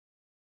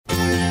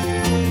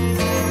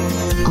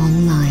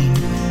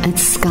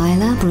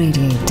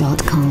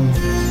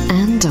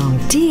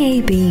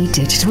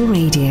digital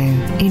radio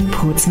in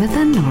Portsmouth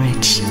and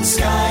Norwich.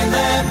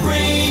 Skylab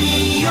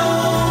Radio.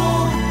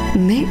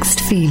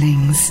 Mixed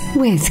Feelings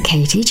with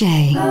Katy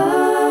Jay.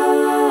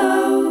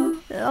 Oh,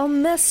 I'll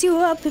mess you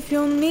up if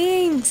you're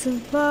mean to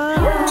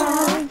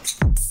bugs.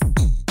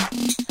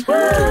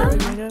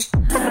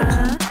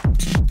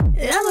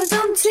 I'm a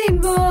dumb teen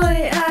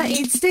boy, I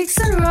eat sticks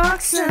and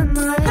rocks and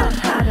mud.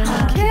 I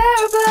don't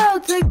care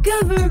about the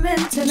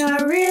government and I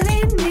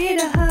really need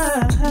a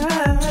hug.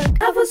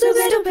 I feel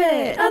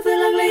stupid, I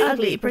feel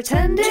ugly,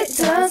 pretend it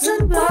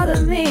doesn't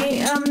bother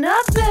me. I'm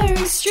not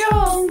very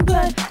strong,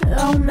 but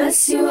I'll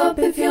mess you up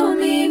if you're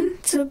mean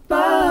to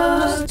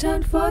bugs. I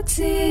turned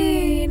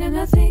 14 and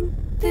I think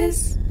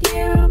this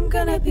year I'm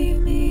gonna be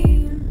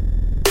mean.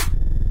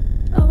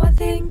 Oh, I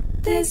think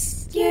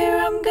this year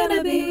I'm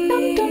gonna be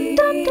dum dum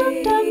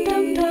dum dum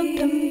dum dum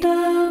dum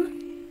dum.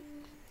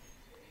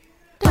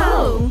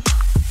 Oh,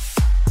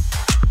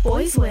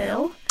 boys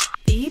will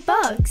be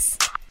bugs.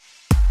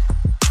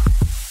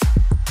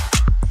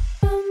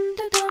 Dum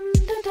dum dum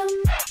dum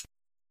dum.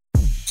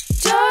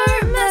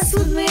 Don't mess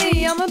with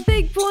me. I'm a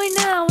big boy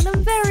now and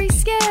I'm very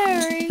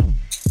scary.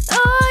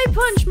 I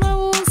punch my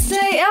walls,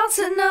 stay out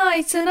at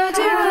night, and I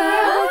do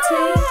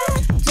karate.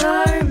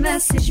 Don't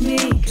message me,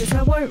 cause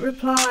I won't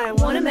reply. I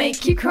wanna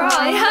make you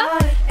cry.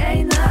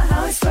 Ain't that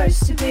how it's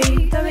supposed to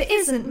be? Though it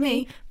isn't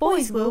me.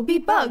 Boys will be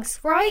bugs,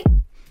 right?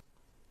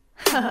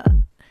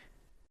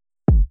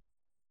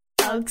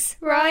 Bugs,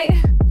 right?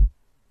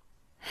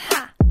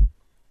 Ha.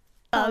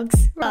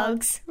 Bugs,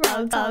 bugs,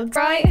 bugs, bugs,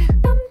 right?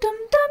 Dum dum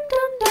dum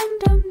dum dum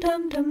dum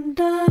dum dum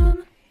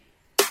dum.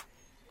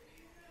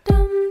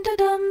 Dum da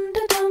dum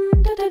da dum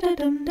da da da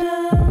dum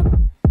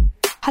dum.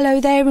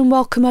 Hello there and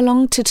welcome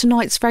along to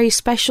tonight's very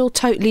special,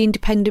 totally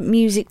independent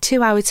music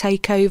 2-hour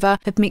takeover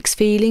of Mixed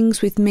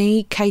Feelings with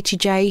me, Katy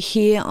Jay,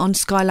 here on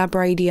Skylab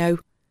Radio.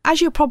 As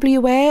you're probably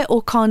aware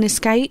or can't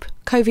escape,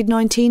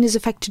 COVID-19 has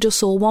affected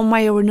us all one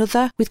way or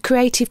another, with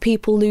creative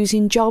people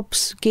losing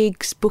jobs,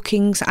 gigs,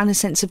 bookings and a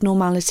sense of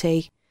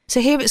normality. So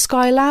here at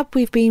Skylab,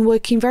 we've been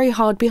working very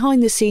hard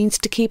behind the scenes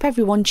to keep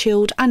everyone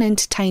chilled and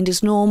entertained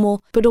as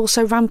normal, but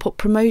also ramp up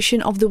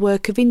promotion of the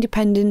work of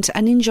independent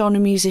and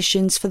in-genre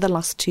musicians for the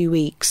last 2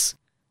 weeks.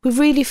 We've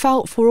really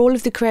felt for all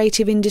of the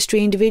creative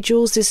industry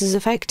individuals this has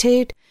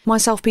affected,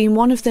 myself being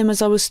one of them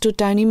as I was stood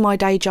down in my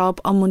day job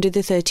on Monday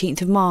the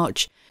 13th of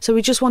March. So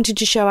we just wanted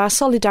to show our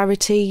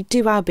solidarity,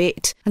 do our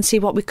bit, and see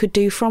what we could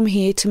do from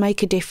here to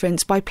make a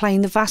difference by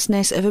playing the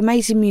vastness of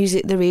amazing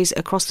music there is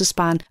across the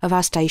span of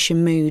our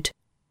station mood.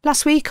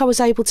 Last week I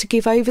was able to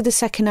give over the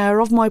second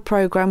hour of my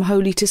programme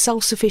wholly to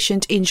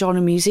self-sufficient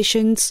in-genre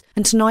musicians,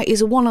 and tonight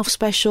is a one-off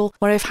special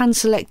where I've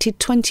hand-selected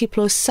 20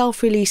 plus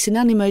self-releasing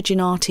and emerging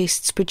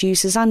artists,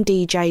 producers and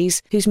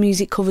DJs whose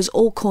music covers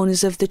all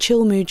corners of the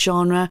chill mood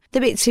genre, the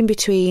bits in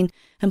between,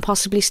 and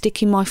possibly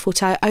sticking my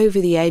foot out over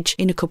the edge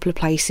in a couple of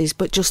places,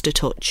 but just a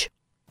touch.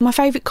 My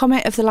favourite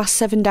comment of the last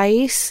 7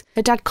 days,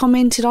 a dad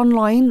commented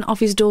online of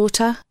his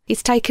daughter.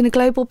 It's taken a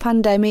global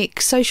pandemic,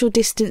 social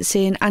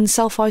distancing and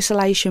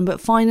self-isolation,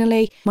 but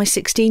finally my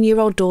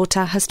 16-year-old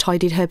daughter has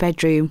tidied her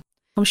bedroom.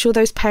 I'm sure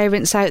those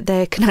parents out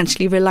there can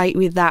actually relate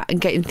with that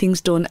and getting things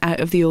done out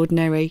of the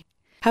ordinary.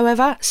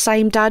 However,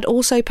 same dad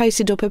also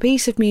posted up a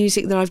piece of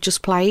music that I've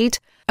just played.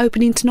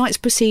 Opening tonight's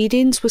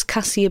proceedings was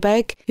Cassia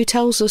Begg, who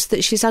tells us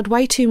that she's had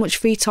way too much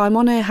free time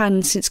on her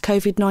hands since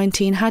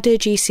COVID-19 had her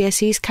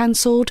GCSEs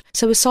cancelled,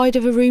 so aside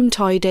of a room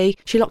tidy,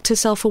 she locked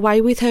herself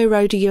away with her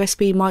Rode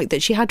USB mic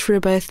that she had for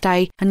her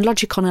birthday and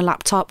Logic on her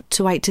laptop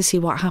to wait to see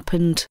what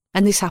happened.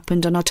 And this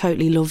happened and I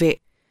totally love it.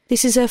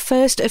 This is her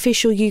first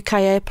official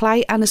UK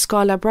airplay and a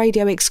Skylab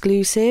Radio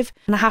exclusive,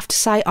 and I have to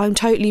say I'm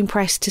totally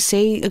impressed to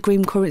see a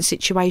grim current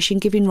situation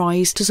giving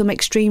rise to some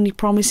extremely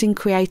promising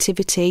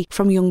creativity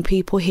from young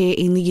people here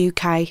in the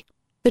UK.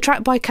 The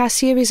track by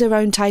Cassia is her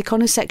own take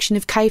on a section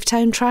of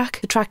Cavetown track.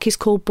 The track is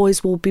called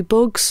Boys Will Be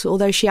Bugs,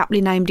 although she aptly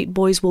named it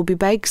Boys Will Be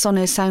Beggs on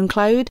her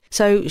SoundCloud,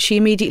 so she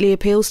immediately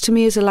appeals to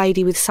me as a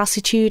lady with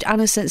sassitude and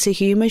a sense of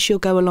humour. She'll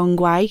go a long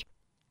way.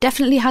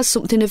 Definitely has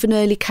something of an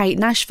early Kate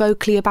Nash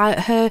vocally about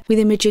her, with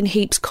Imogen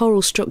Heap's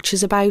choral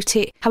structures about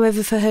it.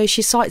 However, for her,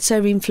 she cites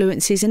her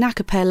influences in a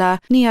cappella,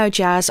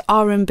 neo-jazz,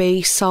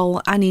 R&B, soul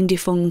and indie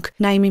funk,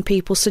 naming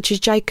people such as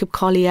Jacob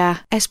Collier,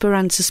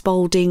 Esperanza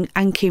Spalding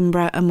and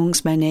Kimbra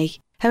amongst many.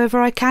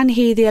 However, I can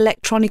hear the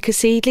electronica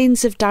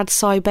seedlings of Dad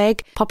Cy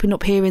Begg popping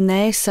up here and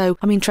there, so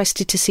I'm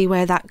interested to see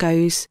where that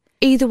goes.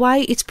 Either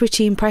way, it's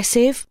pretty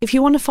impressive. If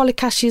you want to follow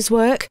Cassia's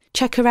work,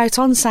 check her out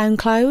on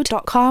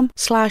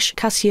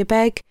soundcloud.com/Cassia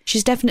Begg.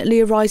 She's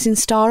definitely a rising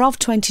star of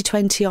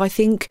 2020, I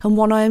think, and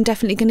one I am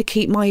definitely going to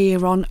keep my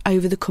ear on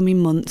over the coming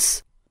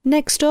months.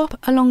 Next up,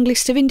 a long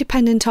list of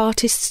independent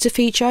artists to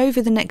feature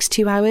over the next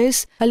 2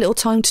 hours. A little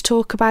time to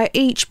talk about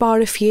each,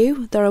 bar a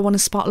few that I want to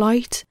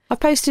spotlight.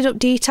 I've posted up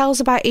details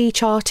about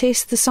each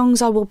artist, the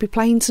songs I will be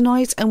playing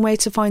tonight, and where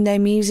to find their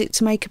music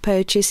to make a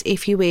purchase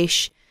if you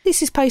wish.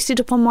 This is posted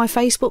up on my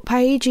Facebook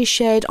page, is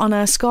shared on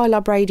our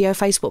Skylab Radio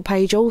Facebook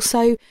page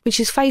also, which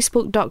is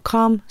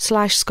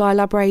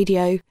facebook.com/Skylab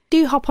Radio.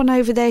 Do hop on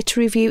over there to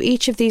review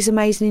each of these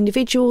amazing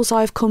individuals.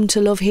 I've come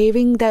to love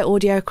hearing their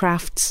audio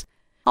crafts.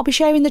 I'll be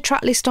sharing the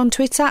track list on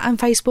Twitter and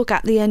Facebook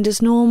at the end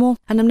as normal,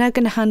 and I'm now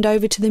going to hand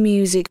over to the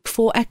music.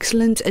 4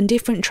 excellent and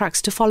different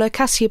tracks to follow.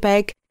 Cassia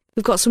Begg.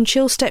 We've got some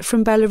chill step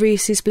from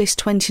Belarus's Bliss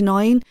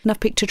 29, and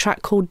I've picked a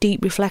track called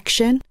Deep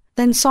Reflection.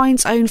 Then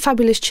SINE's own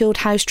fabulous chilled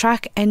house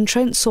track,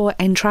 Entrance or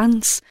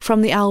Entrance,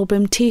 from the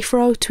album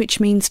Tifrote, which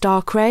means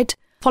dark red,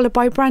 followed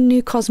by brand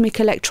new cosmic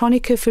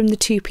electronica from the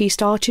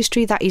two-piece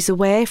artistry that is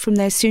Aware from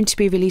their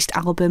soon-to-be-released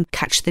album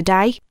Catch the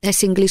Day. Their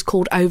single is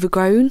called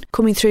Overgrown,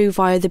 coming through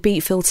via the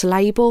Beat Filter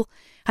label,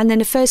 and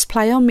then a first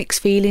play on Mixed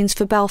Feelings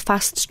for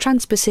Belfast's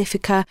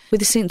Trans-Pacifica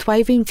with a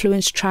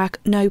synthwave-influenced track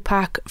No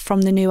Pack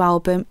from the new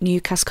album New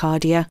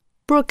Cascadia.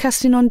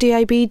 Broadcasting on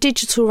DAB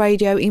digital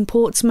radio in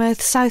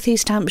Portsmouth, South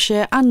East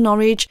Hampshire and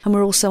Norwich, and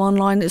we're also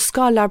online at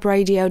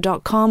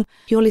skylabradio.com.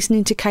 You're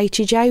listening to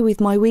Katy Jay with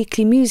my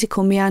weekly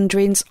musical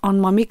meanderings on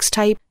my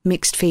mixtape,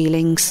 Mixed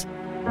Feelings.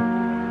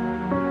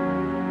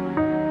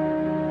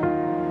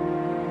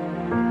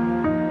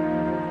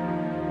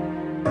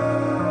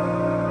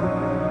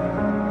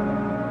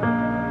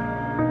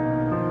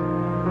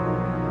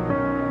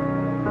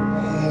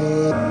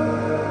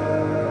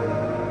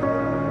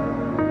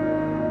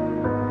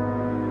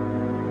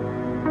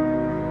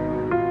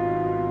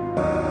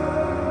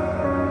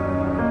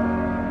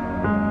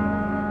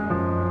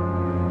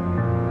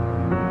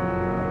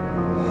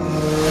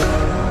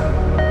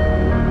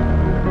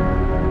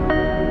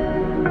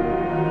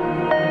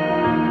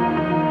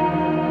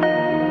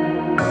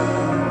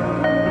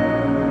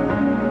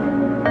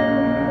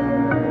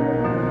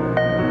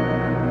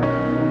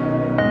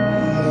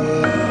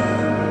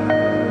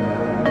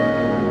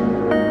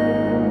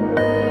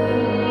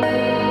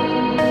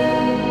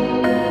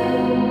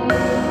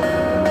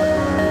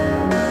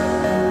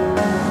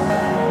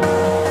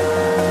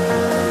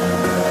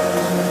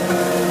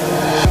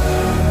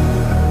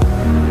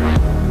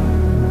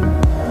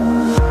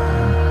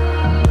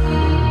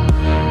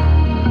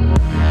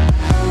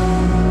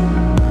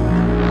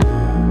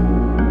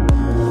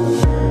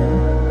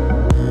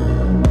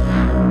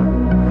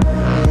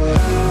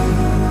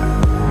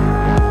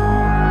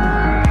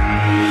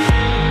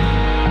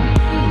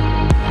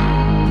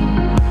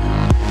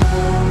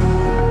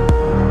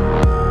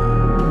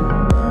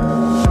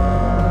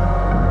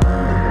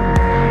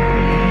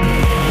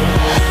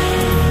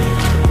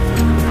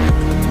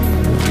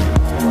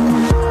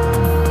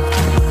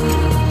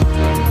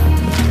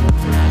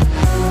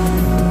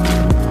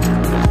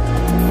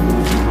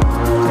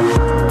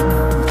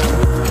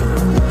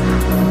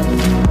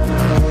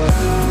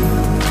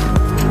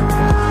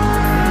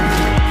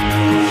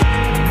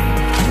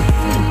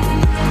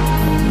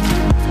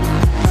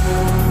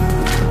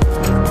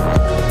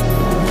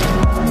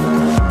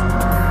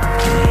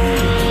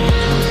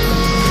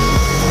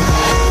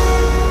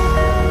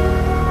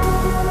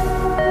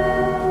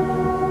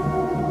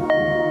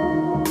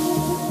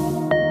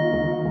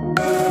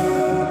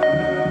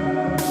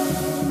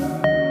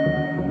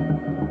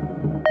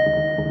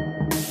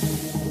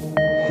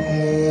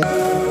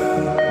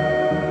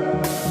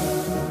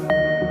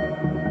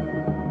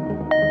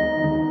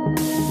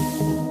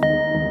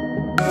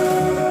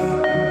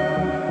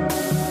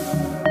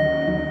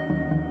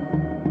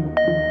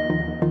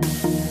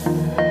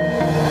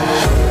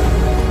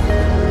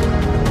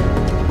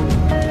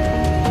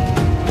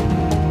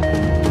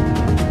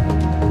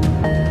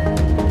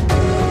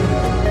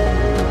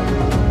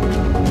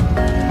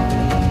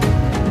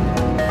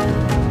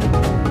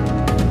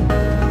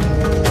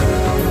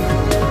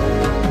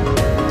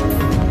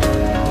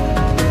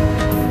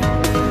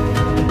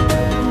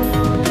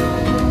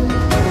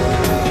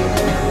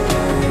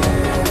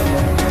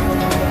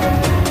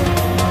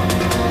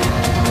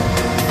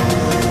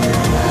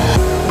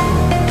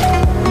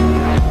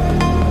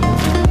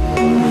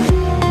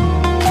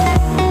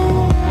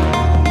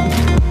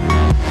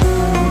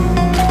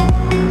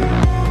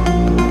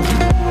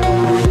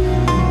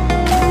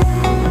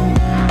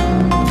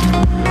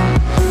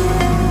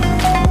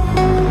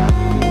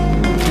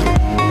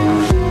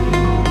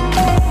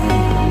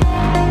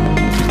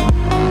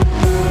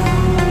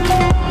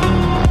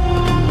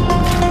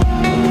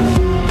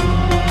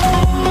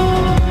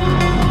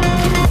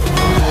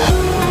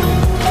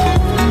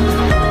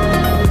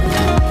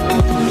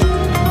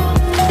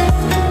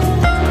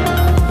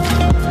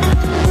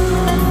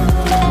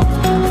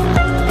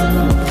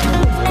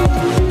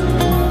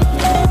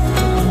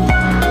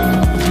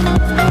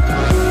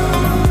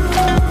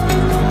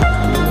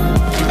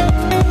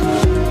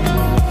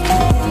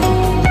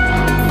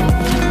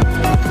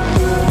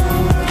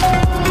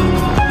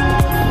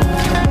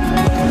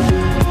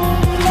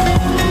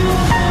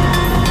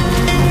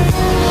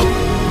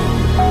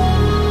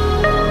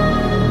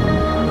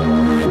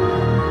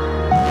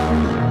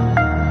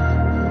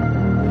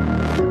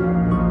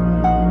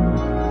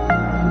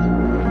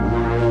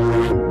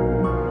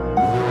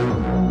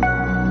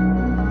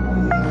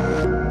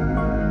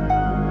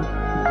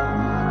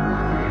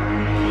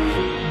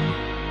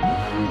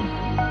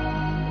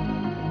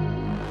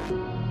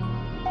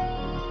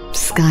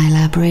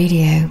 Skylab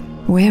Radio.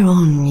 We're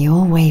on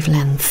your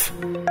wavelength.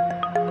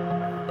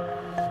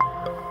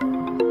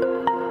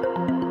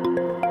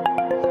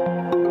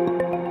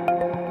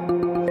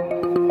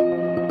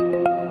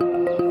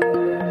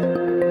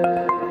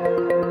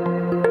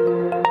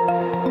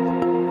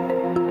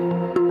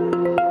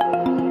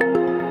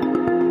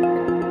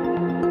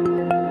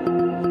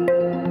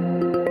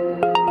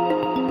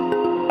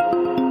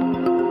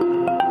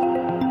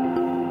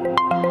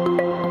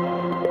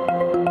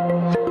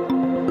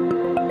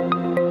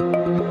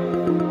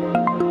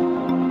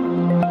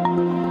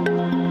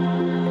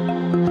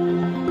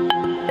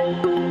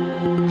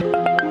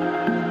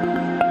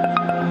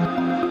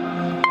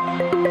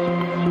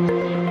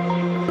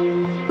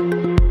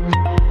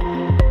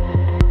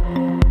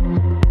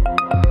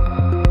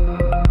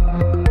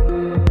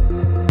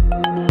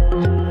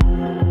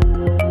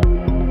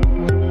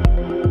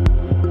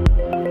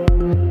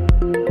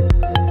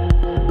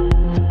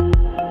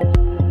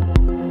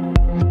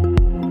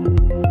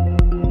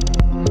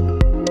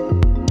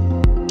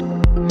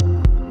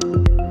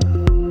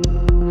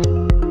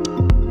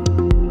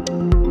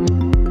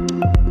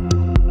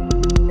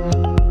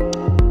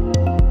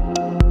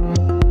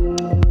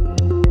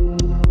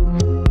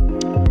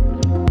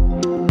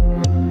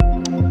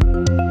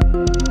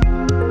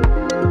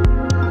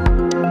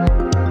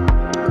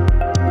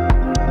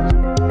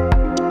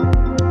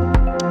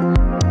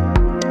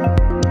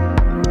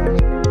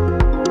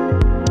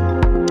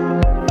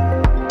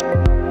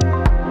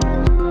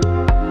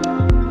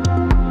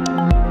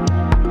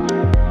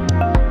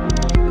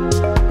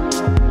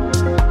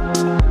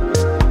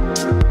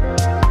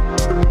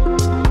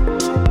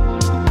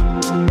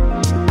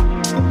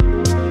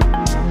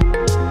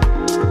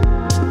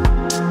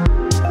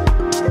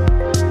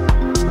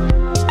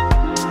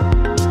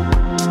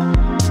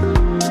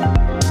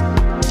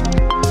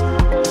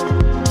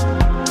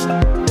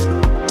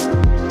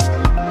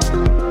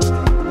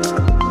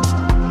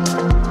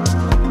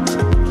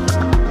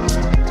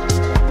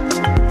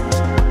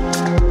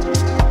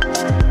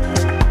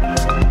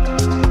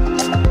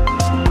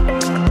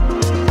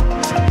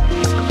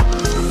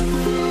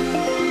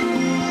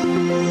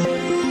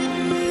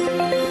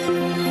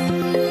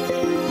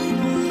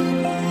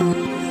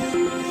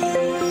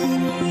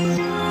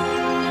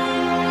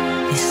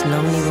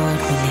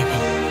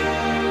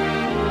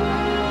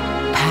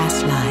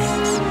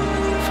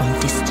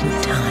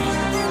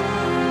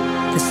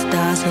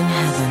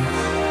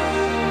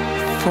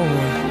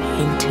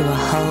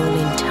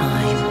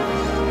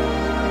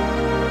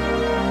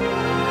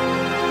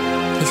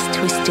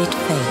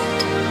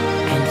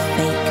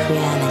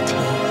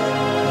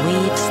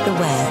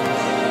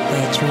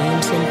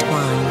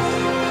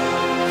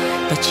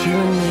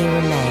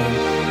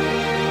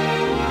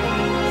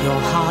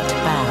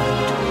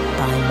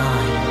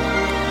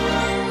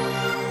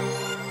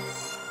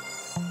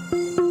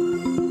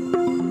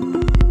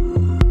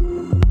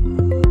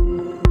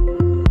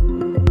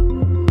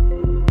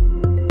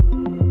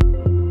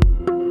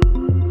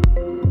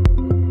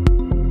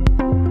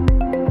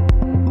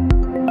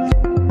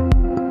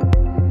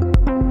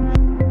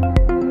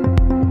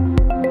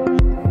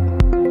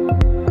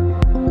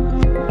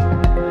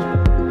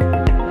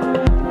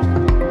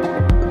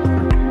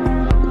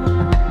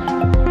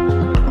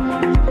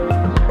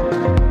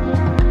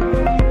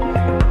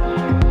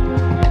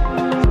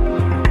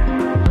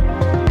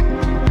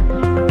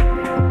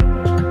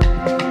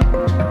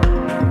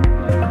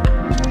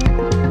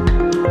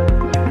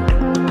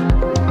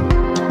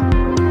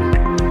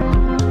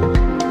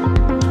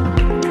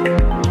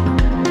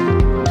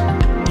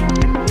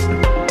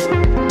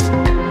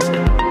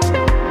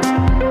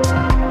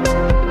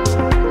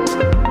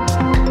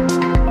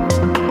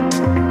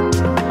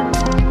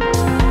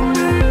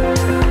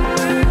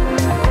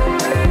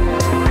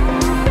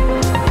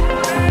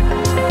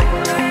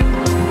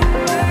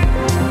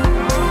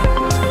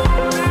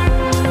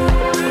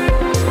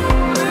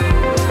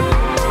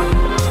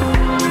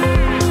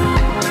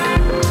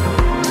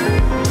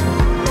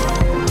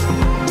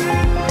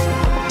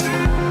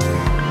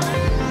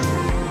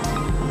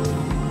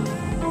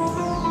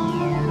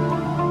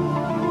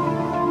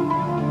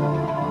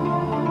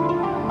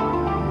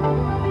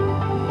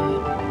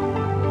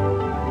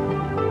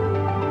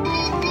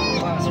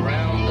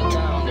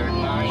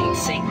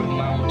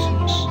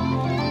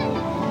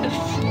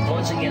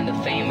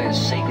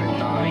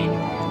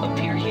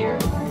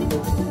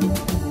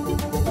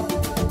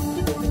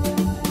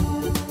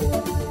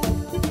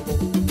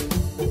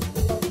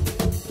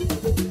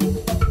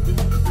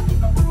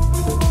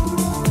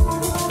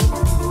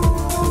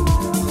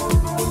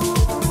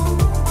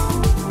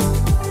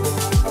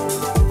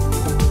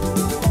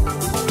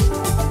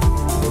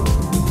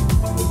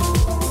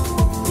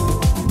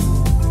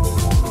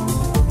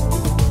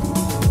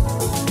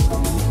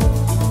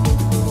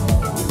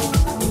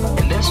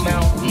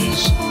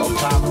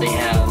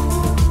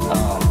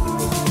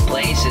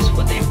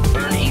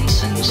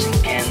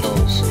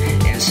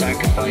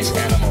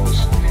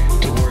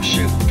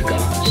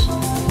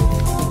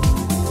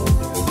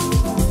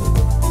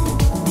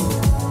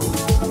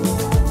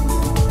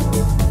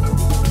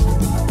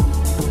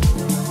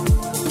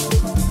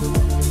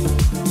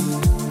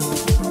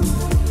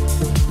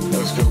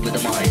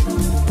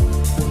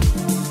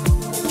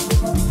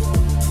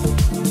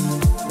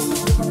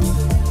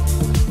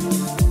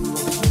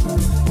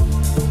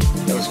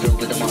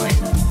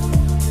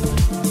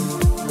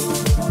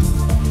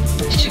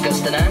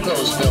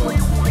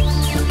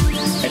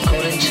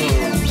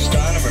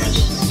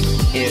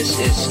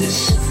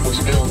 was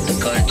built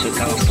according to a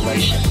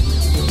constellation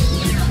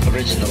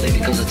originally,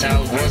 because the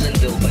town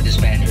wasn't built by the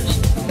Spaniards.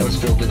 It was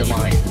built with the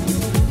mind.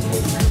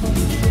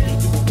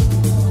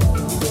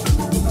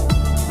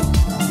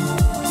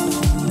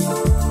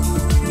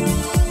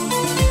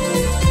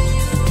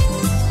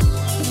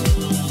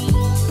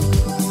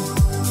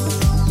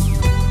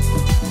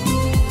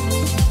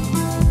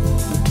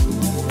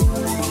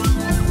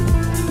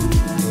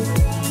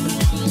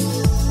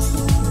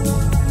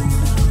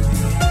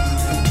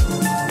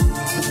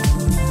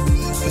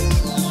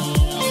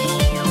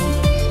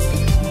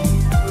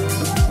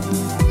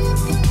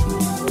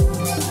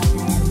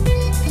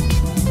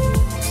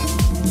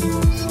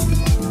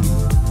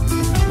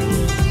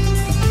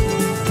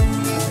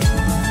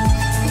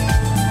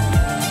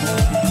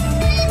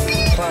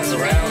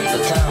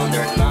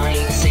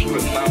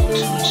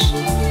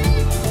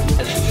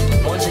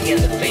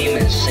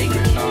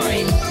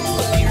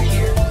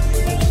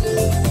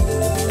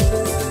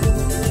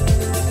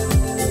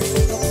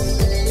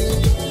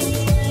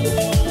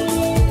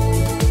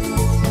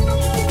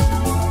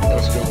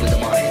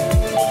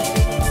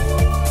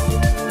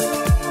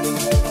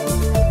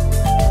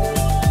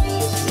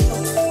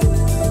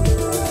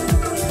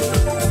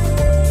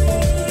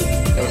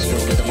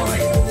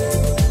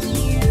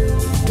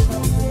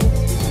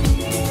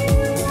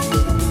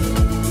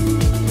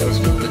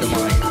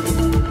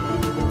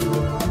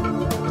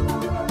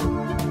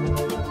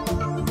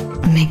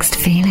 Mixed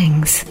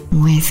Feelings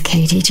with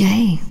Katy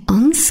Jay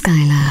on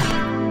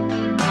Skylab.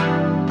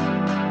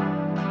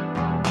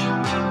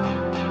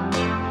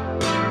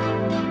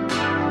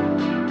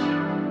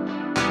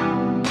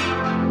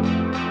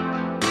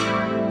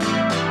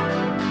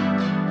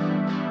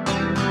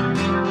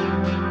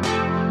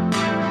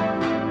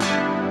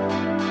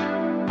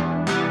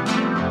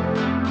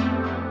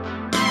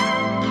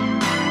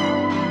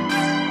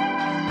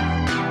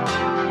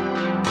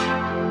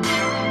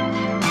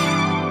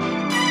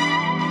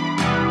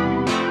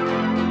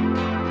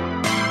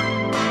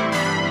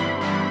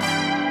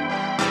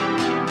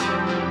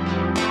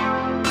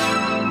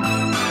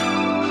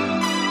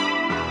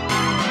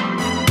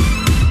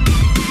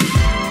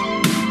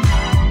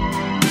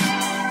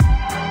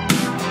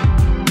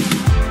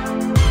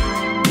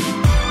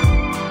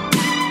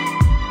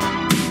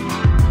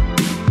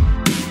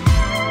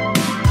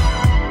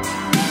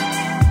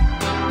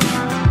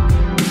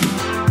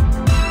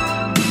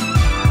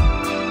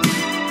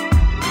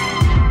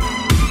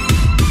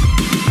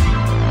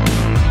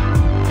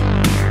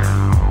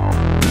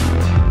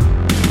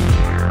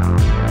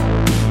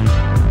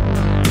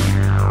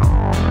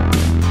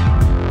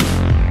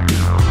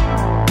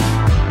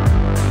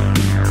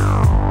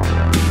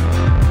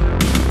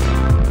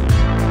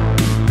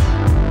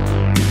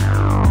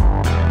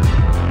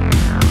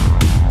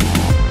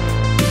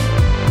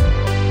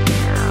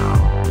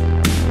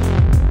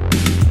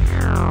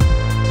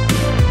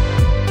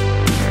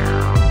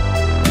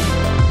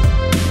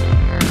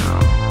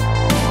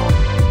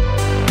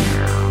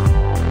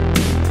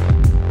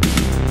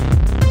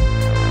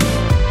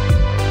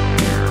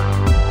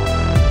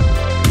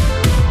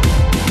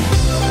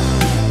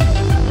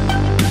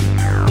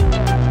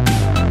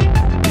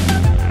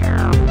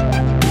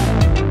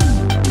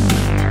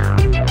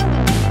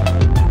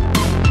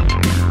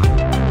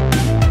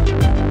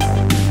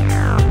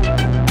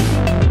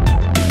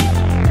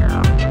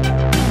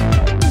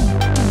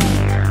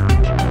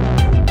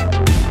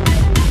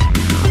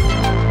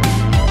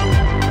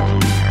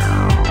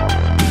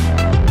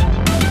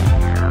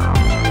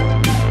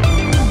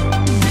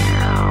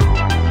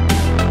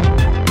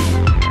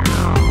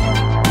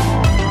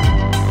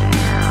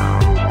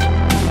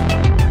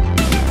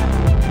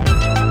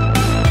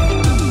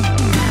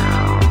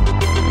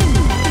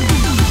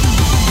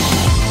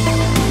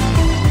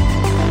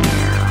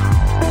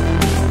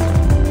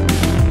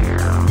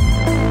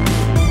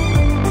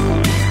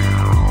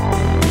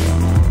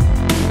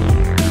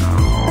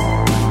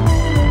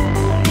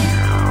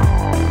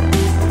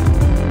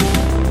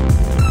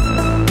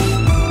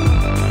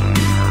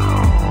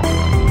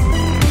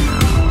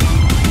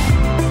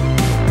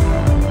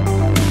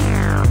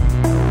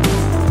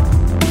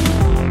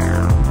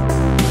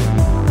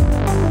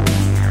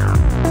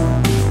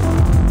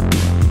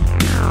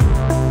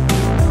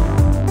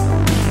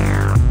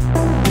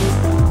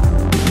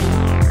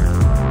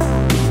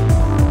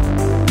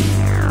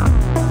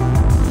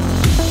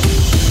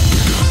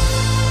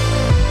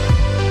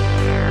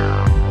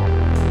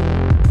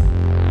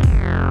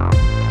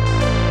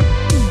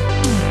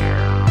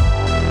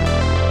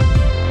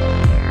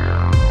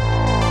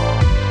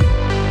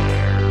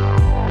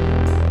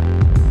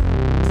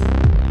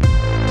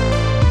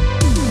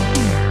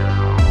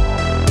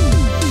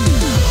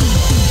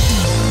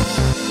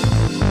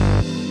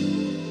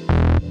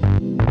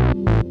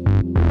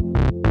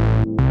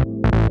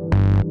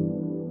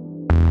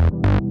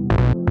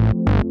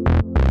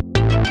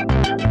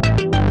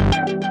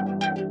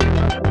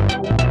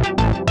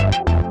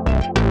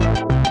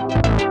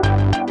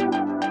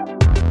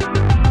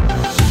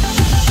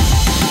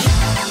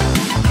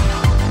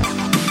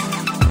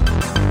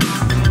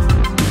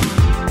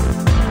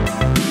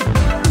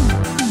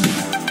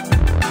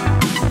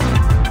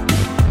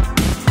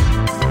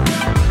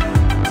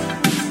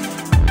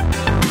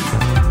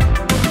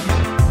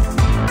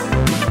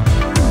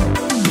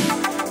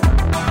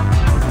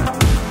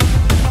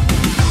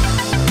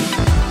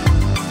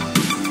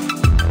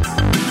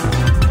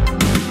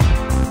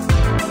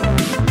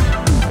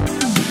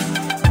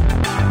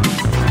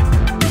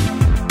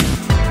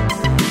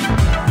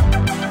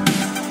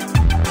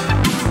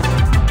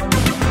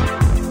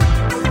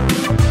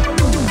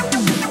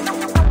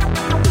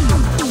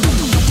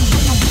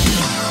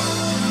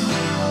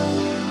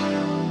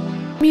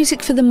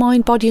 Music for the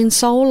mind, body and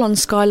soul on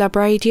Skylab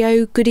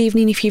Radio. Good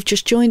evening if you've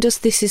just joined us.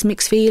 This is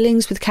Mixed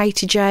Feelings with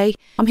Katy Jay.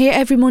 I'm here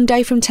every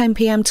Monday from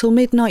 10pm till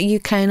midnight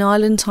UK and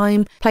Ireland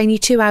time, playing you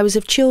 2 hours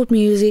of chilled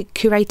music,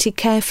 curated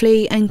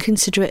carefully and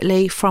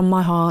considerately from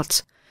my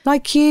heart.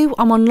 Like you,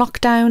 I'm on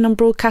lockdown and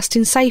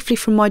broadcasting safely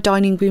from my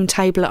dining room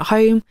table at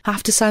home. I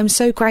have to say I'm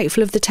so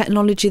grateful of the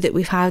technology that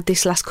we've had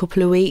this last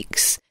couple of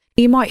weeks.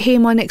 You might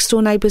hear my next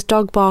door neighbour's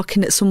dog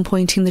barking at some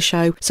point in the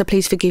show, so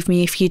please forgive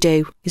me if you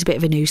do. It's a bit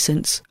of a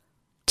nuisance.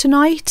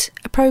 Tonight,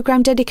 a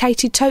programme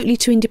dedicated totally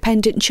to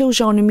independent chill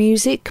genre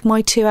music,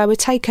 my 2-hour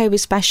takeover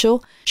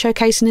special,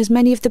 showcasing as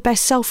many of the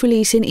best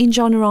self-releasing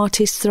in-genre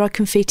artists that I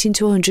can fit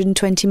into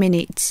 120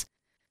 minutes.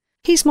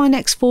 Here's my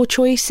next 4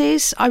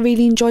 choices. I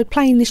really enjoyed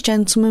playing this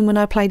gentleman when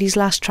I played his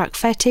last track,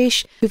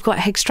 Fetish. We've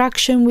got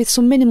Extraction with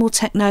some minimal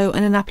techno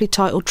and an aptly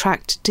titled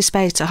track,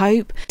 Despair to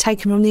Hope,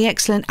 taken from the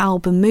excellent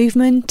album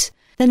Movement.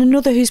 Then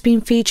another who's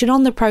been featured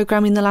on the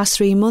programme in the last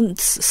 3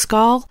 months,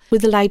 Skal,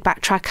 with the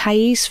laid-back track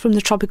Haze from the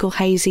Tropical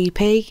Haze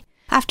EP.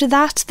 After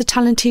that, the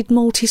talented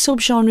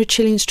multi-subgenre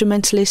chill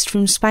instrumentalist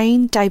from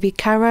Spain, David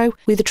Caro,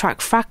 with the track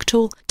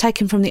Fractal,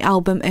 taken from the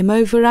album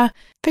Emovera.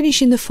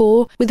 Finishing the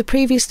 4 with the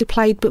previously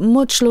played but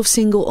much-loved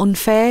single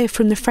Unfair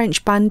from the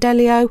French band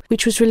Delio,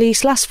 which was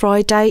released last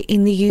Friday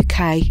in the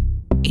UK.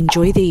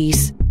 Enjoy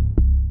these.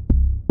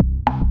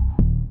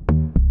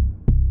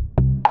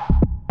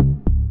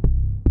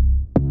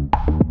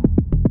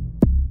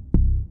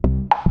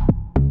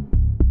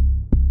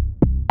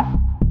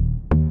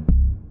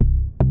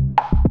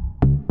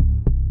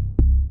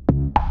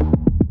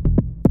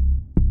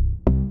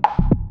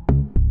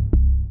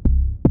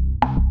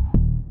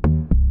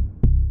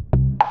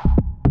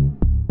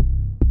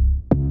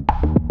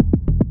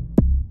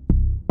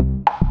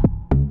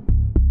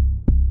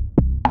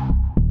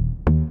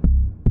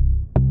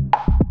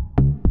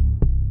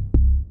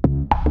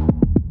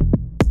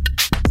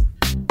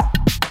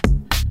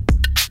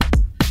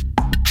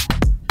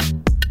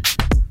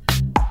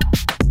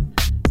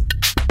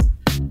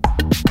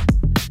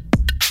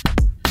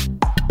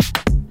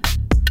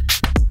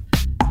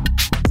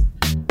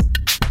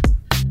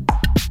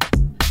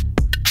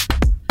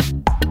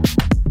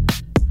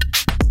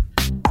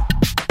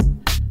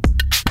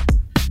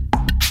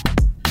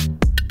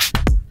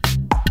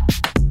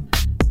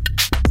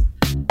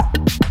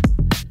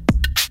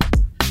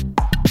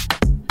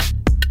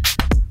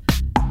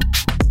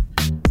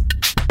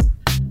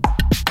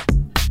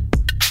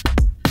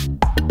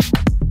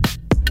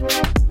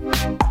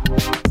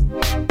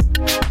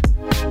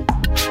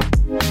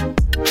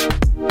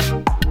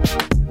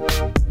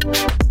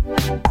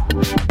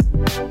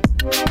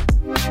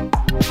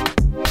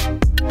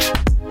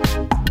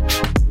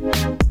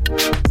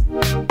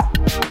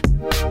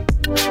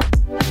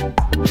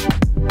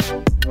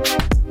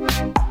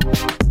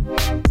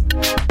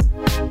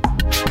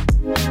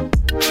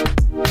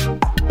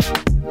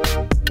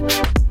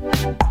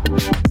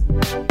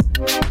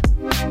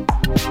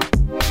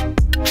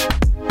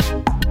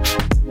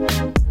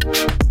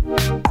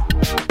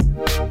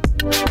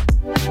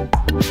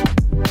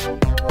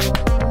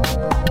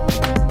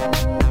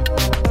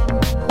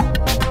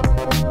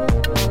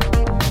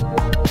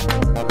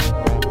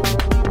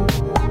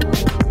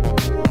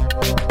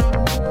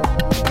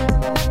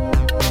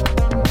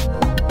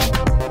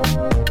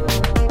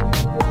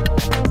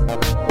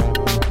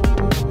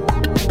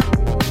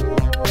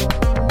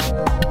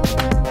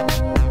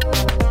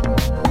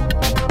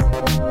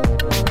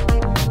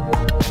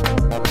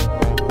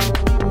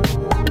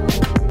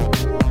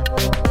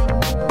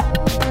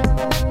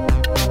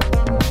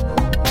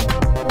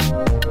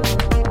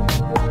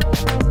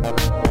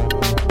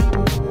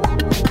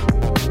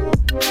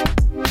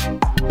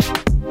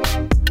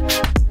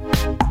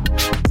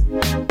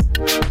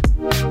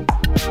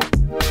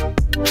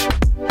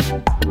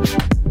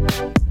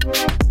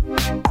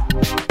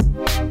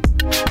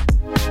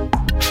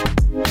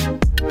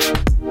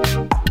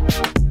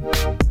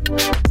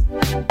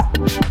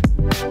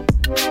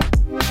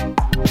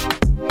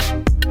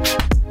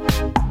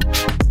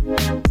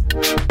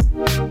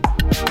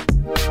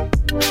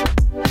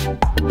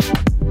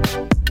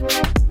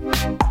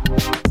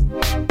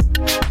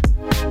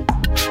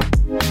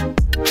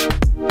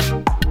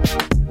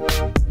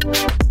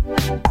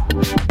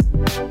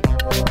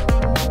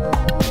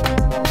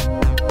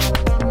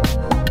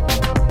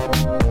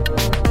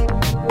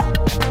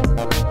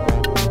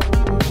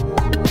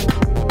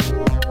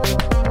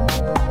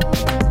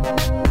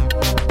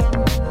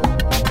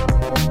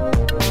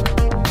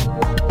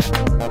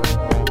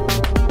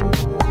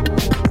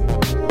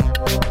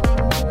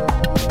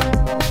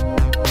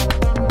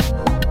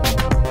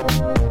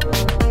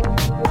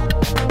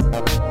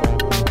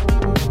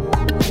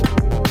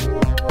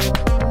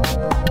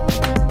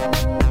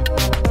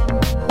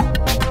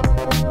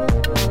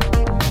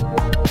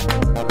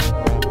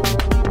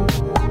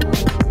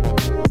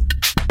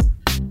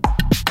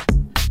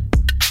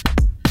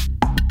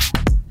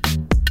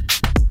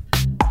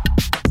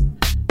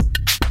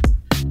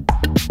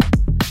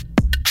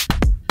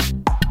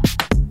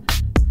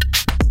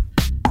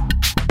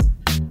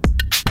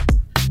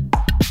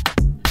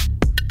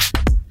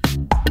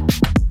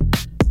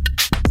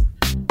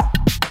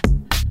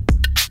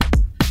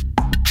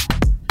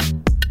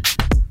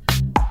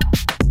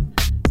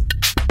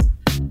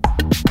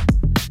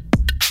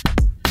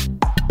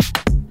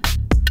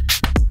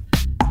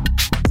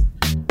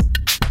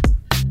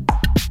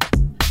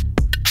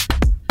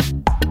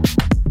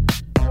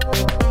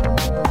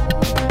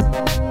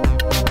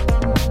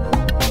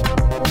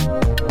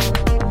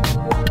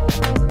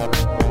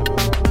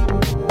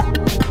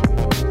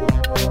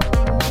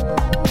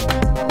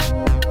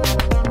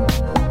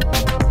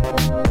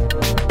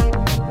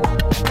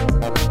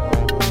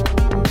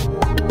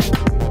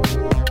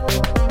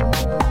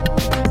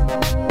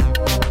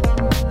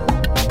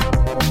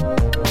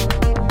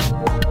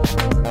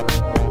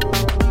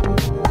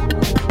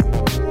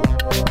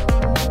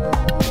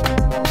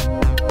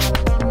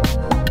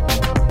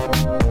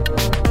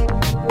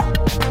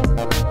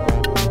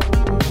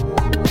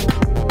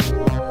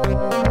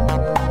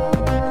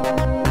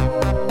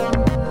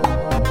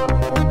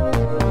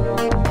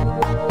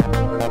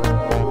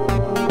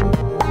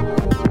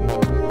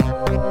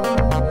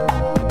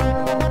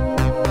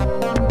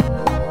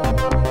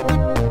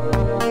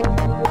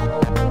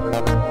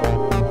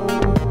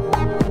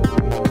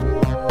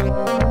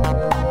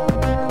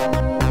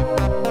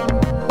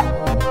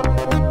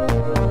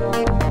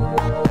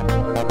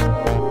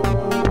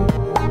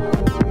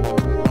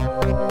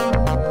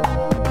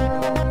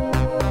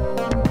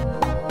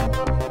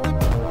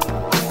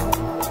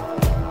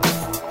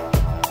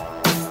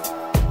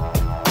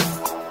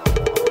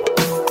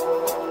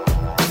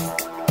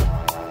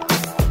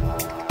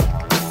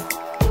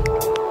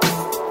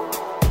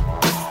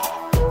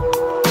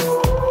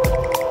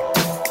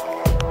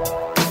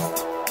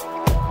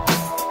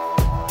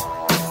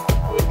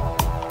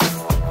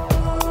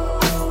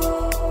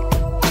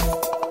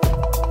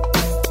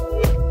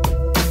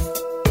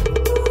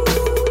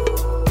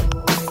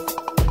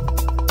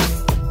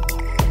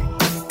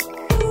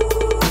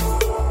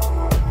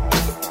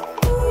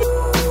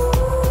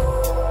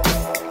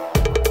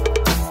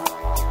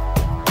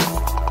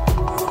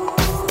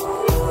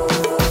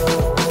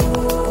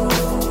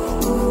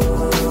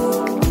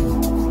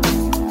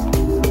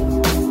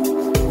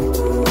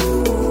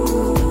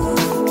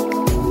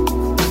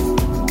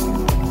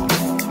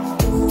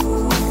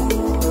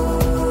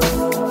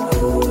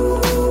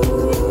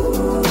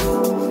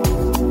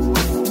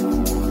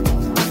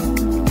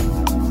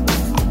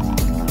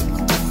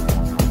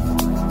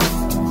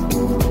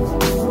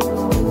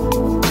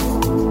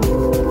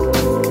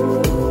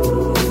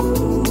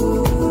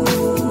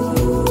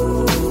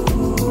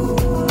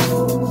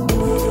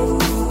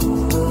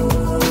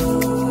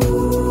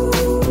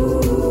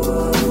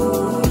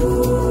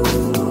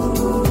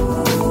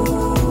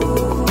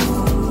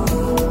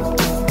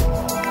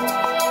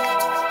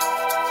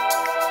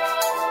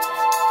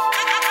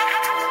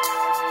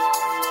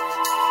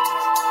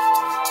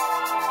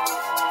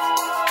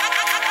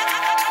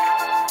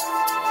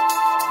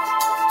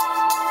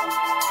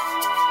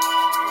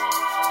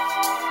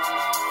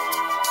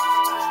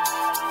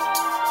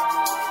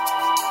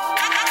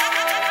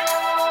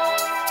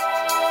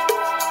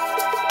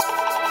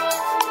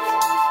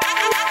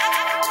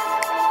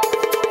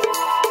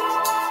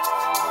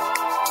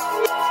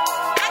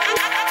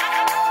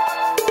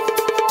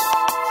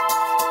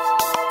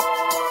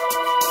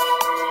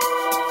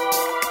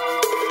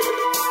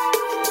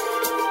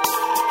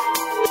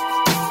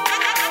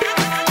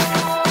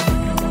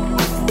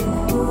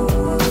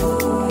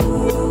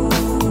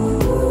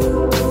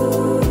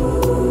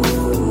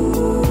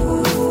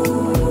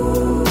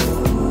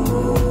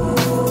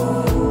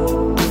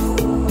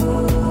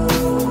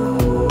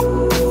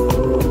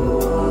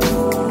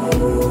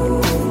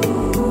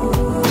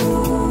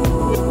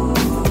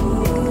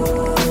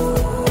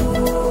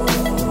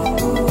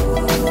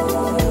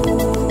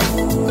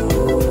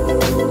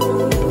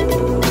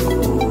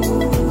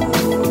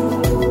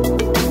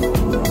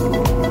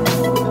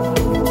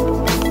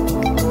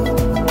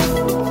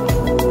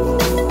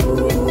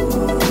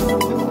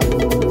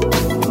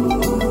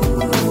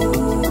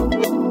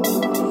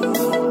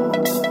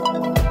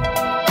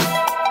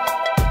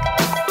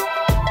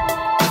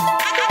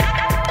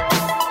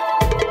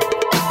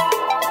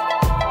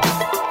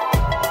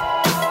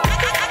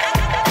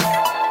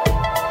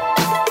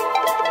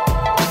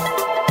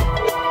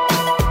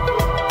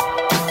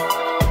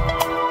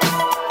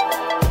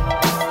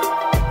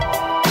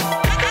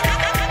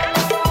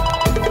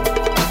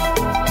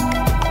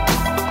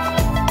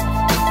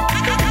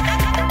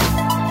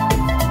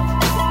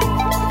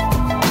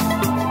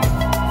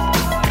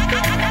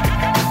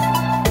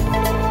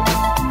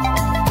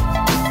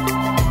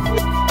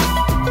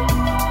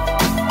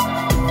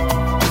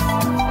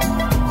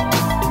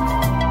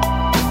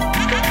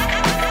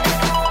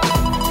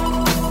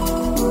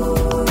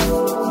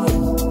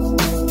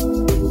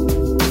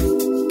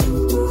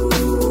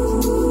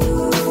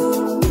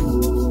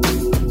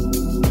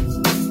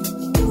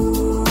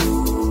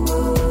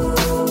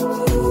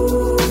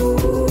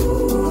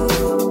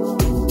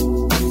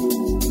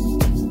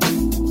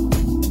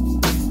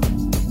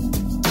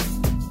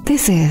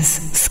 This is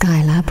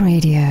Skylab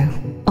Radio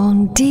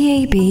on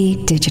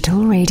DAB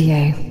Digital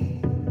Radio.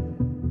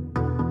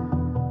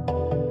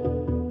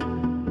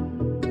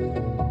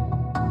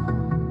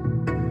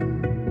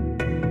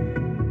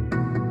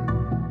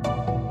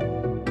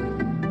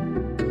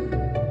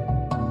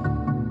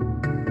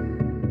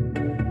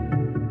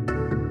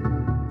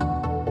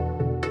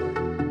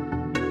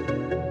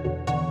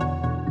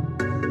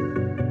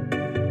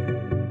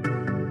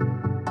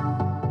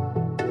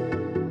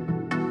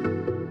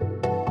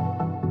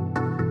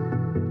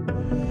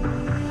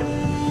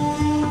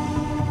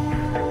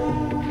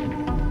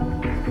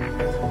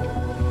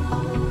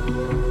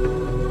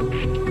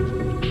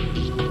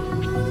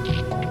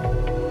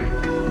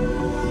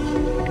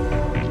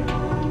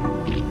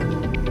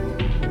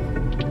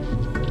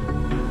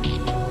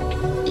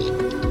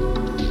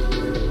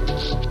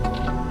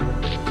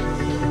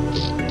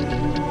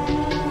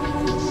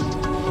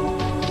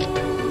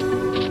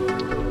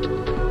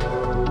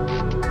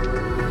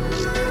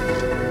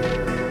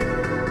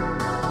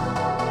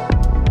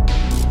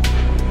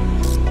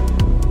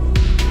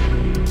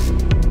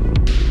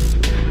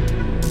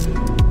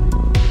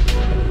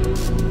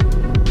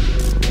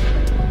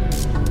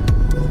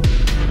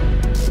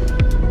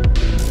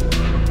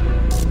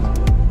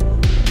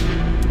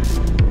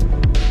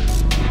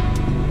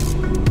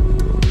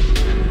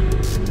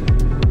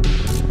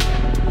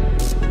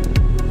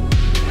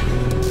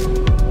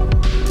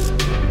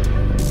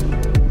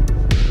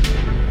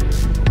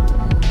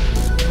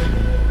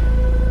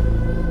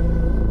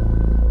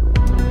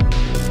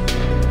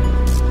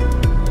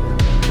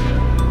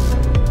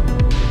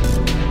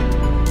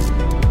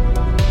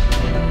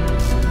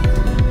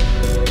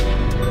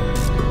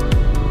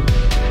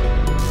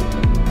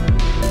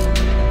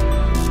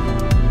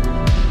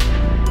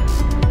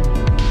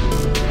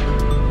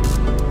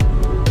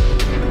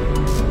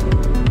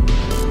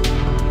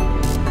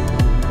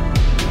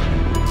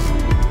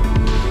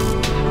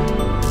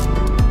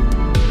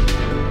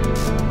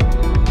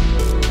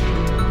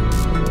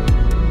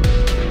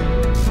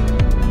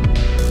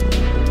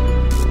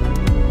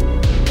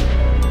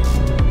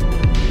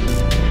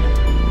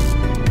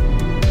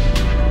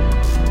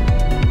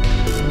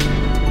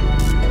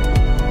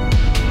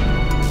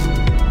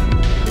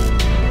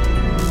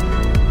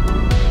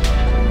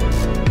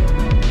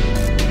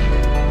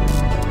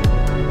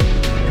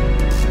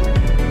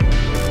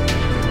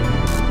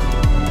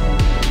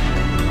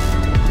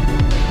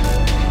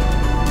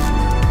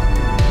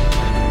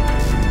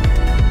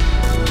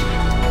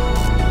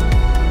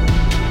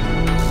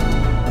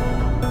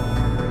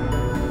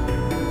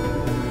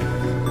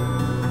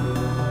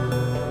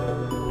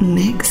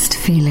 Mixed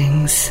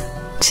feelings.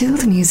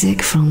 Chilled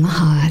music from the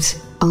heart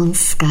on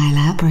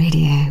Skylab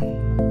Radio.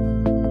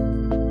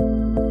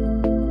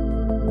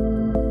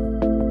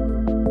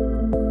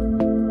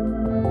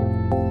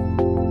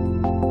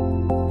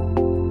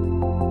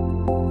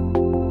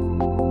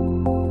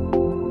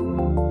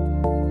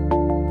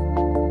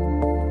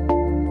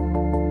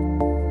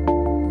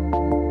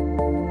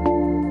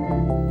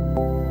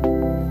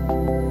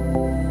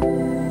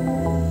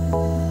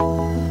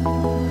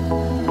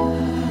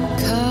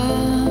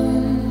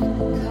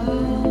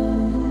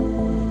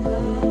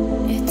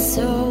 It's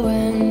so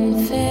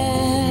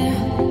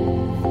unfair.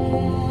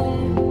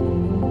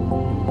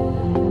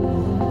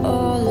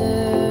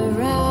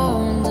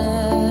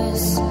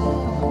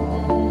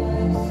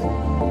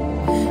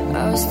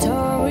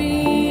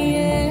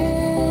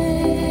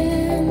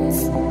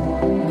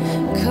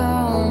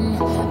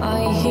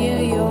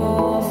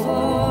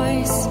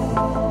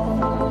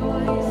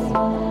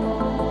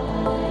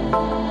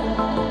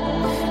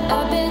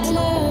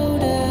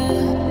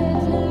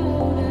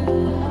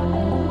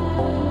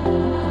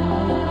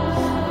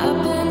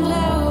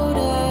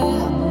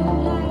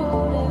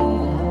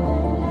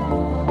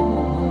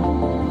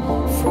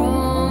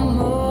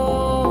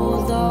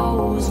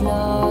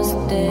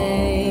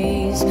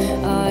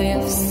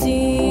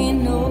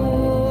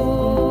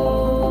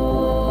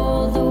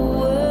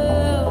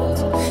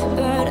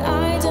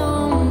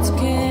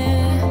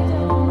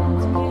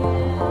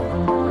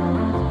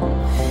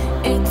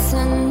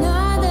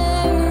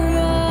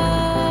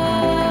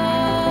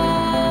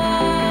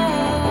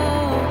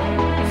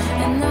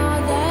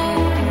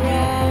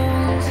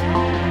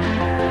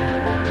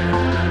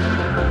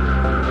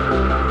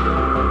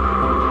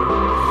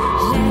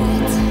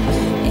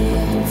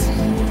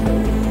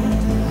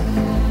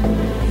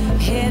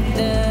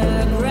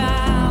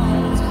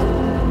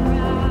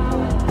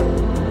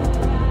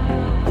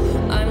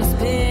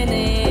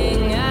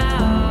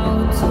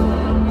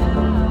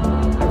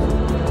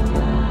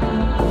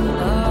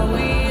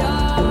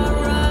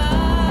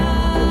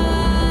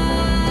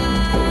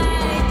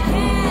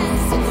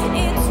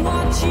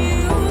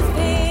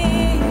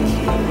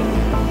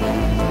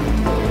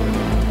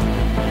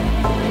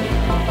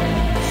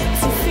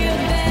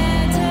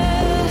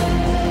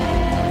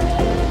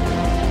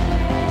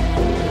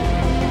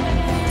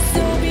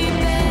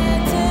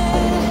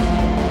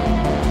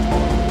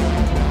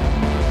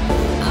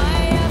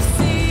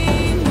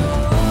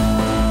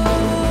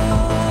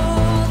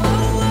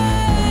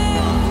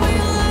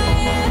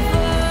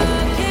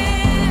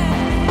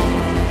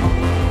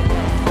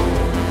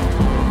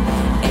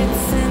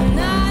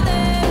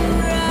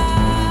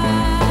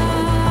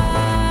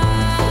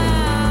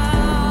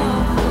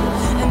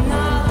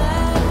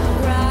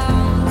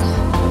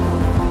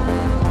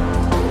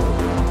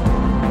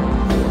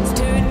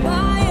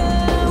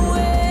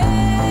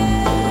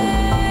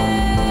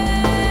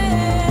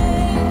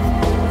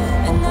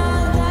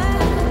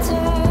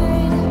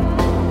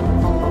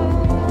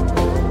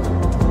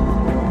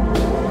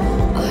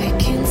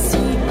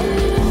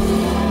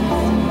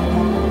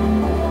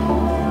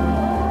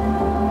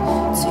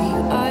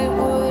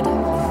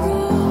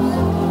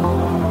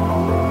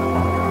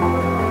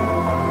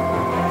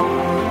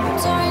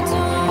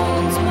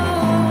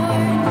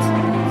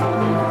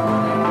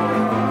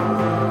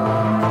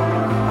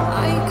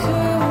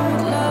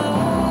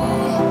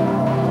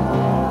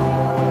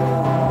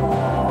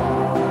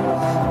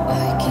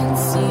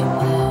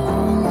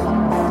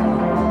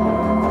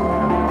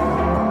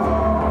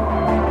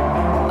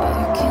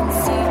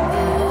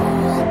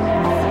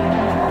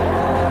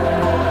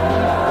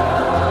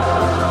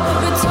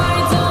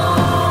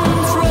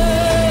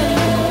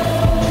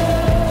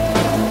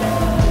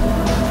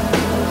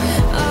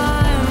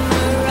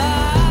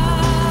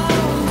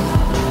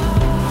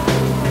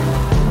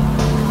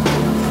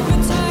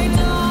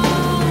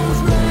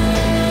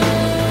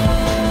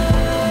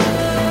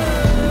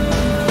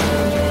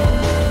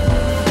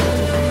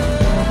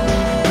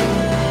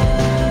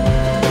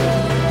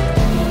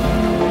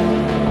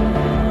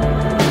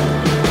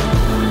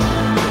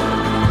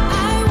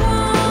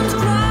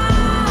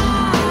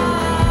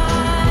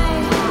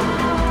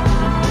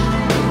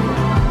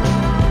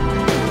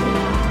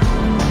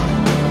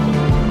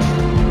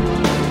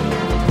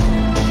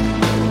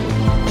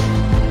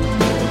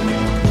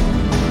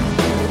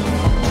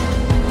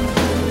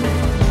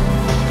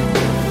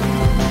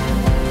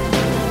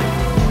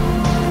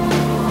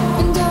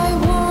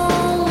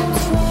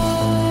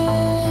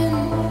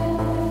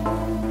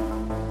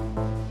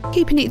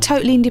 keeping it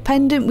totally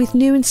independent with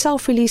new and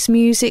self-released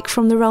music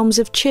from the realms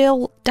of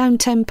chill,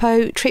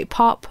 down-tempo,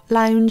 trip-hop,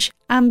 lounge,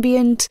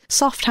 ambient,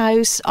 soft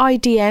house,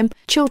 IDM,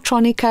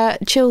 chilltronica,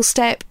 chill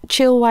step,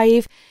 chill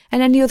wave,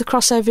 and any other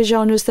crossover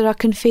genres that I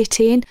can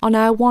fit in on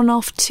our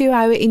one-off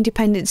 2-hour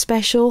independent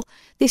special.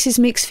 This is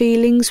Mixed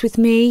Feelings with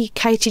me,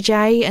 Katy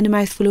Jay, and a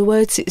mouthful of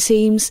words it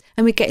seems,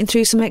 and we're getting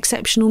through some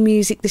exceptional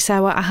music this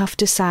hour, I have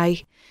to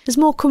say. There's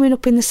more coming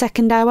up in the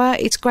second hour.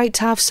 It's great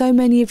to have so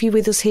many of you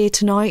with us here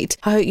tonight.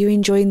 I hope you're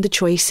enjoying the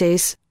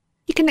choices.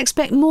 You can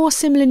expect more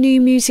similar new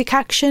music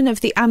action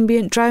of the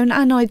ambient, drone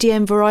and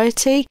IDM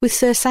variety with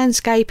Sir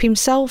Soundscape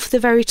himself, the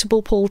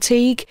veritable Paul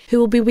Teague, who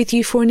will be with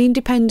you for an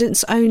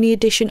independence-only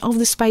edition of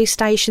the Space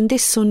Station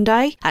this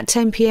Sunday at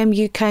 10 p.m.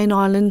 UK and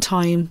Ireland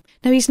time.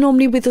 Now, he's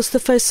normally with us the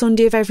first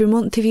Sunday of every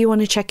month if you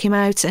want to check him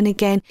out, and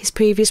again, his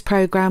previous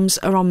programmes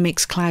are on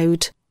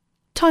Mixcloud.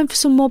 Time for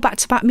some more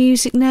back-to-back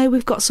music now.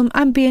 We've got some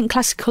ambient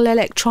classical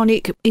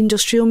electronic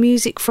industrial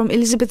music from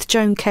Elizabeth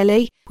Joan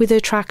Kelly with her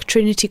track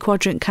Trinity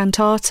Quadrant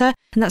Cantata,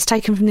 and that's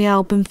taken from the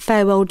album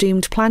Farewell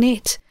Doomed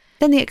Planet.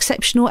 Then the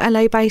exceptional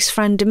LA-based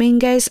Fran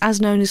Dominguez,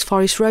 as known as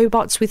Forest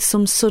Robots, with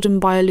some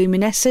sudden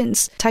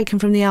bioluminescence, taken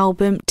from the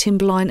album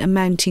Timberline and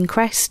Mountain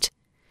Crest.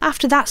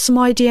 After that, some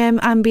IDM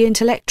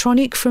ambient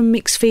electronic from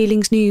Mixed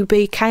Feelings'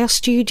 newbie Chaos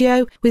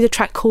Studio with a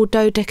track called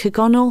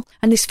Dodecagonal,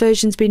 and this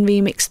version's been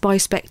remixed by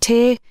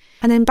Spectre.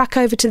 And then back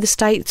over to the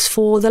States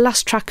for the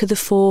last track of the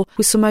 4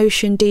 with some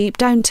ocean deep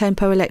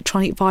down-tempo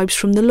electronic vibes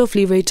from the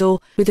lovely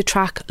Riddle with the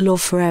track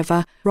Love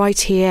Forever, right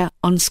here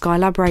on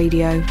Skylab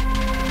Radio.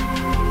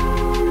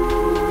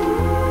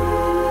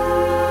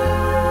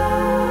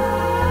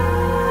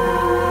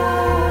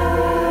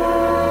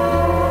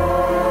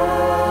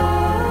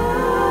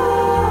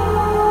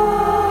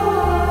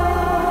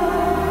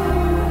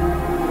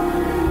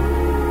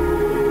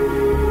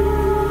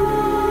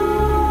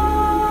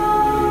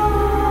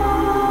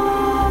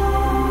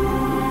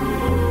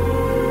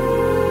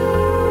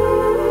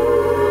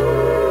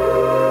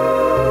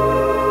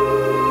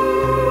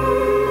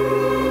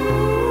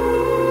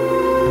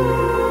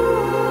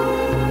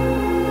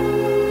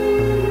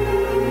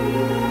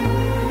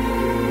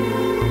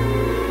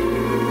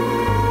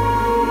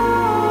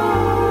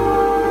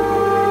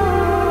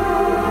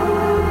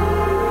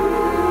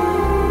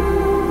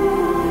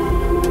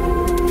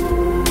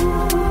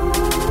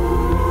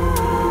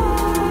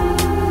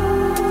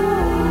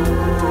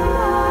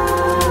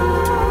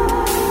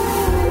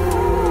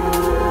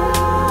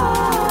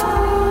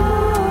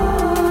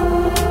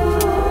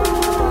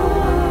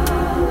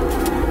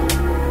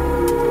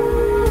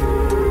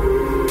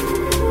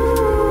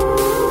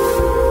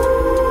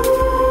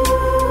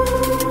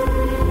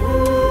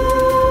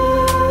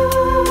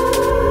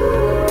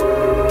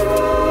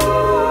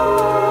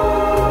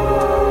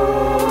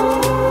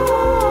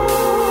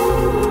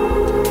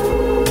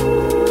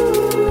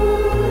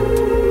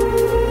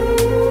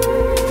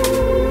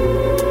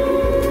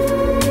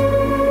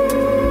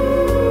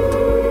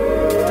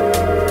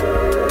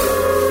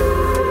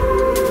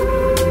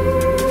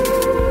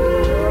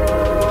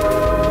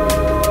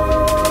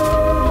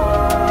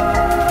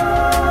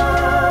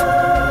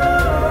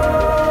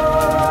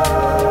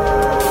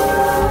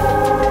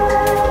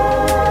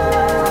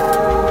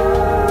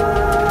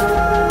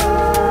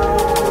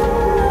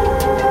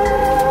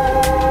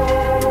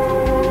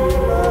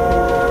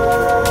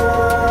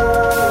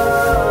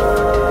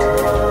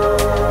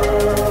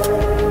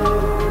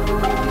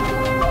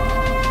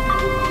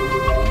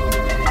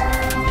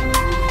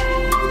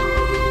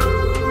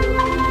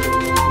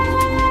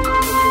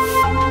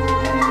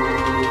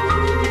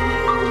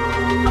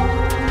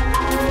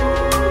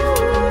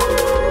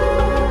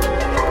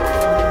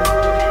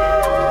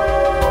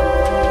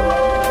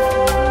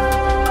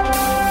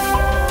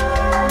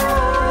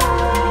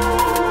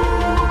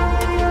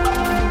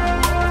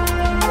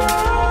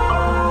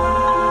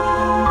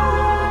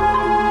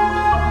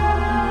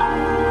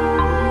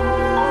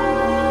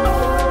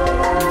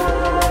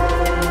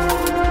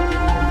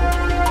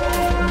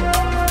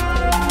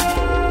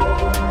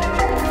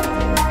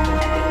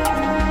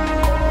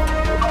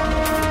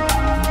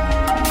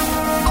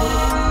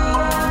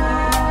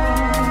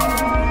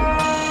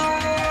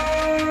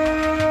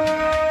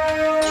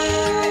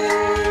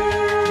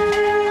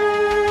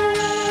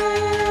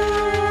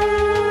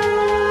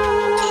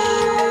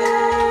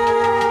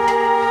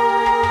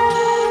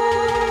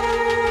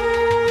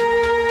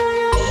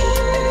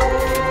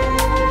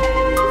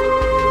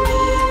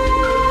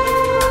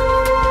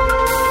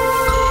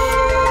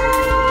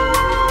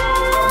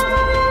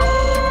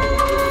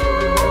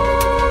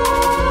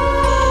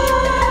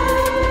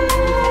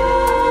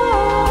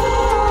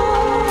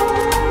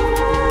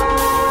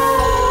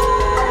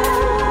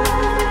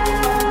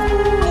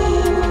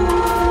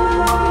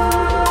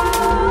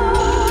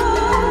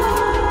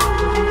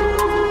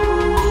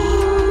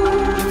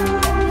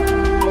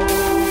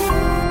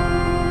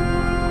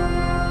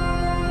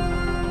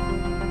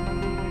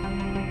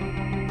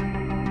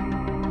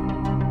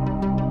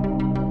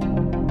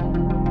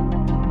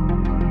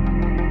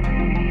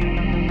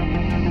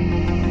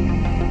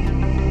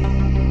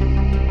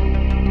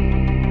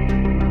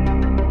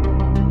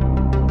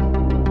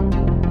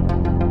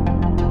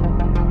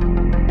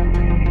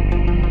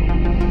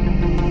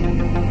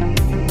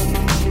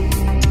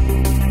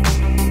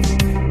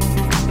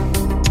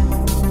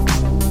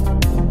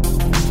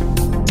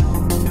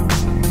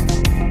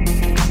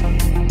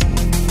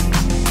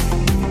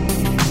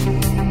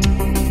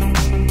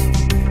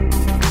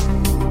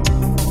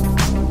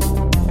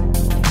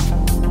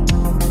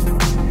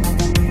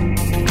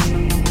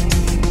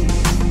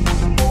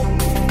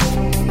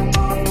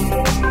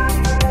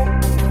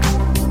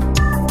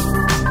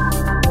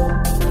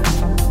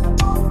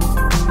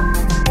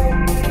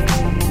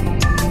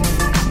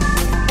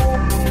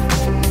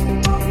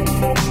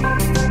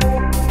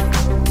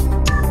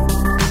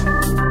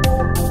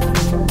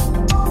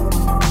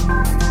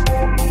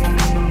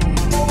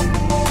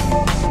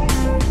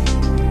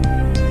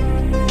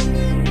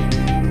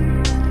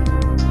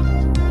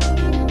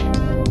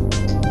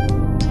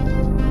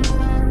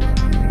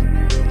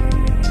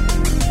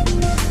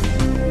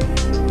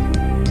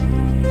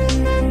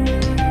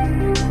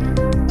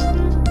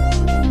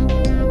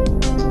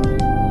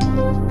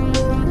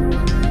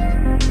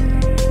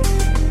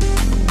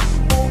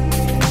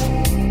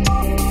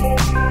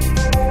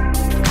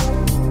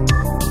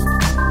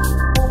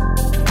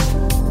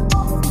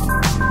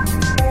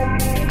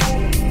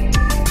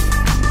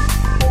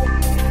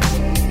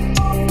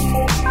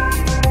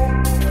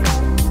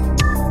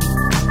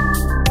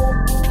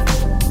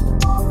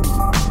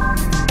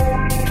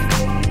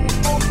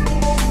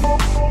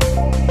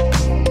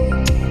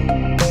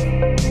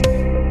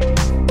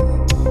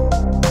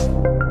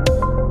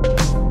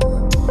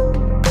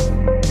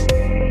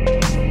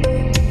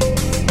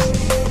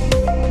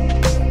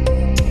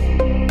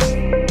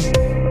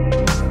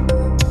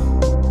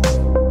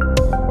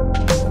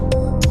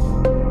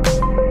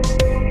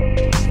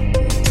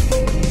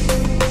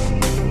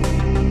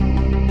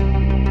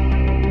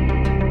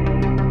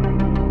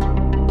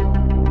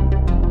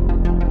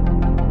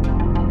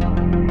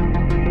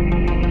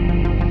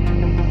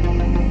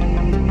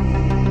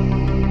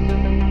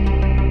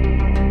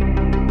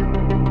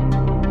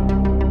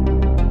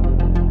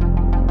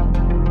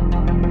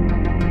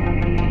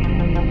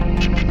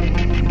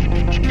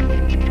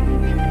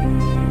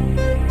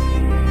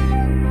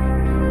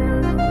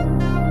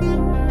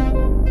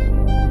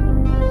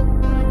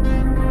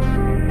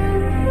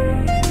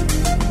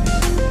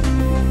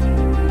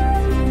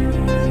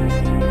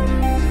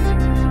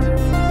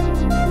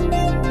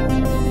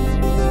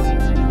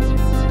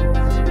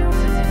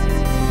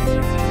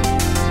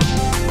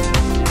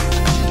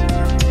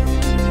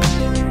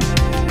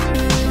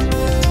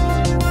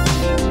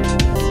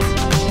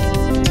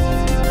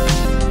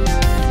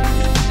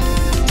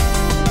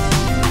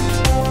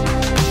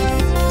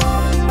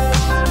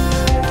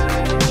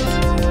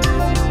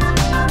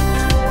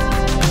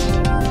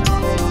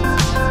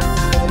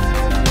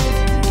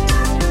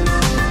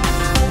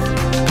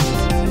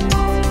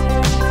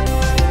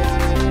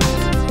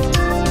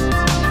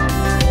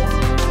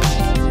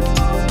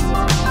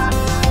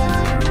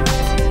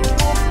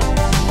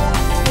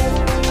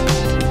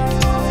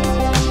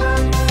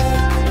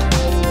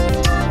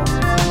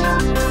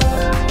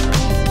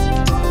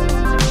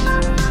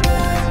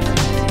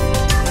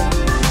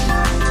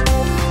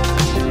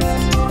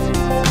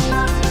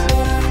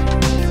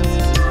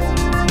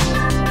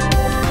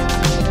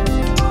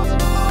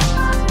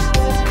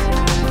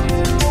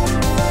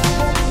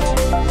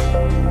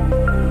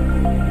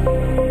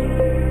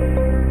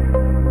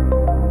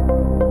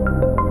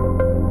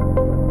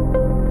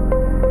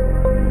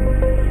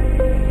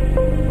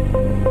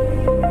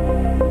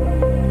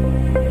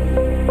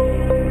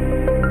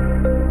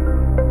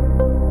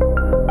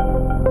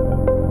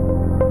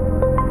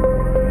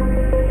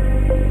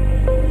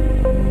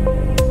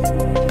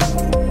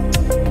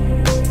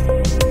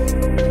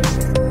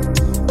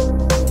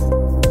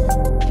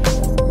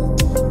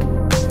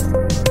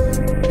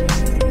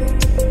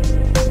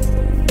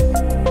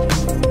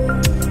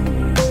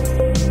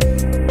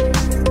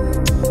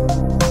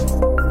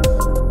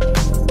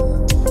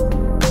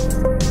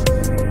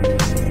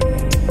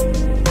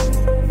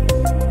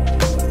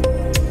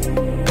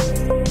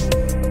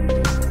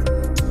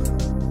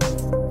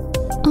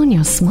 on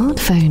your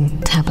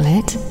smartphone,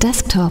 tablet,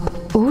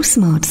 desktop, or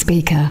smart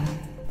speaker.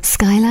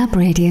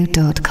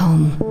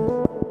 Skylabradio.com.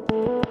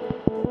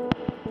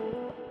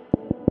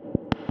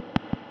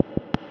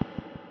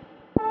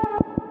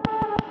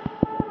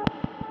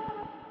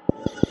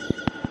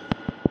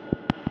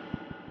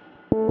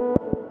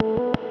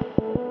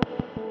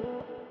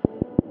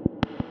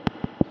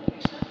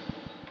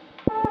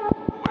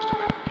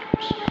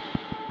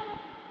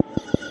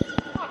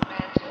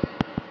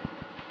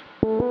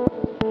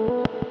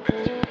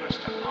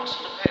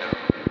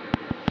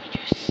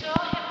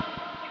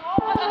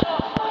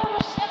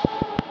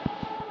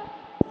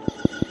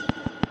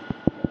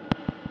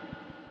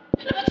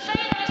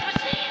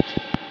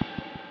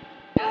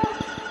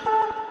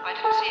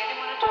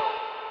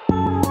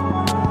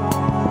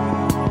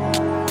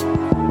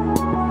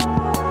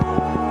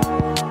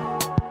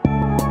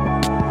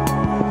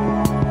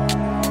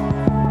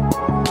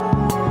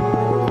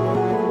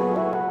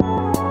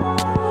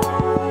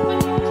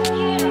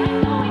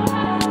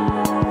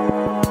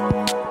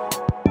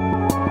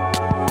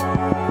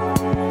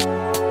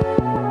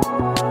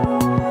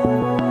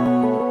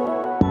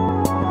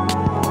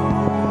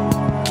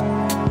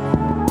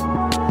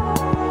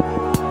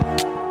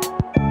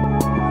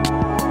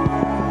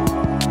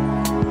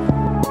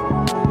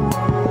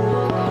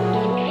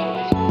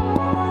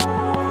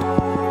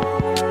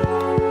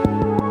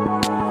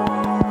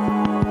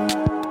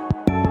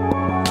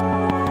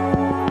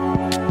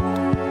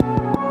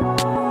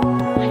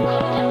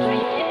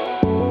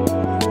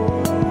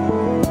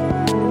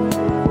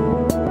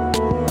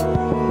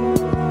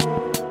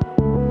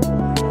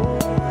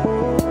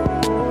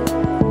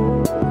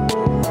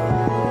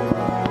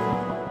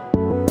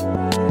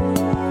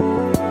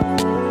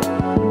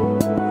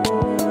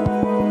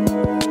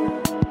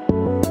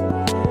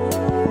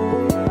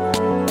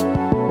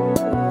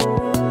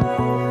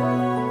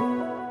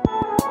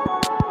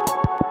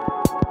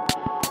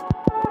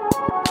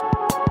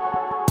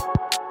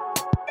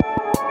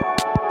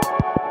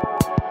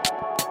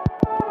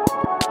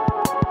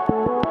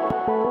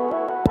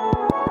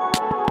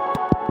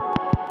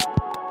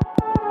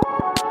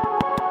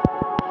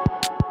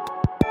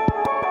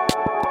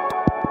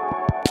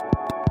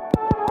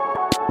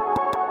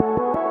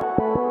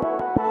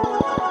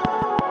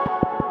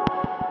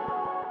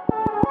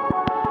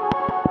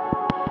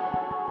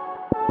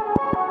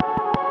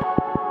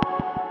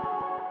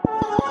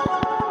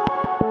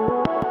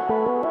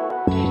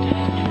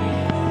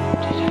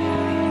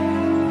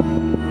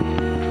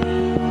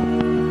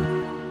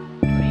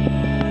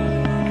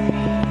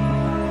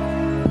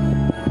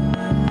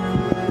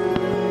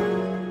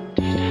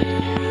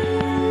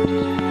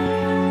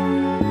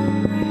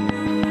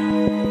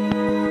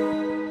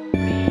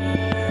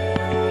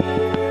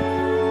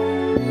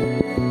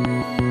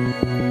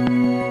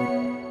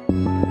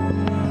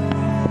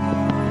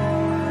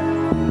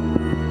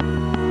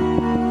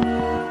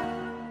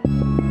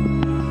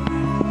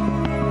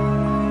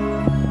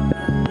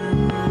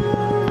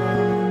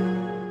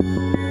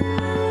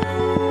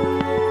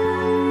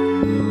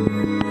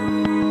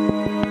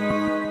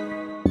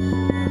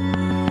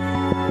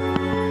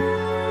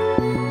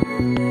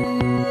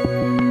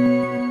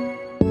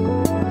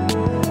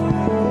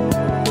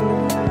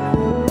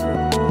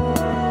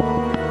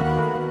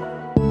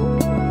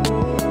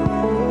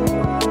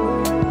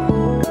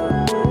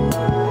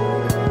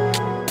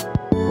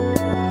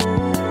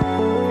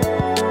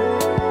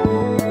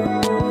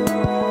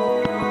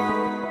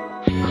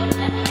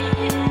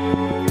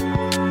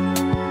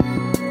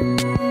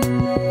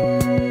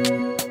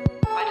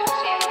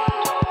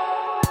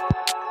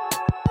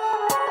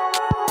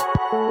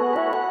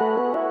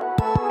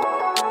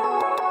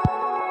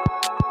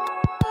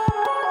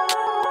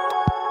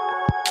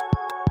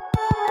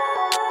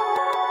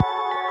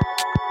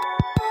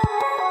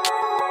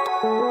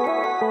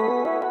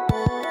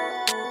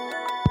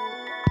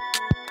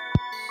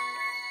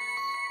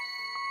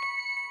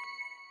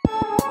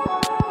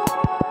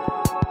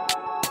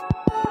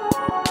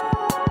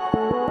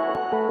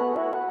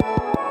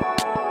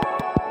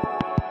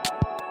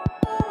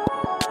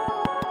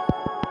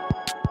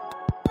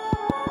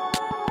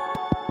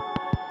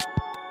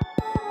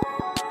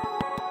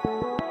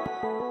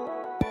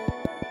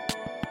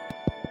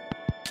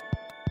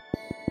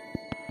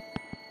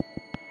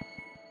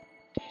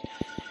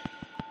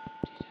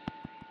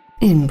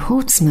 In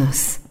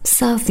Portsmouth,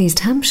 South East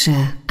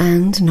Hampshire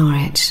and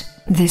Norwich,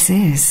 this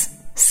is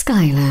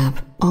Skylab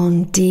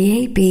on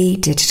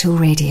DAB Digital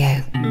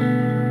Radio.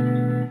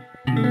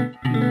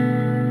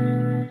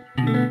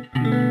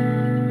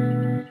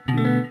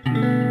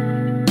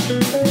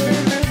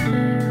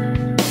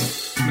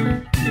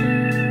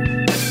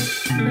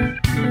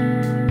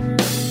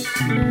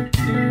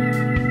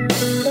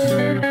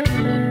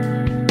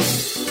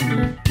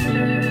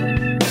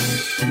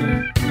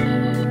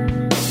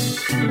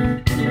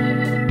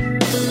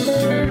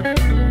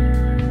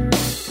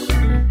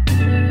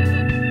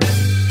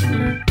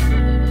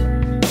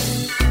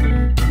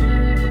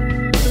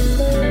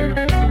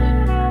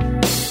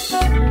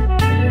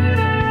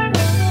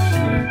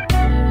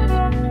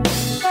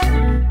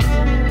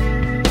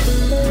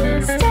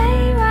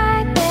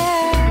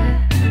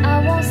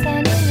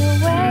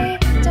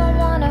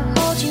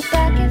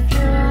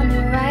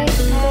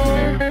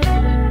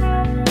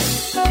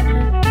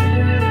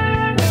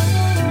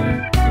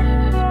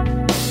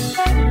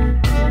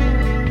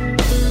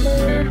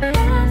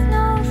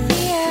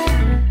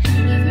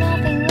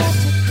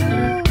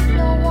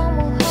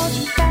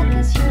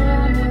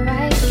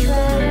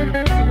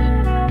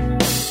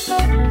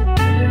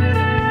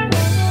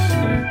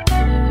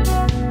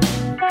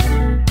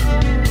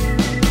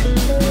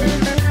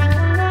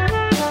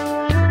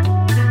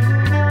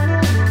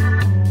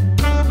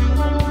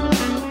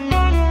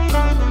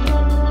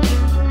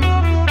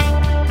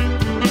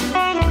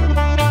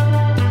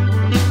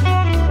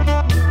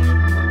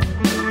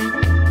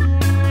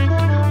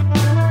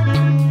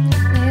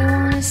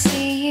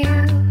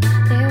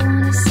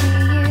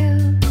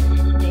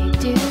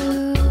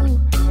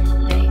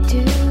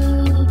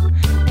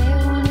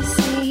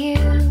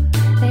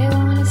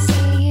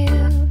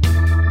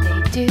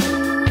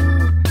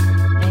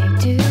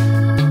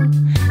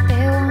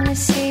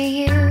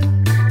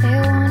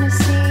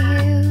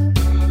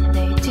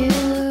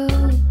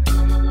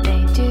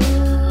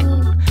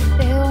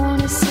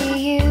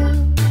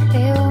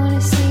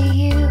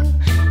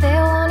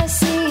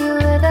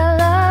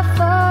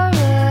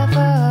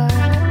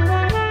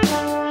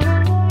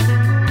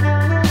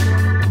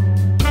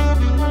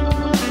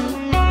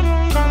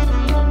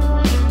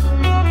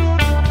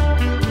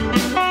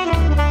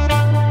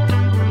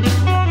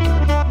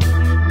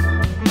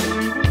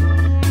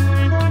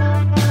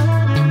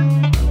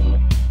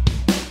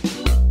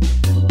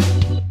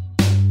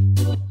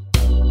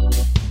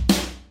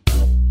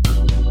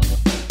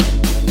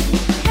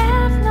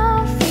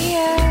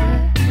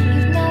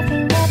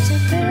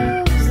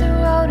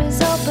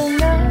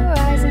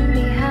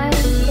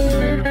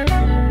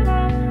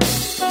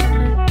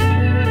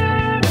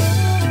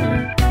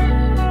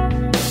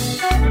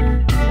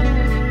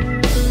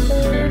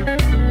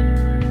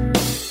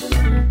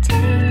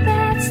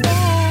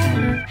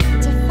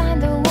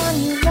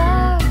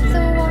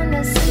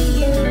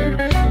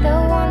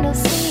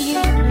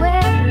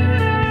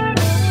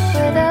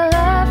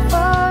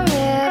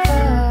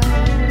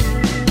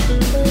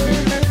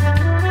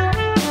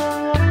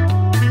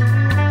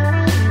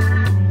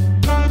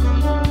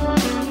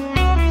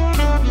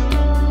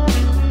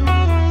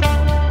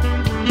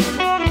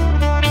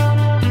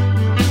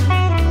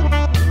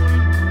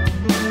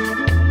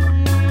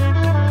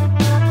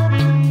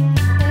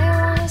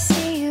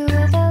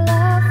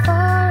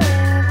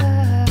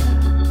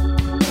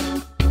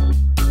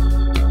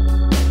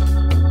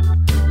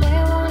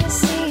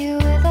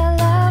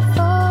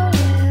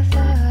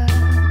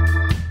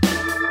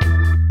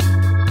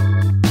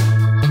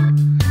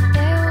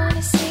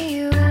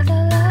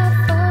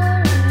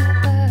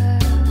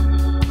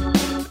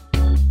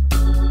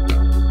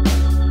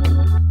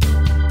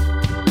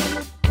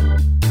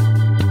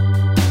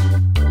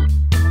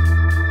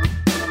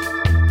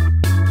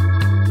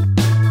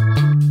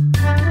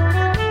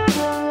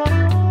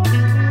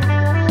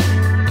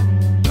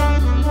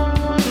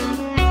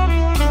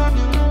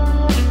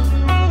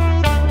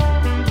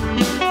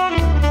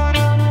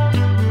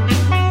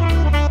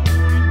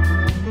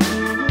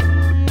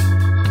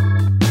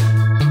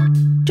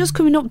 Just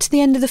coming up to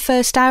the end of the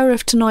first hour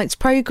of tonight's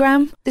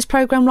programme. This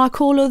programme, like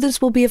all others,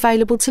 will be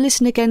available to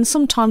listen again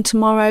sometime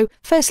tomorrow,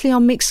 firstly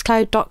on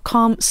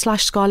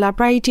mixcloud.com/Skylab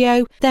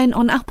Radio, then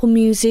on Apple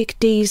Music,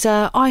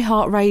 Deezer,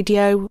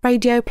 iHeartRadio,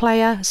 Radio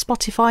Player,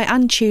 Spotify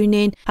and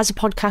TuneIn as a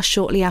podcast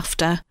shortly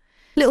after.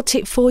 Little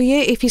tip for you,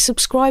 if you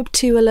subscribe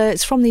to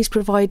alerts from these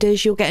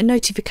providers, you'll get a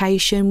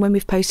notification when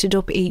we've posted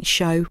up each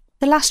show.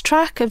 The last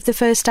track of the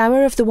first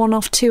hour of the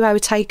one-off 2-hour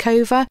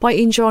takeover by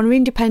In Your Honor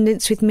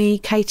Independence with me,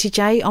 Katy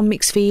Jay, on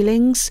Mixed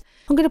Feelings.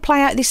 I'm going to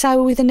play out this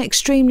hour with an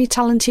extremely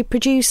talented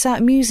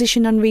producer,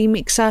 musician and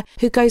remixer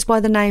who goes by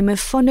the name of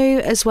Funu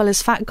as well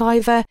as Fat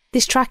Guyver.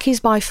 This track is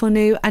by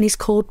Funu and is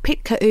called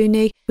Pitka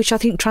Uni, which I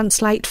think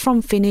translates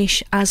from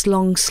Finnish as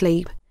long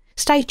sleep.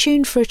 Stay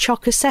tuned for a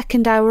chocker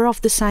second hour of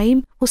the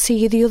same. We'll see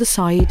you the other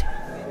side.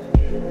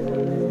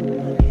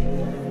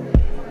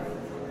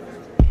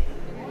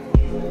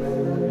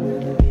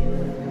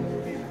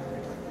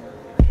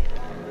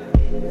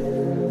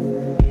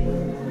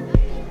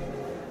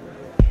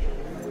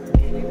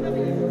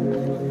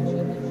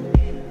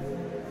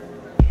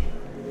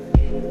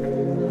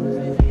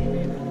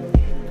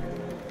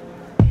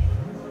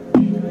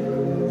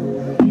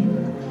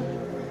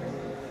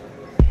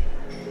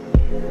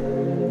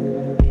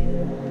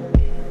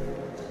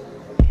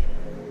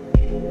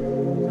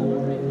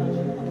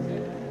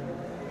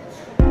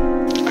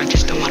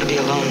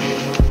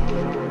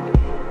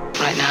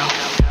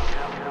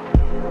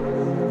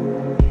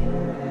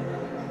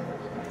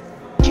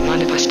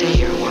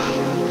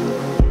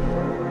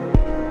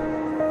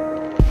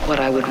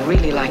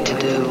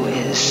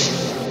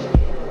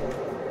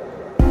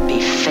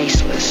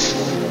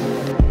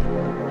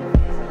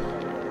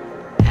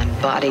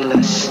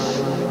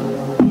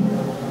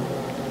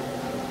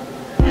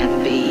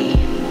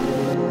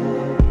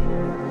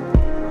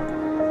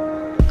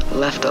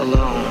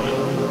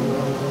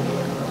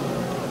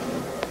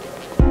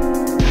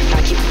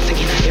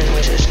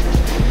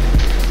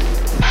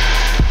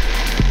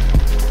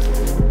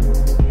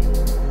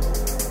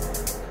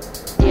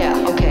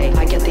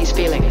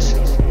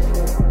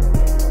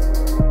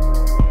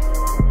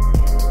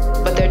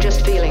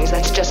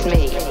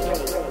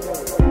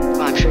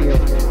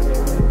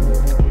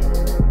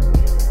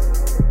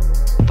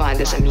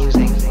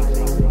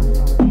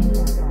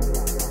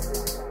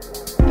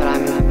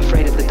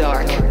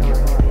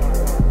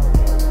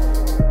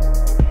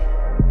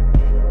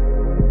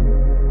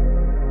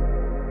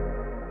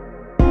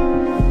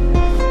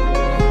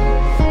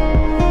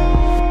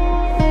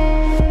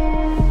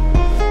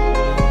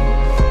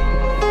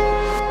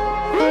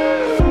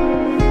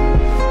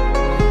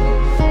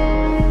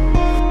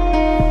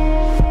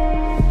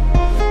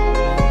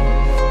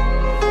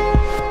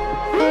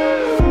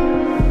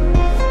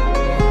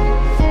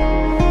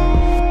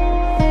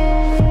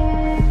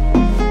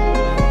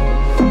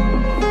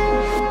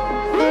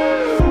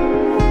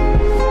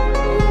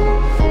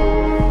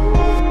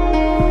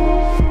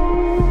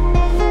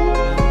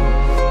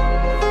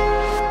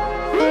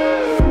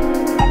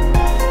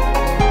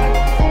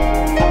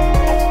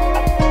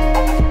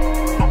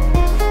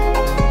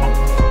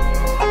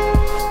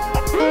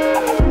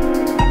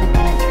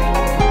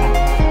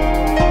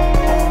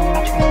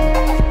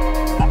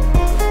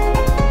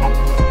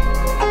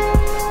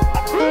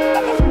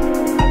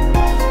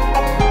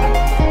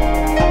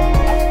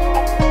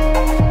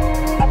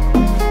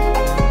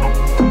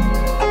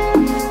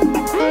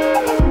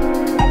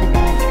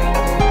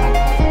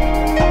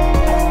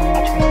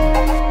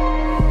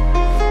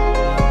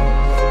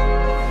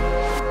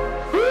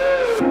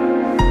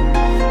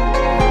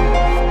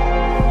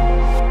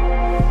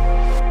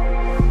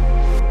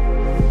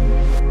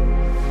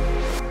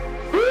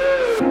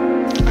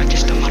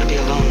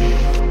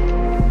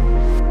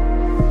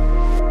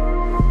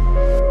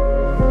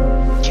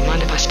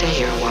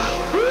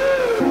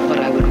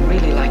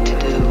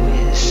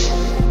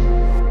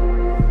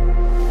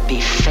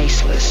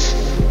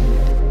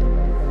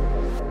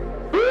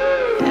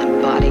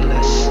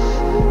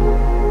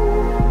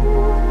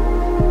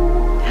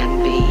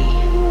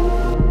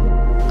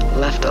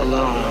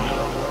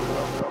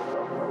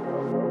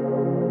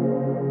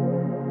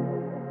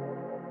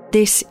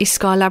 This is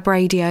Skylab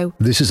Radio.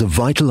 This is a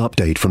vital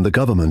update from the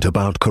government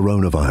about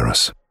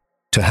coronavirus.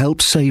 To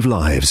help save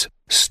lives,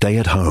 stay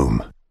at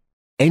home.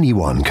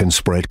 Anyone can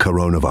spread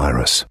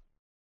coronavirus.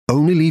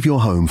 Only leave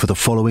your home for the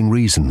following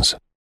reasons: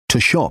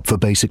 to shop for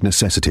basic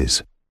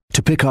necessities,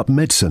 to pick up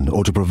medicine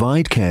or to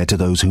provide care to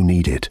those who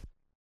need it,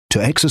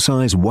 to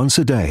exercise once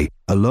a day,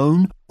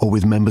 alone or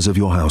with members of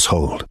your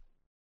household.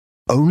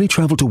 Only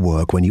travel to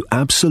work when you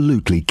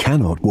absolutely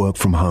cannot work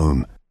from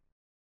home.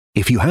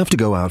 If you have to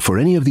go out for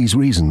any of these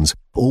reasons,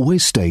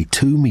 always stay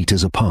 2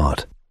 meters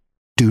apart.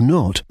 Do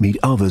not meet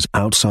others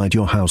outside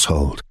your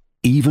household,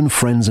 even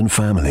friends and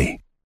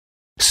family.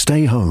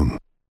 Stay home.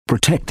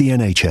 Protect the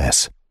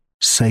NHS.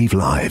 Save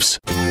lives.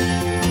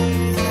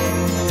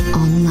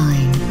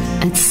 Online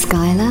at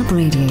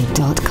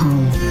skylabradio.com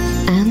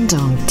and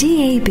on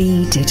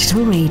DAB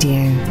Digital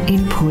Radio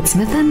in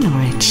Portsmouth and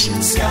Norwich.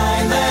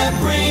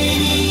 Skylab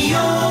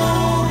Radio.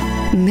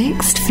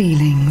 Mixed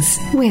Feelings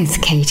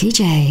with Katy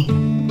Jay.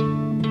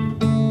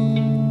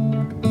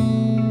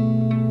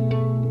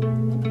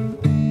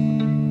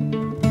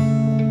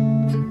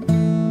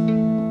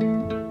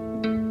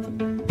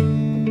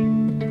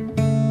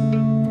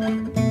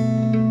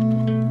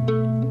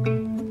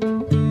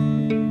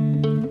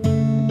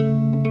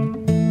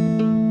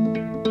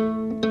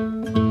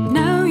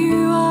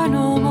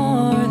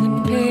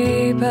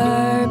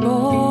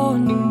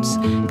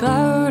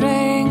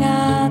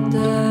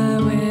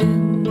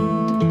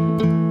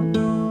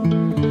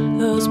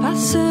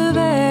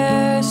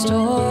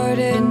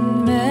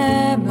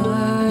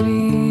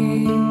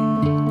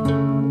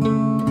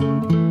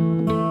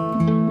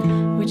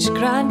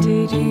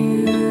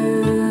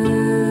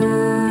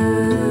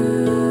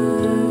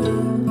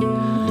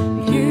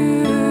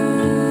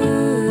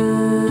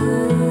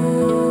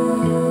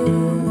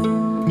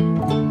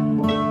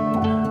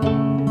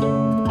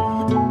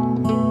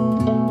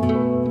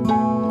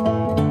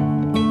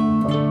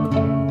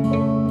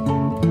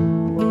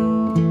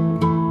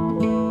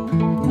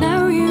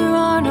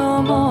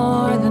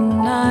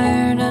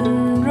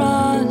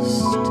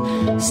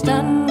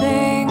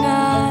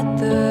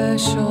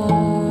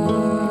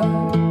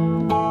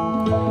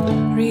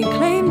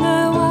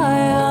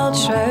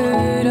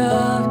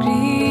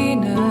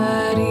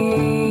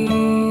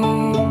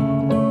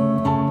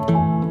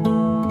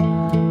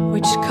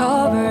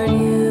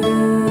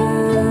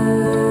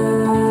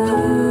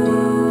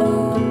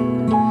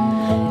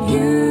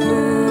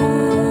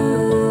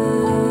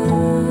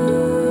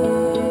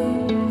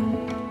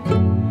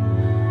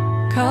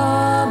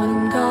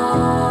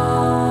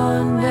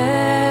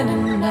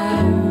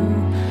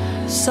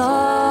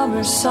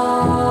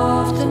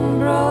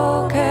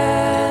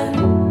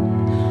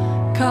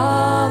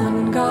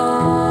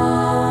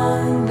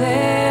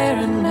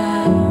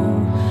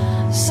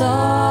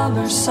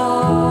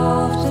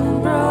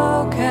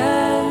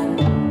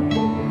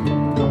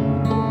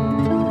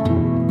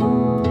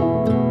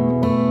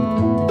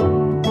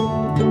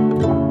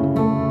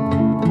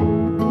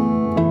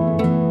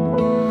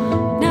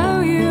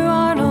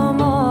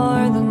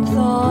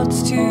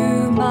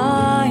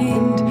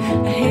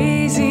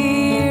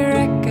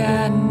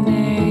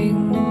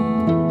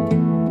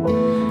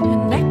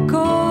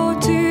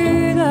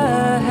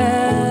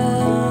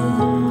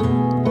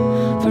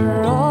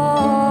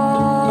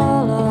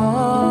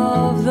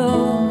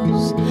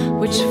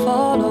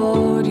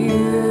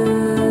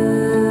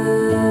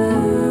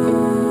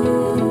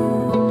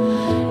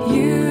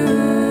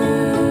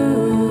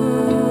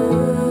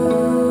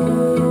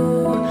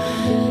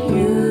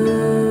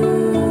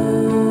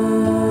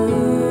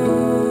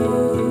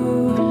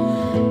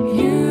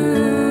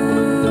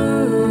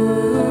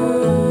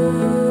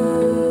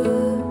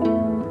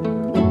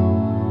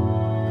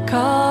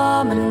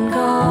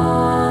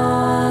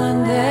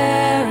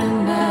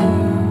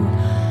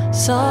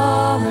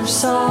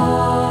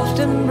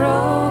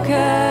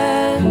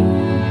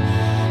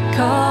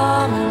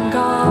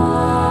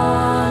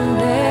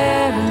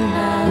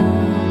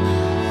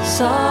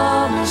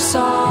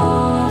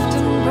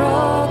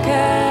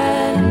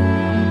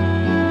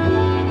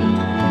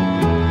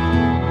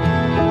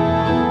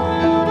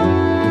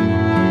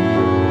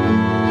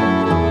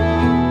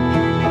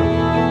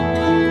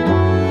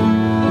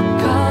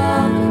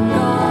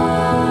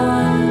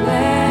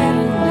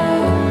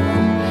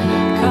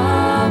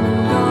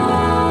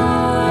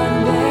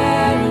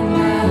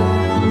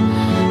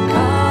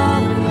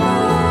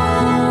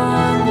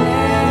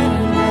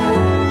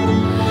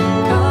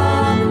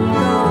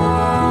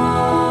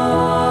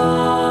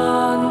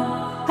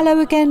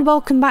 Again,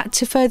 welcome back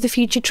to Further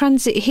Future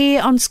Transit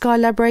here on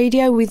Skylab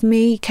Radio with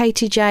me,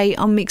 Katy Jay,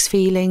 on Mixed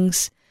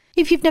Feelings.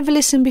 If you've never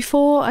listened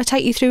before, I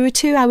take you through a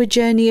 2-hour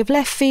journey of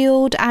left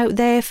field, out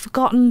there,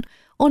 forgotten,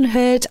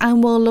 unheard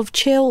and well-loved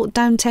chill,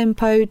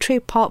 down-tempo,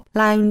 trip-hop,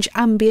 lounge,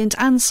 ambient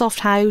and soft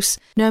house,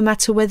 no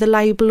matter whether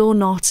label or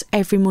not,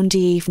 every Monday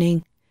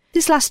evening.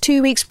 This last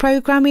 2 weeks'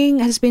 programming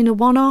has been a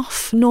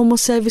one-off. Normal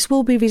service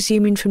will be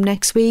resuming from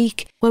next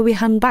week, where we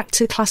hand back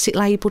to classic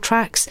label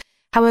tracks.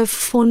 However,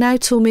 for now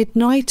till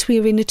midnight, we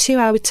are in a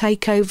 2-hour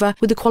takeover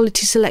with a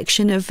quality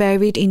selection of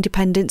varied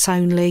independents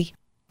only.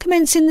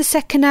 Commencing the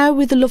second hour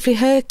with the lovely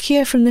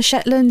Kerkja from the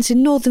Shetlands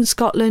in northern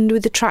Scotland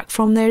with a track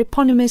from their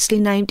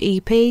eponymously named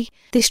EP.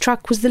 This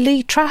track was the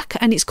lead track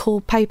and it's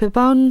called Paper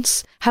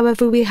Bonds.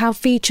 However, we have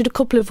featured a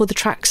couple of other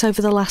tracks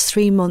over the last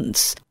 3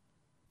 months.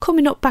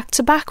 Coming up back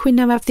to back, we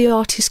now have the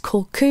artist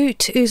called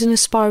Kerkja, who's an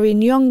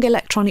aspiring young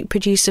electronic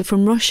producer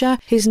from Russia.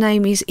 His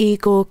name is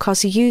Igor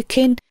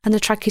Kozyukin, and the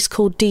track is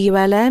called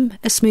DULM,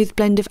 a smooth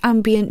blend of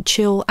ambient,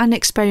 chill and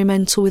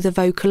experimental with a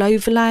vocal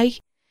overlay.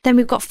 Then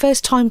we've got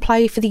first time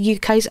play for the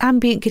UK's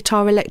ambient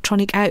guitar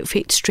electronic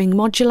outfit String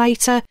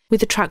Modulator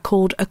with a track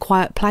called A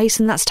Quiet Place,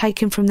 and that's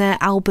taken from their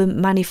album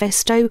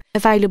Manifesto,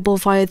 available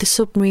via the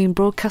Submarine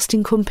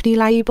Broadcasting Company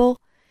label.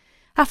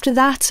 After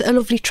that, a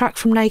lovely track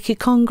from Naked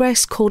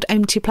Congress called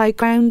Empty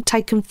Playground,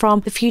 taken from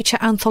the Future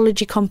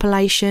Anthology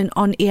compilation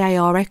on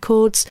EAR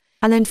Records.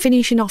 And then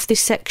finishing off this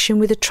section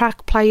with a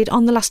track played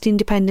on the last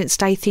Independence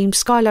Day themed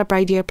Skylab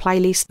Radio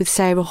playlist with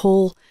Sarah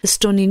Hall, the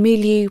stunning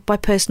Milieu by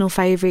personal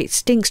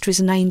favourites Dinkster is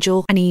an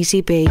Angel and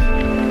Easy B.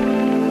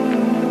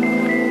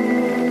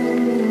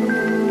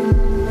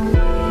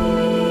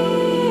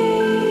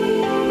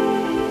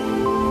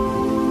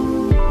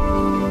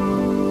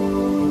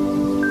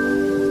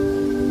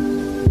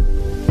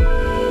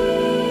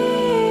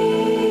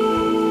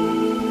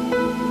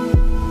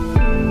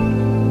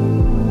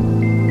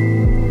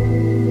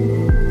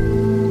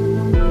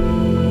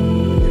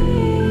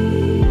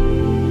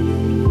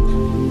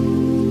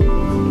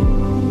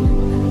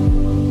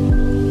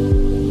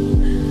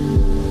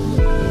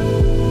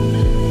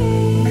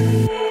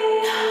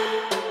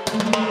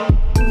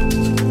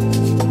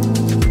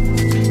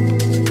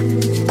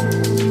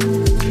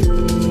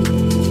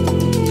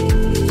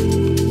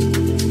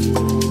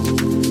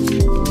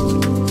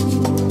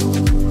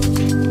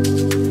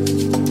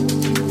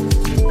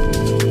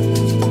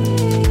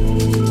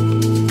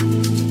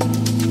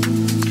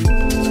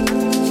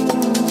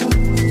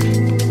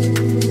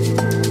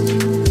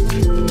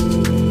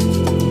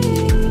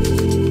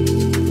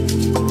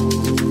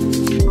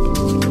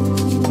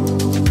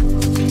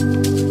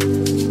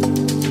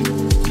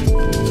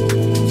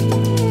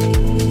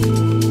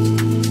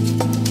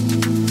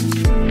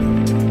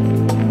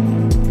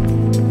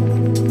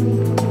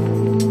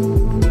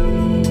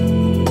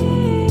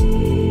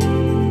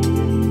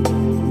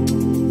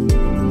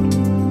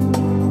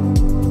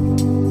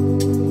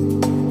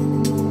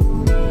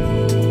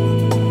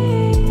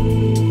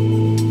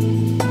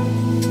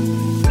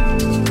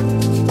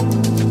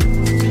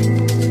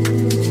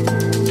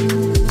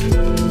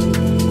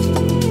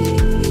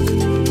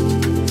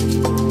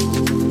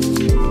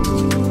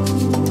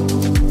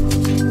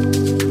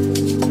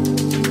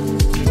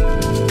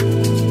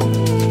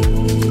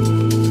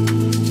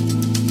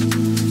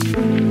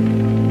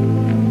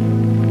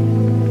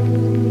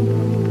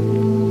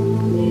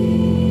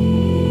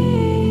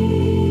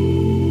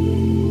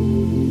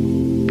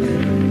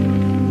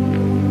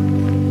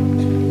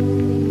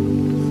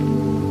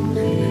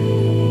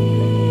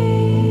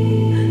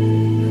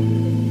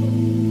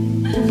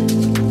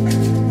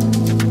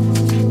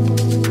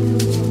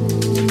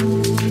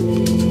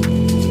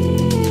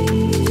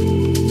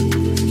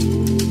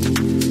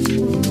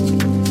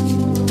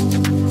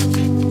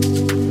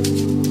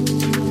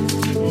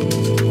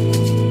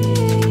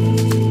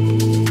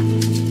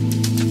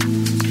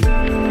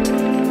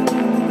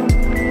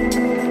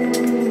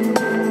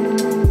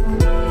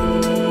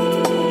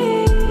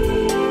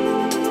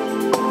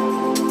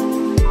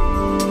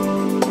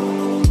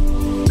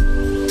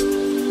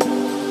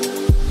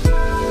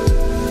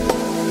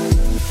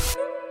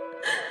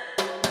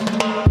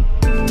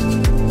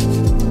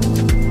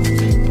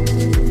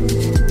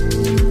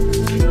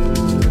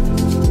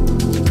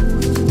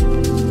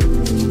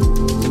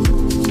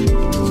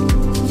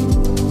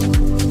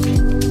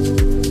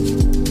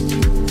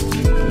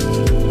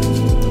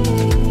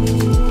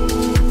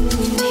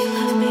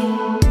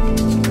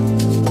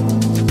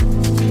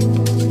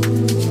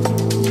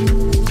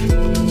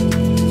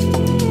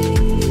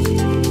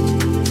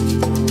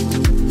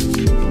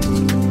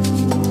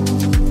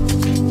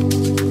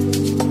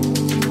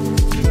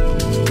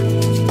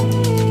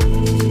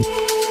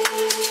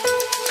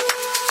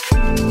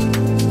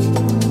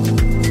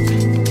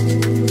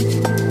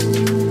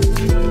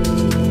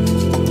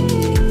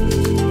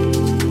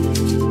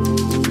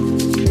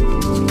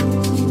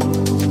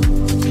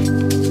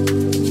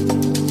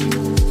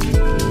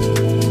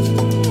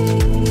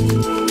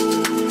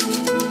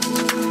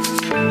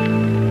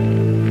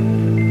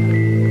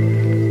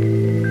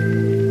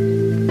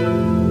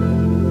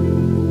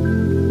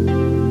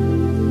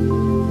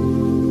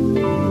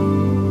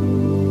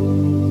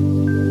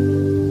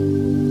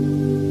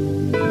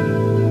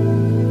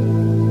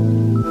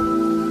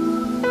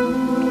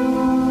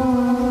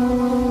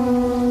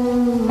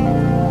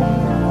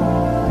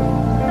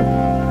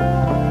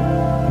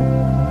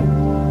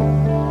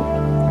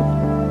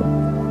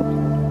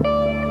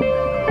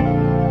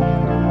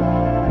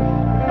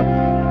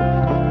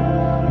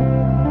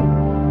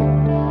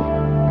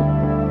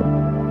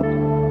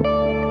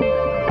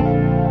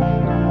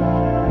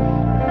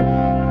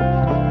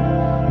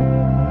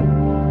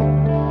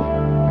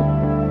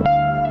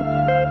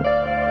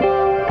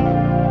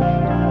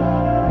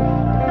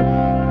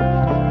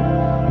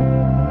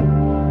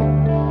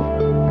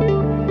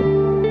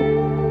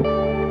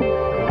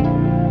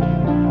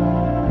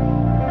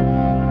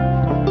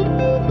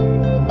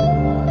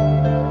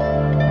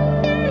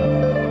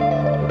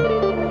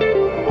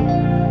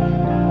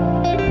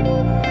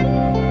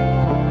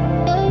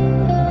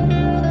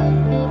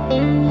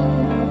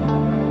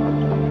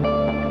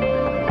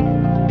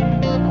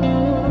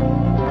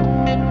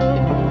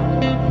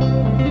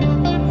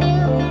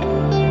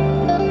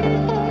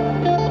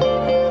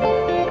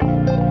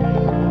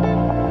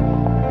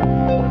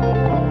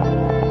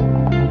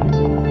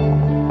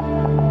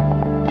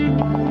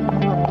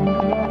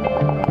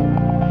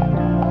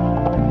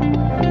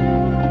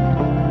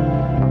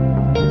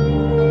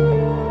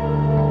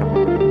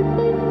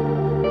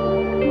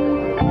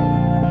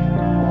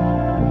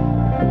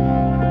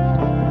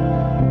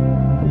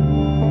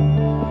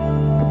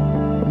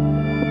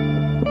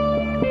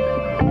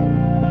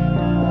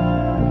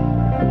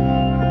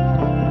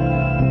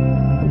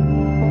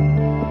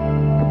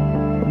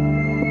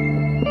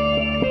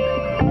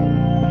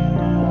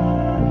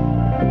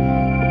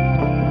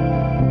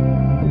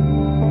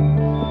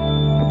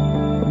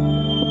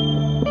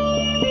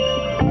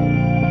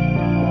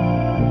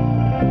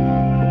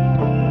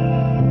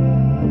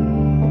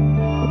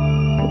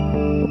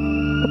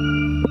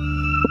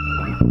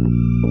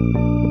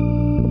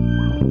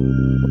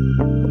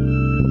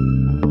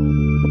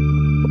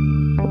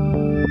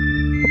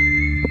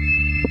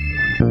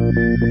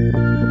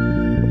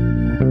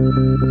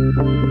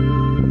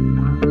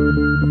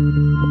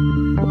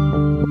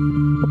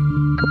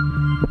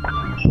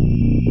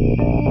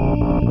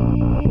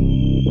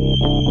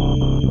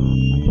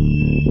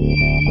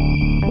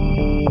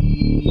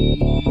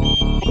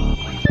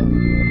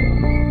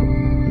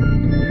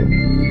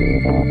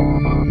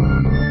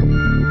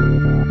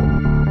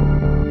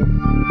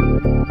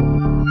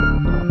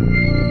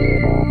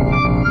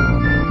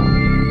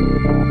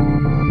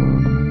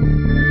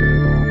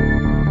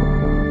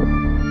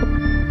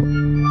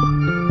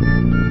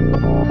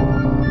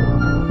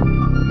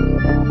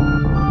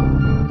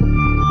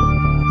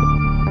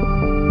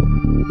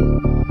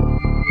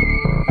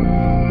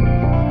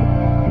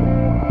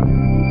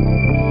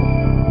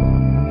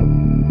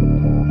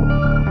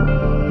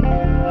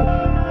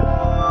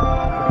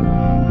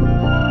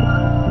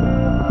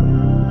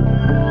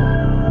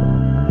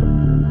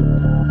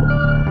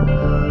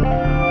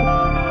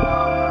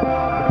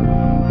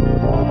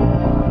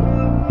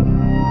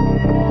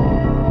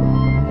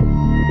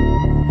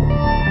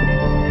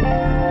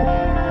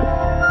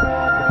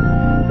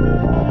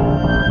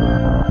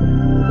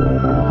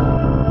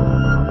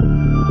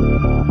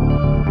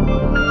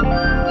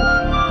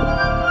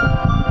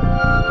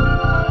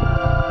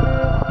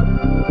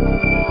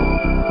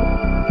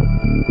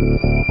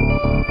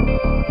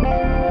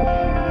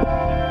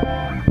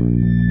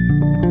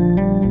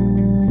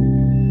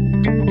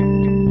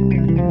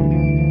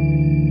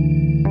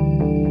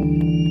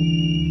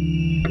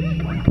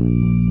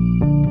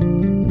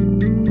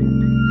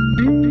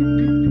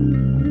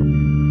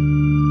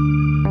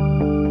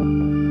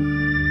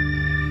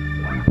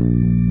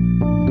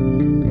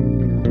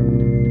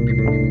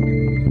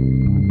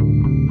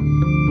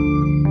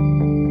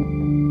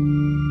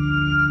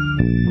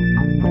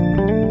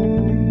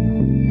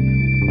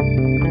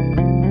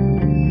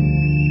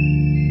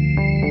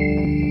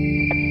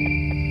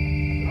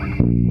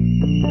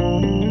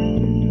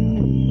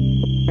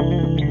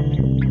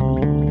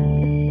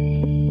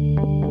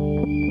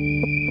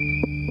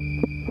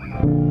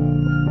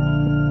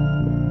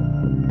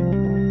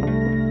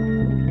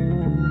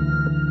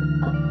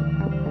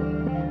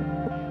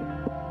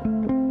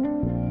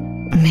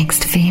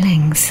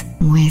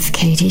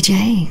 Katy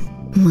Jay.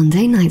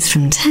 Monday nights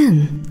from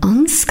 10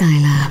 on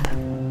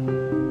Skylab.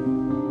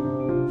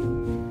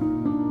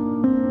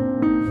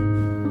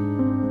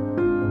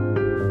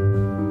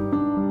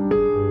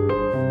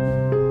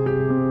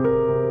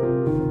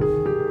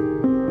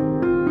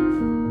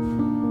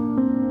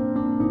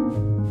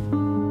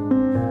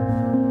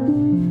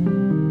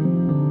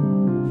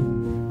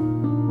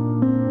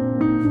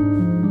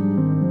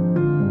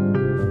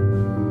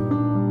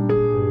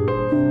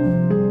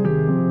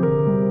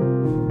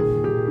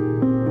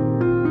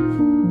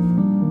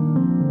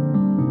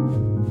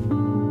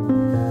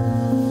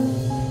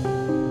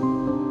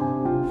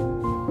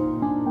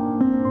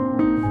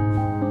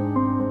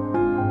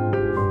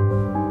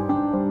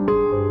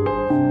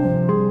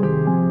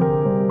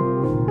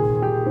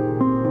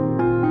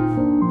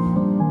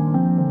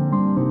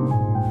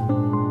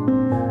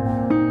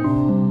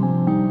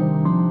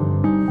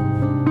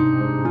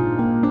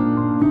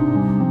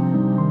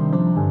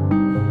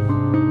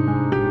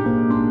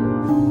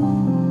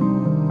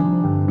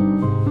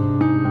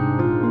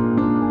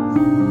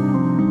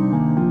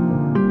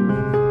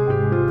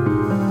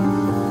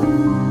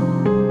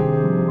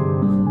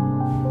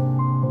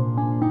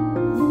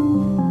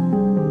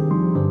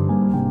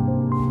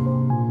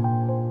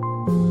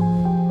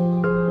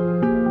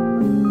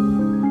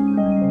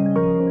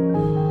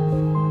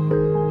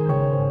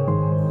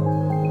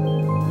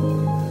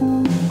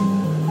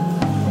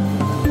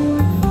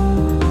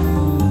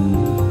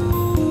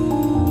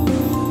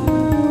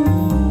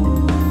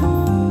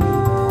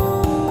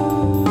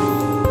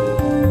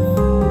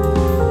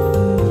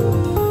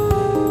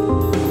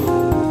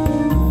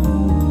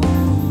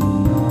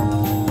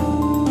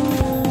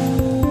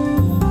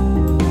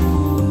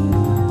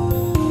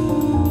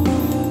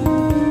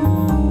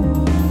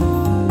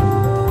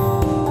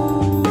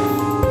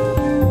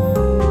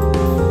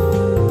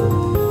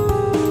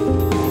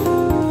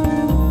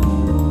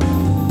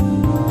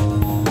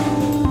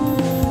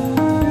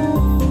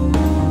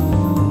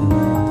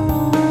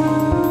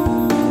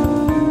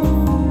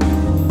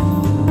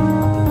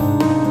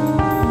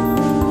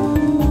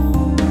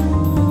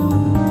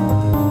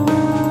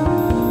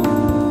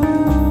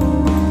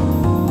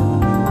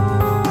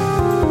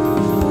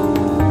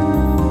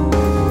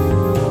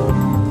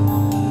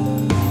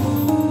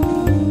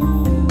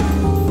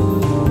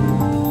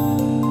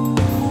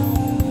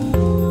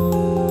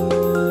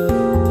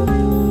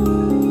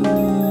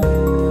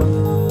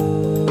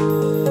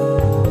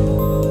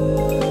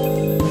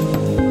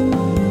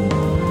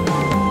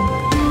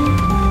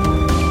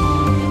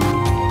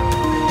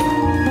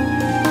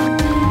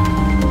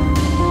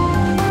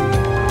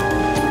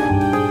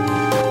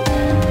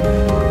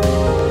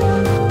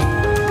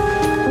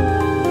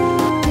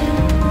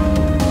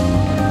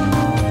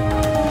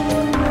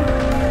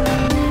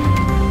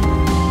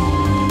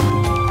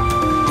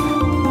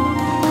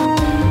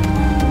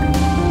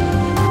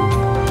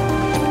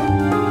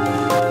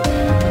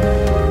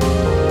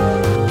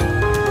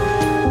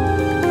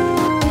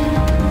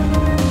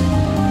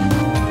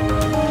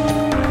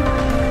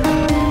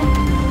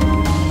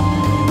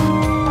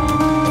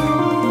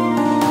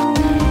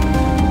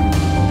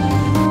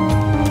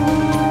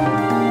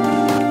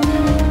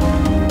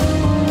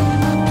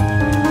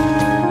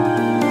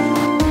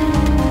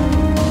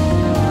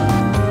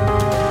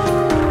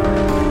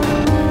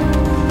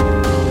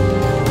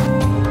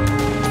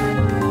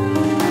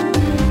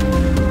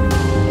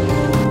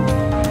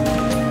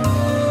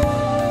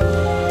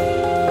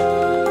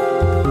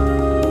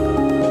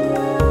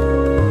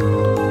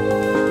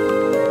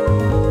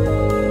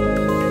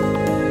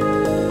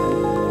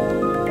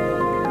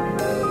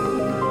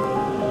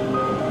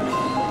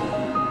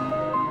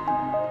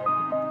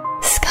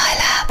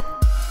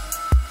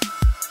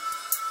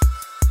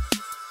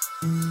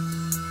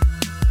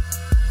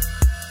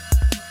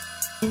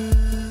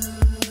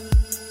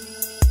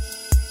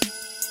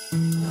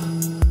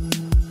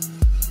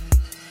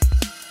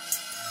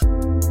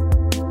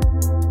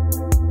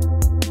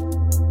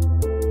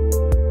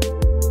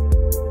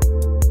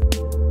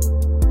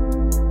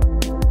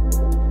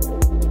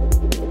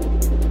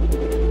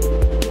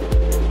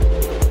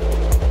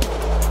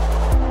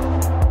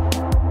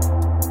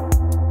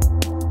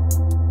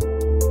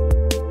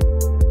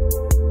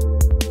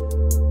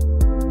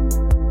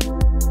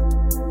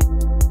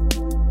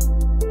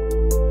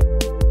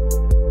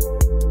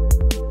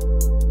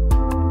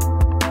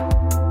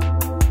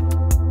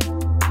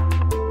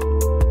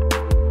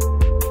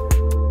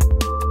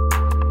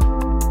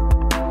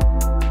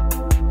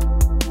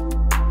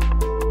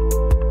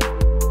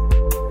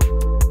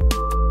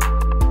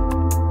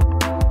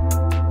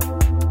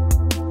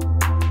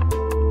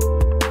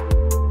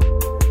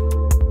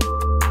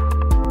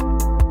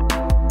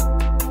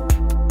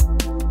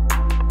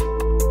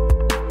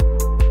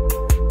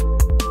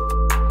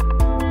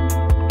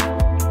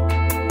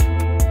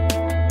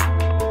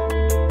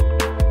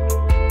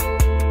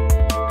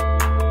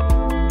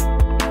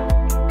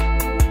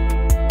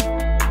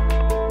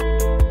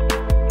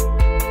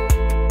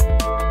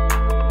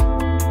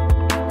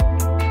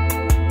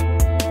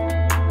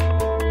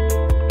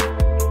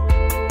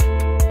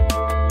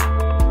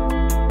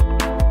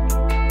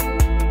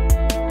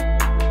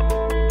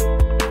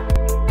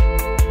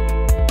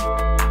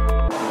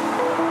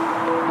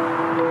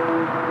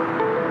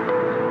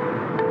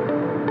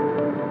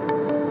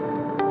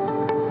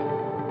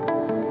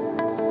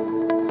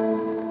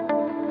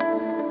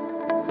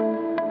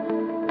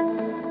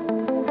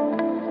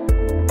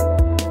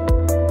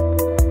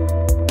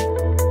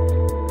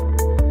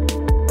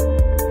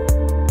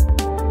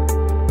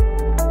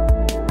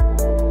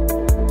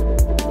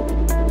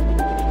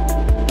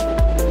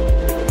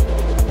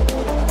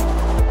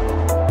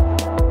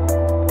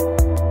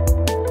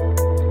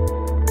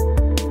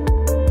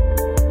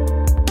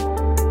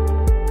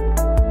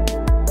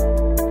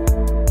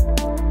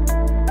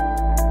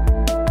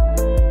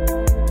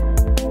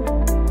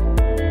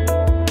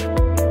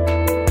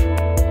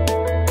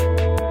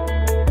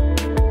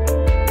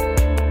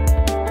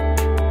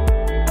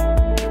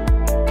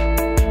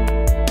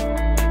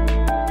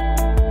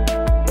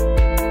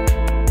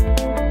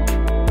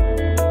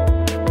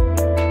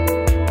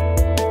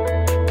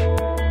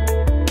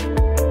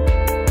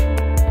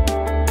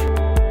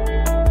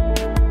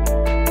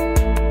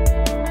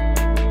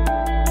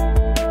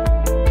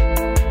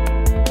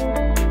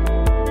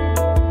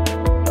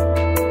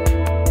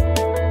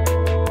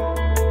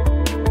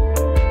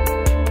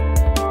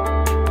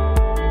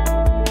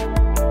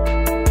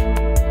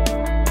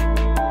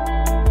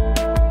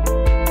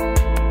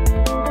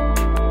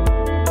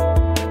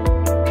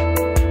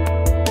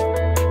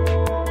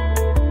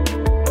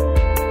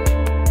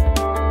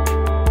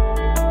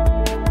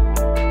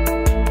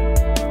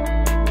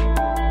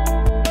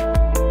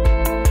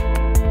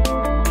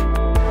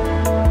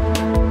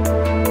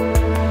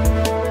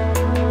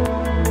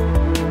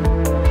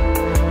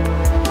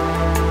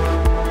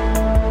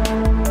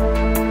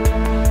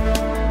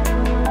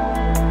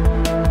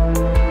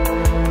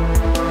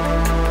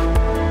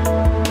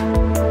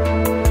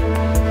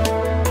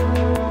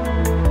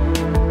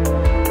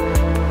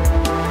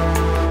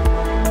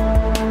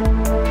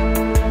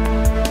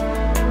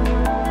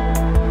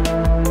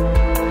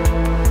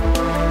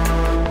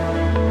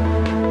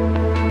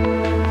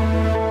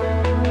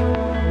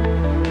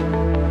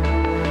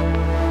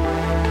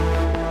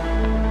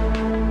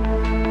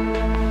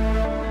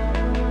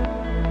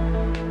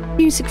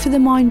 Music for the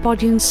mind,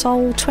 body and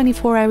soul,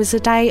 24 hours a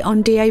day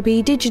on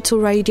DAB digital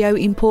radio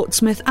in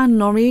Portsmouth and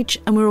Norwich,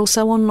 and we're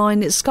also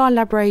online at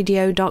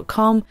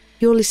skylabradio.com.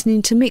 You're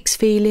listening to Mixed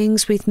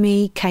Feelings with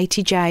me,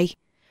 Katy Jay.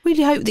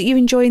 Really hope that you're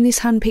enjoying this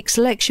hand-picked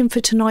selection for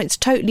tonight's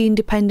Totally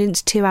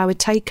Independent 2-hour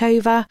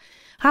takeover.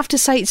 I have to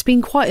say it's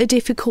been quite a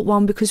difficult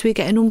one because we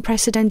get an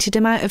unprecedented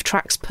amount of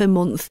tracks per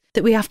month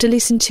that we have to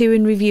listen to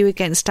and review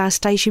against our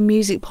station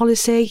music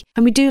policy,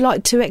 and we do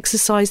like to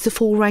exercise the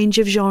full range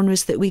of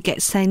genres that we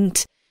get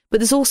sent. But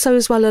there's also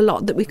as well a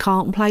lot that we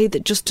can't play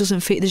that just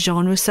doesn't fit the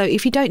genre, so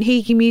if you don't hear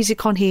your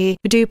music on here,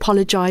 we do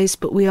apologise,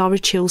 but we are a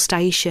chill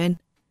station.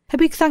 A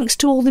big thanks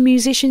to all the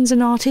musicians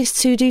and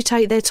artists who do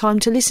take their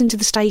time to listen to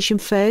the station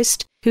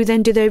first, who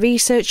then do their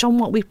research on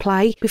what we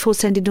play before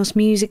sending us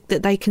music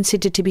that they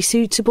consider to be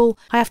suitable.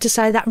 I have to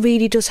say that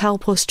really does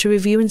help us to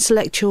review and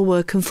select your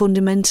work and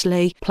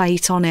fundamentally play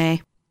it on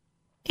air.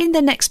 In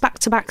the next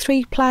back-to-back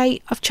 3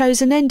 play, I've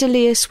chosen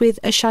Endelius with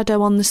A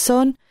Shadow on the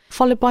Sun,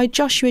 followed by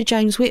Joshua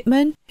James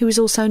Whitman, who is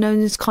also known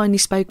as Kindly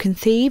Spoken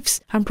Thieves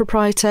and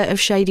proprietor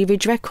of Shady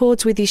Ridge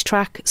Records, with his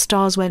track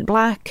Stars Went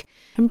Black.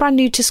 And brand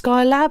new to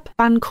Skylab, a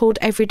band called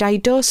Everyday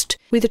Dust,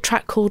 with a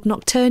track called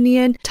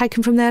Nocturnian,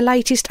 taken from their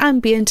latest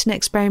ambient and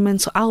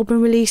experimental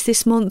album released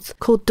this month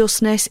called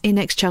Dustness in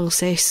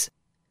Excelsis.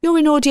 You're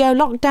in audio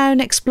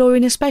lockdown,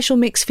 exploring a special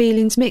Mixed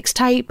Feelings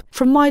mixtape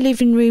from my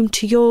living room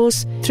to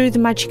yours through the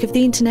magic of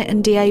the internet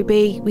and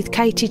DAB with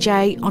Katy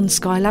Jay on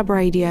Skylab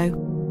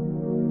Radio.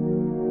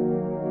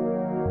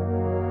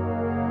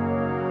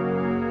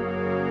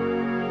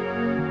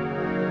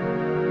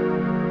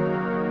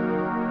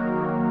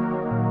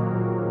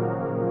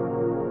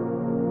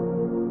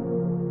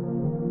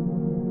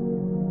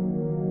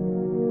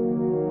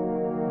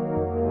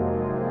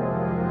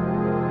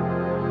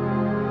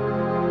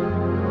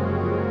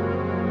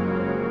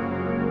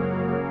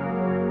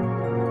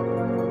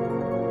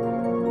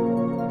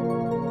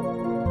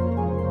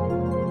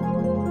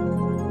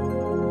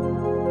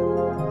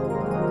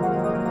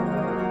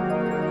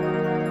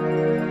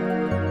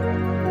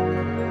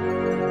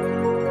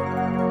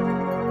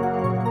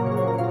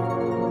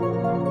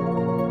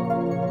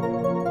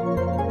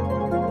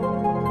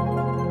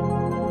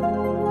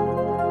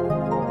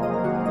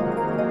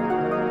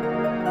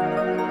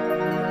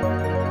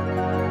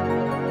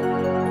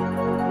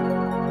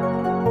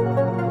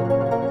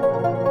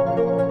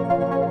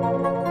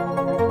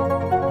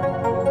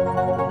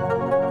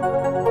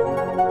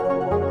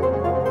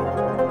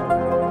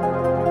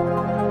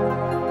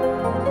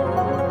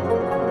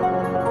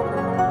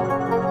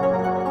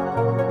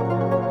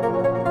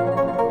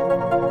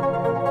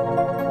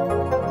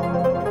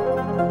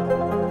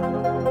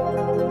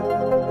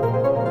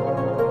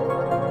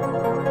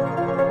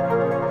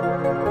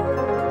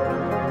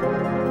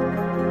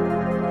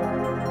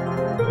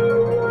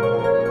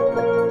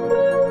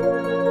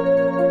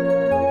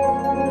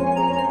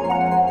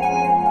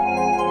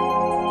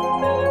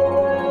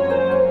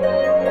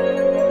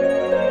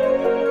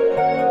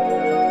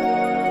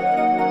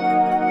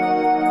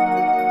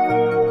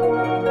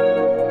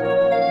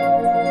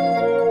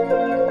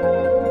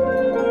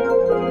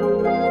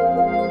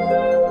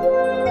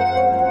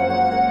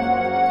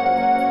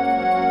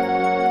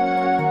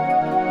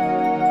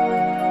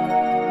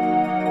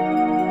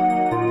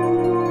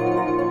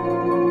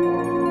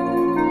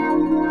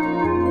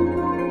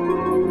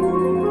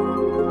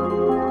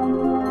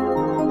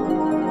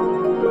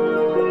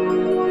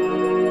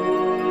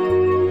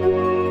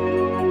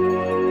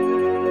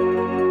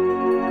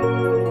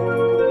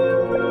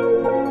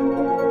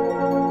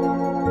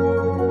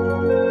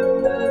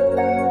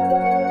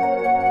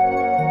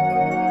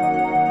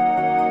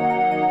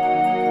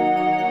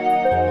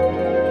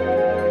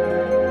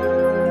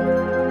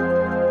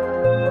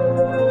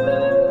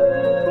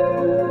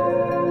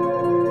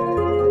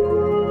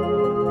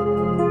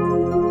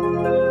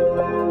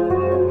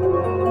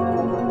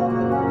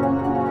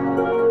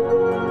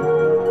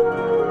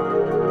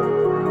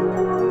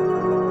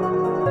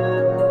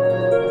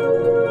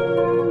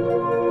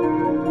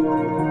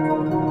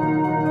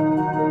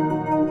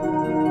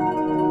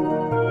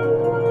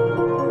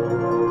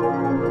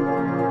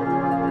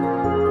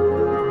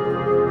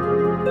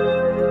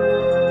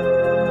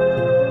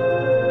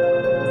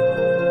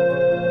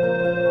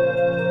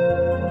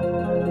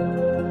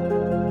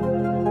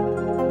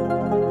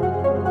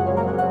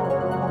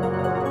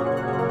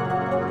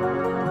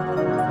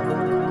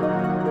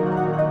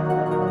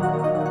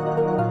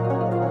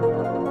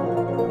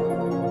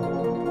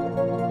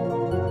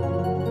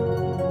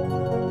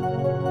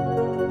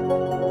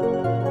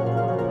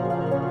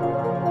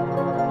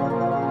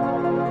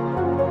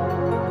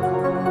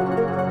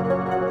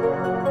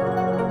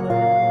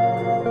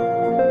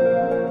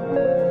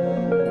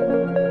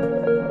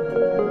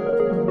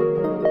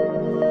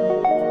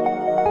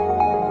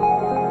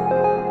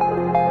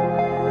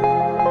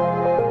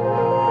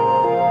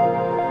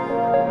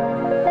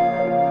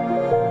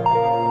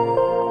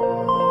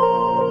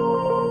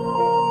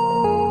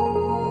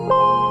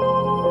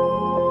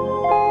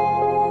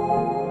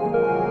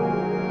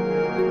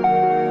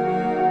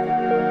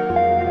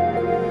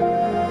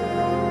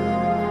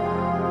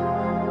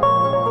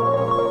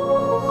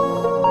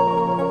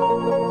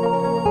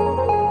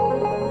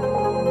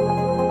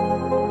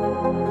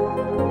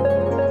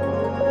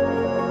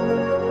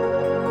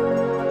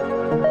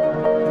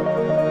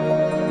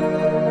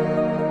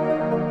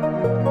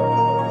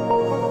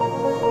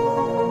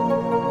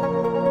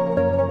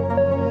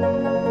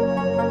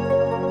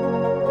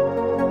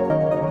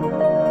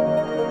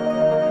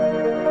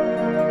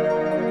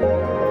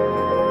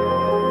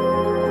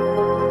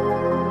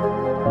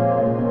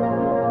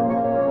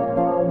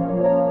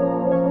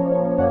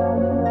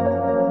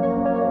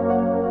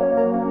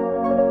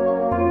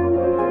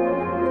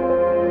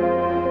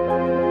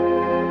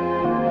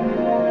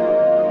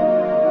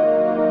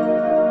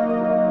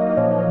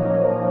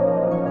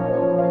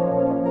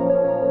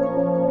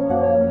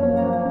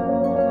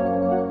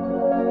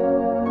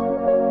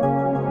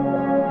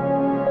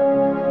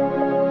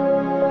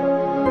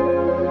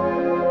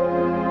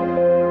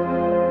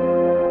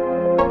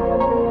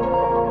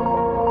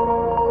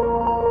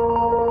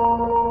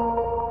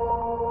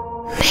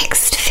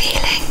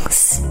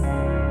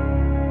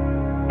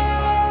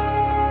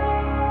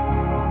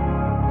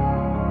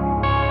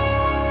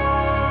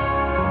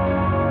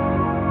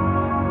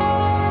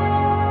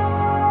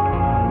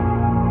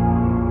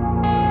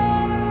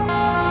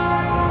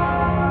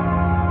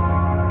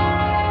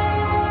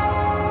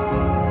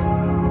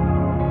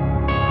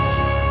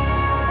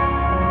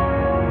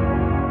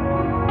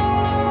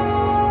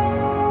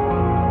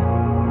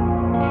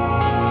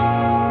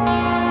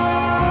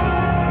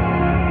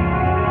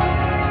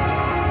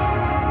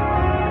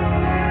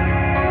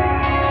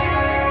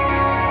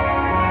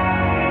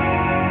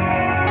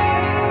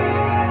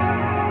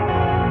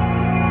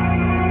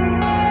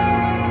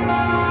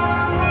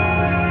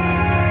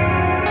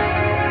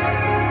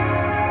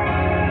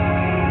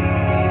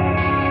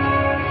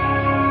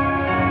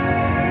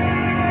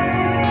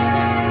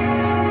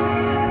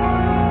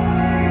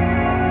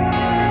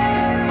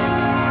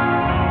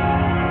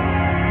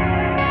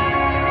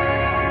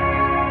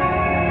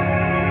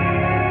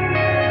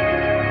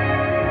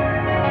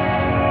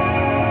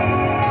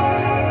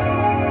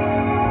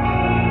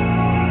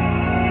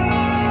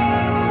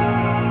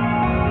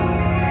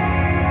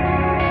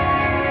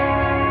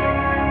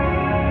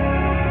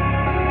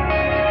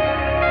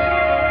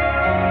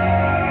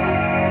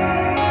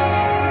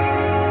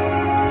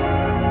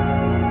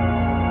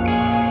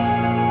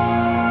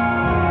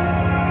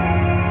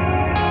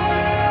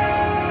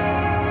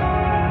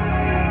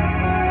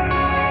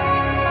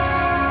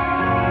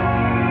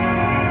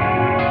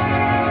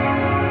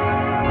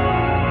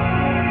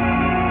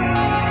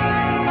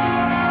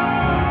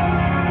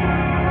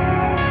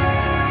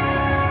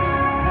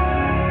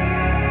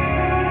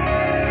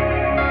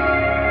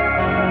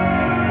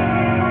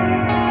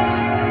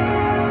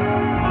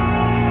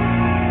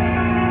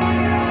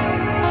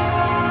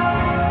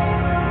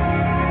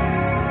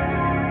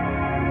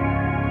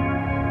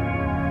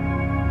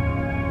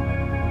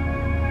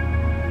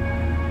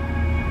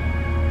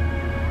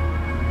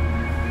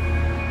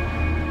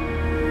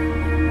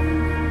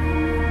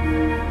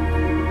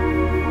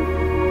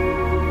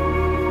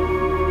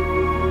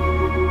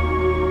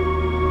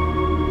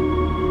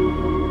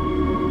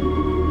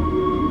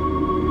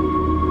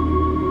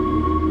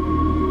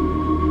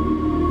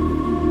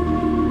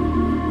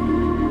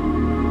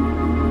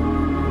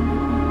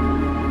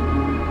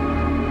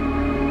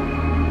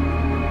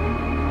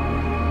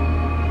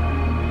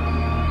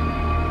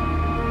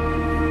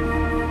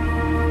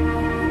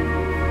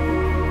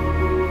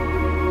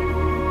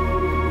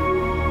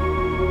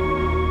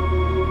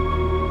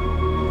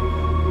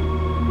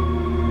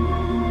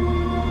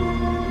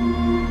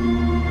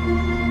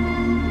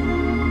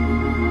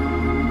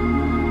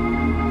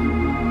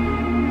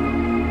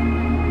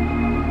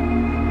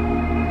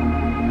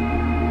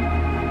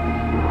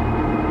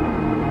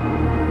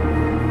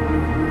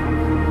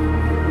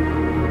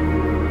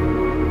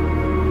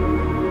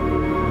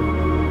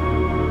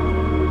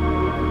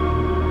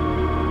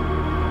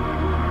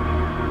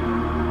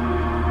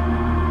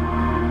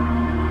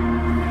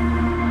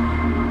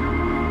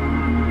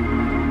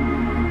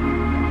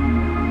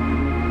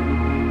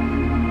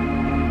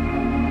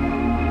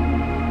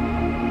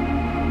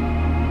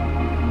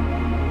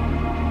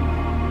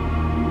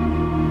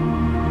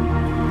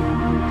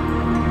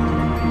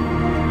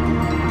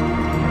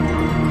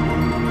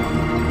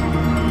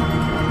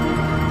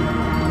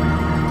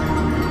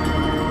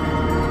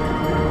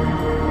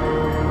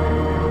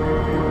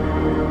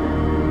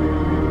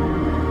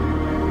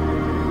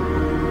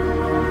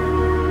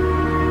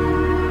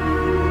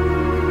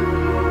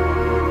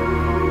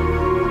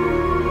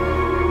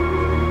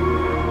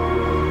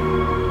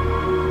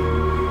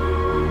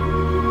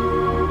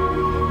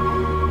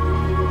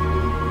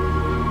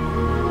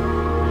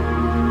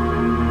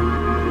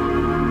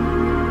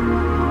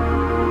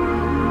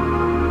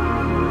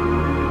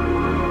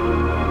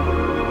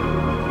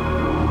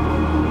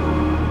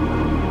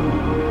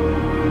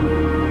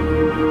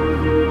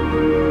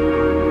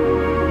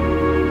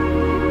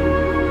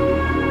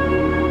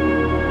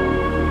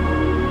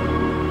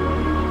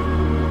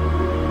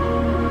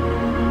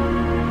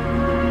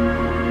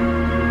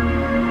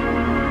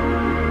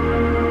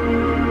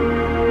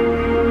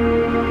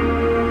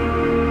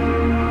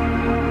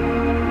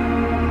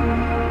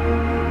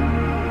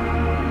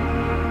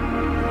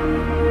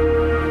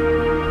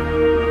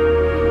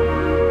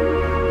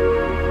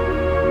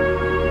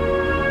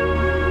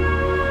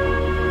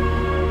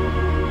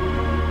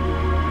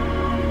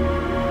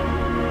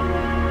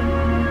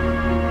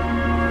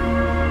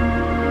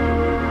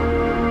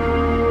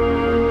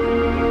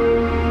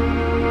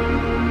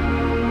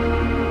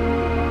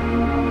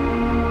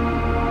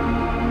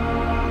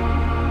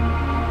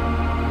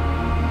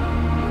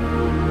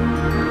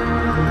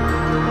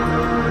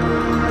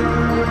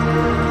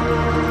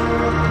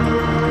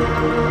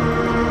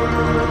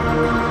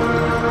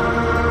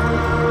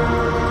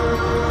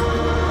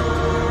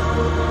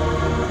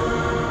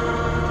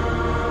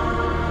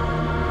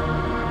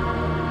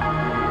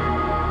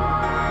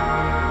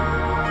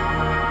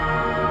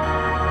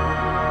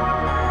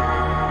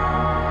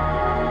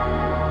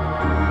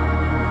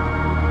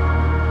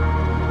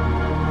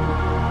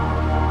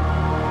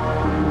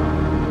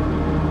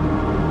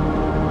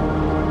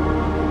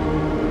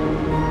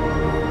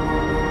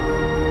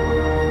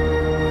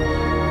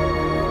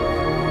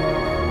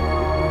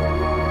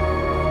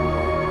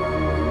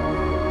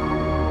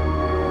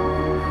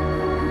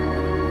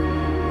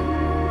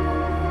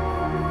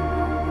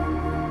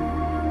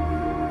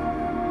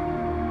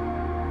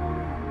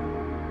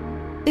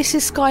 This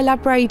is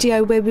Skylab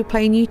Radio, where we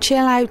play new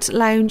chill out,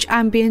 lounge,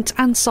 ambient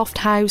and soft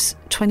house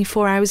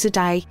 24 hours a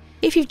day.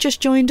 If you've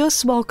just joined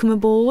us, welcome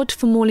aboard.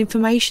 For more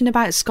information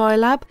about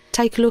Skylab,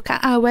 take a look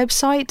at our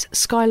website,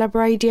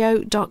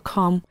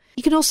 skylabradio.com.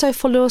 You can also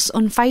follow us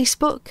on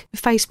Facebook,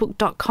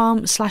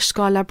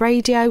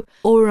 facebook.com/SkyLabRadio,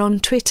 or on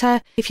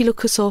Twitter if you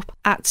look us up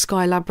at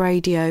Skylab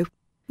Radio.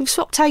 We've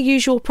swapped our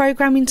usual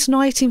programming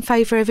tonight in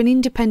favour of an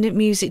independent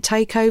music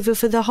takeover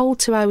for the whole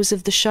 2 hours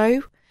of the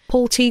show.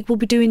 Paul Teague will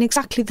be doing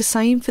exactly the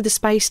same for the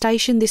Space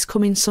Station this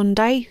coming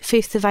Sunday,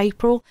 5th of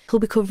April.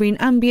 He'll be covering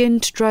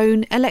ambient,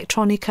 drone,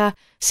 electronica,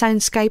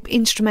 soundscape,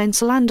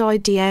 instrumental and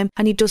IDM,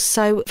 and he does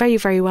so very,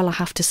 very well, I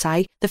have to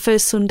say, the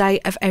first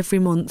Sunday of every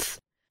month.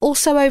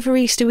 Also over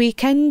Easter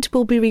weekend,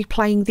 we'll be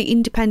replaying the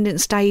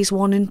Independence Days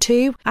 1 and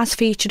 2, as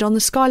featured on the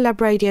Skylab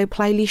Radio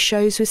playlist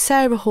shows with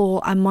Sarah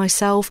Hall and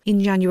myself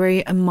in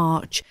January and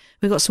March.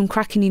 We've got some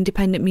cracking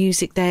independent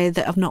music there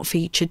that I've not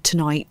featured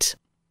tonight.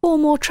 4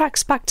 more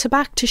tracks back to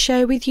back to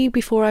share with you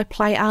before I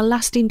play our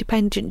last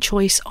independent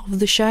choice of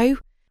the show.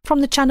 From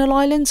the Channel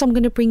Islands, I'm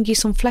going to bring you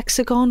some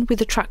Flexagon with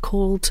a track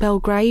called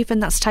Belgrave,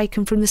 and that's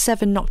taken from the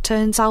 7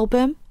 Nocturnes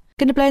album.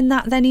 Going to blend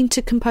that then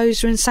into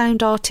composer and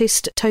sound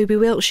artist Toby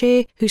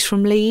Wiltshire, who's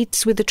from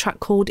Leeds, with a track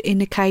called In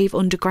a Cave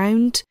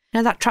Underground.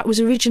 Now that track was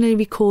originally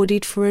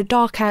recorded for a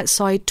Dark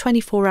Outside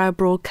 24-hour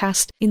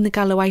broadcast in the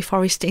Galloway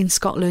Forest in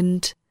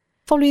Scotland.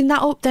 Following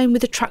that up then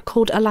with a track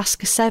called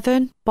Alaska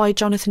 7 by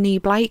Jonathan E.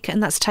 Blake,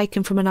 and that's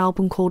taken from an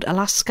album called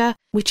Alaska,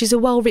 which is a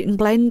well-written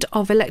blend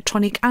of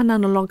electronic and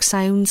analogue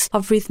sounds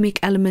of rhythmic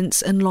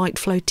elements and light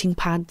floating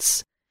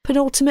pads.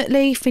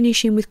 Penultimately,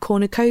 finishing with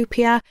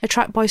Cornucopia, a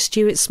track by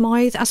Stuart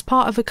Smythe as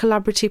part of a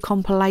collaborative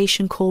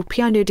compilation called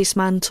Piano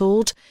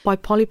Dismantled by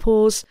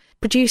Polypores,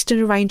 produced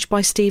and arranged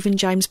by Stephen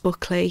James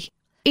Buckley.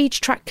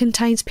 Each track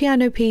contains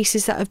piano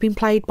pieces that have been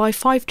played by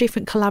 5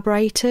 different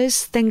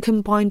collaborators, then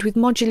combined with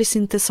modular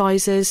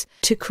synthesizers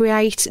to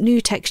create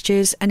new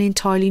textures and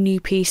entirely new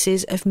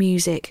pieces of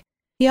music.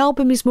 The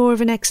album is more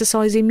of an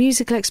exercise in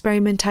musical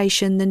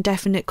experimentation than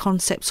definite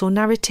concepts or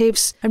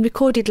narratives, and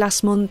recorded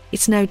last month,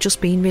 it's now just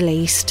been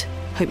released.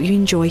 Hope you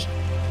enjoy.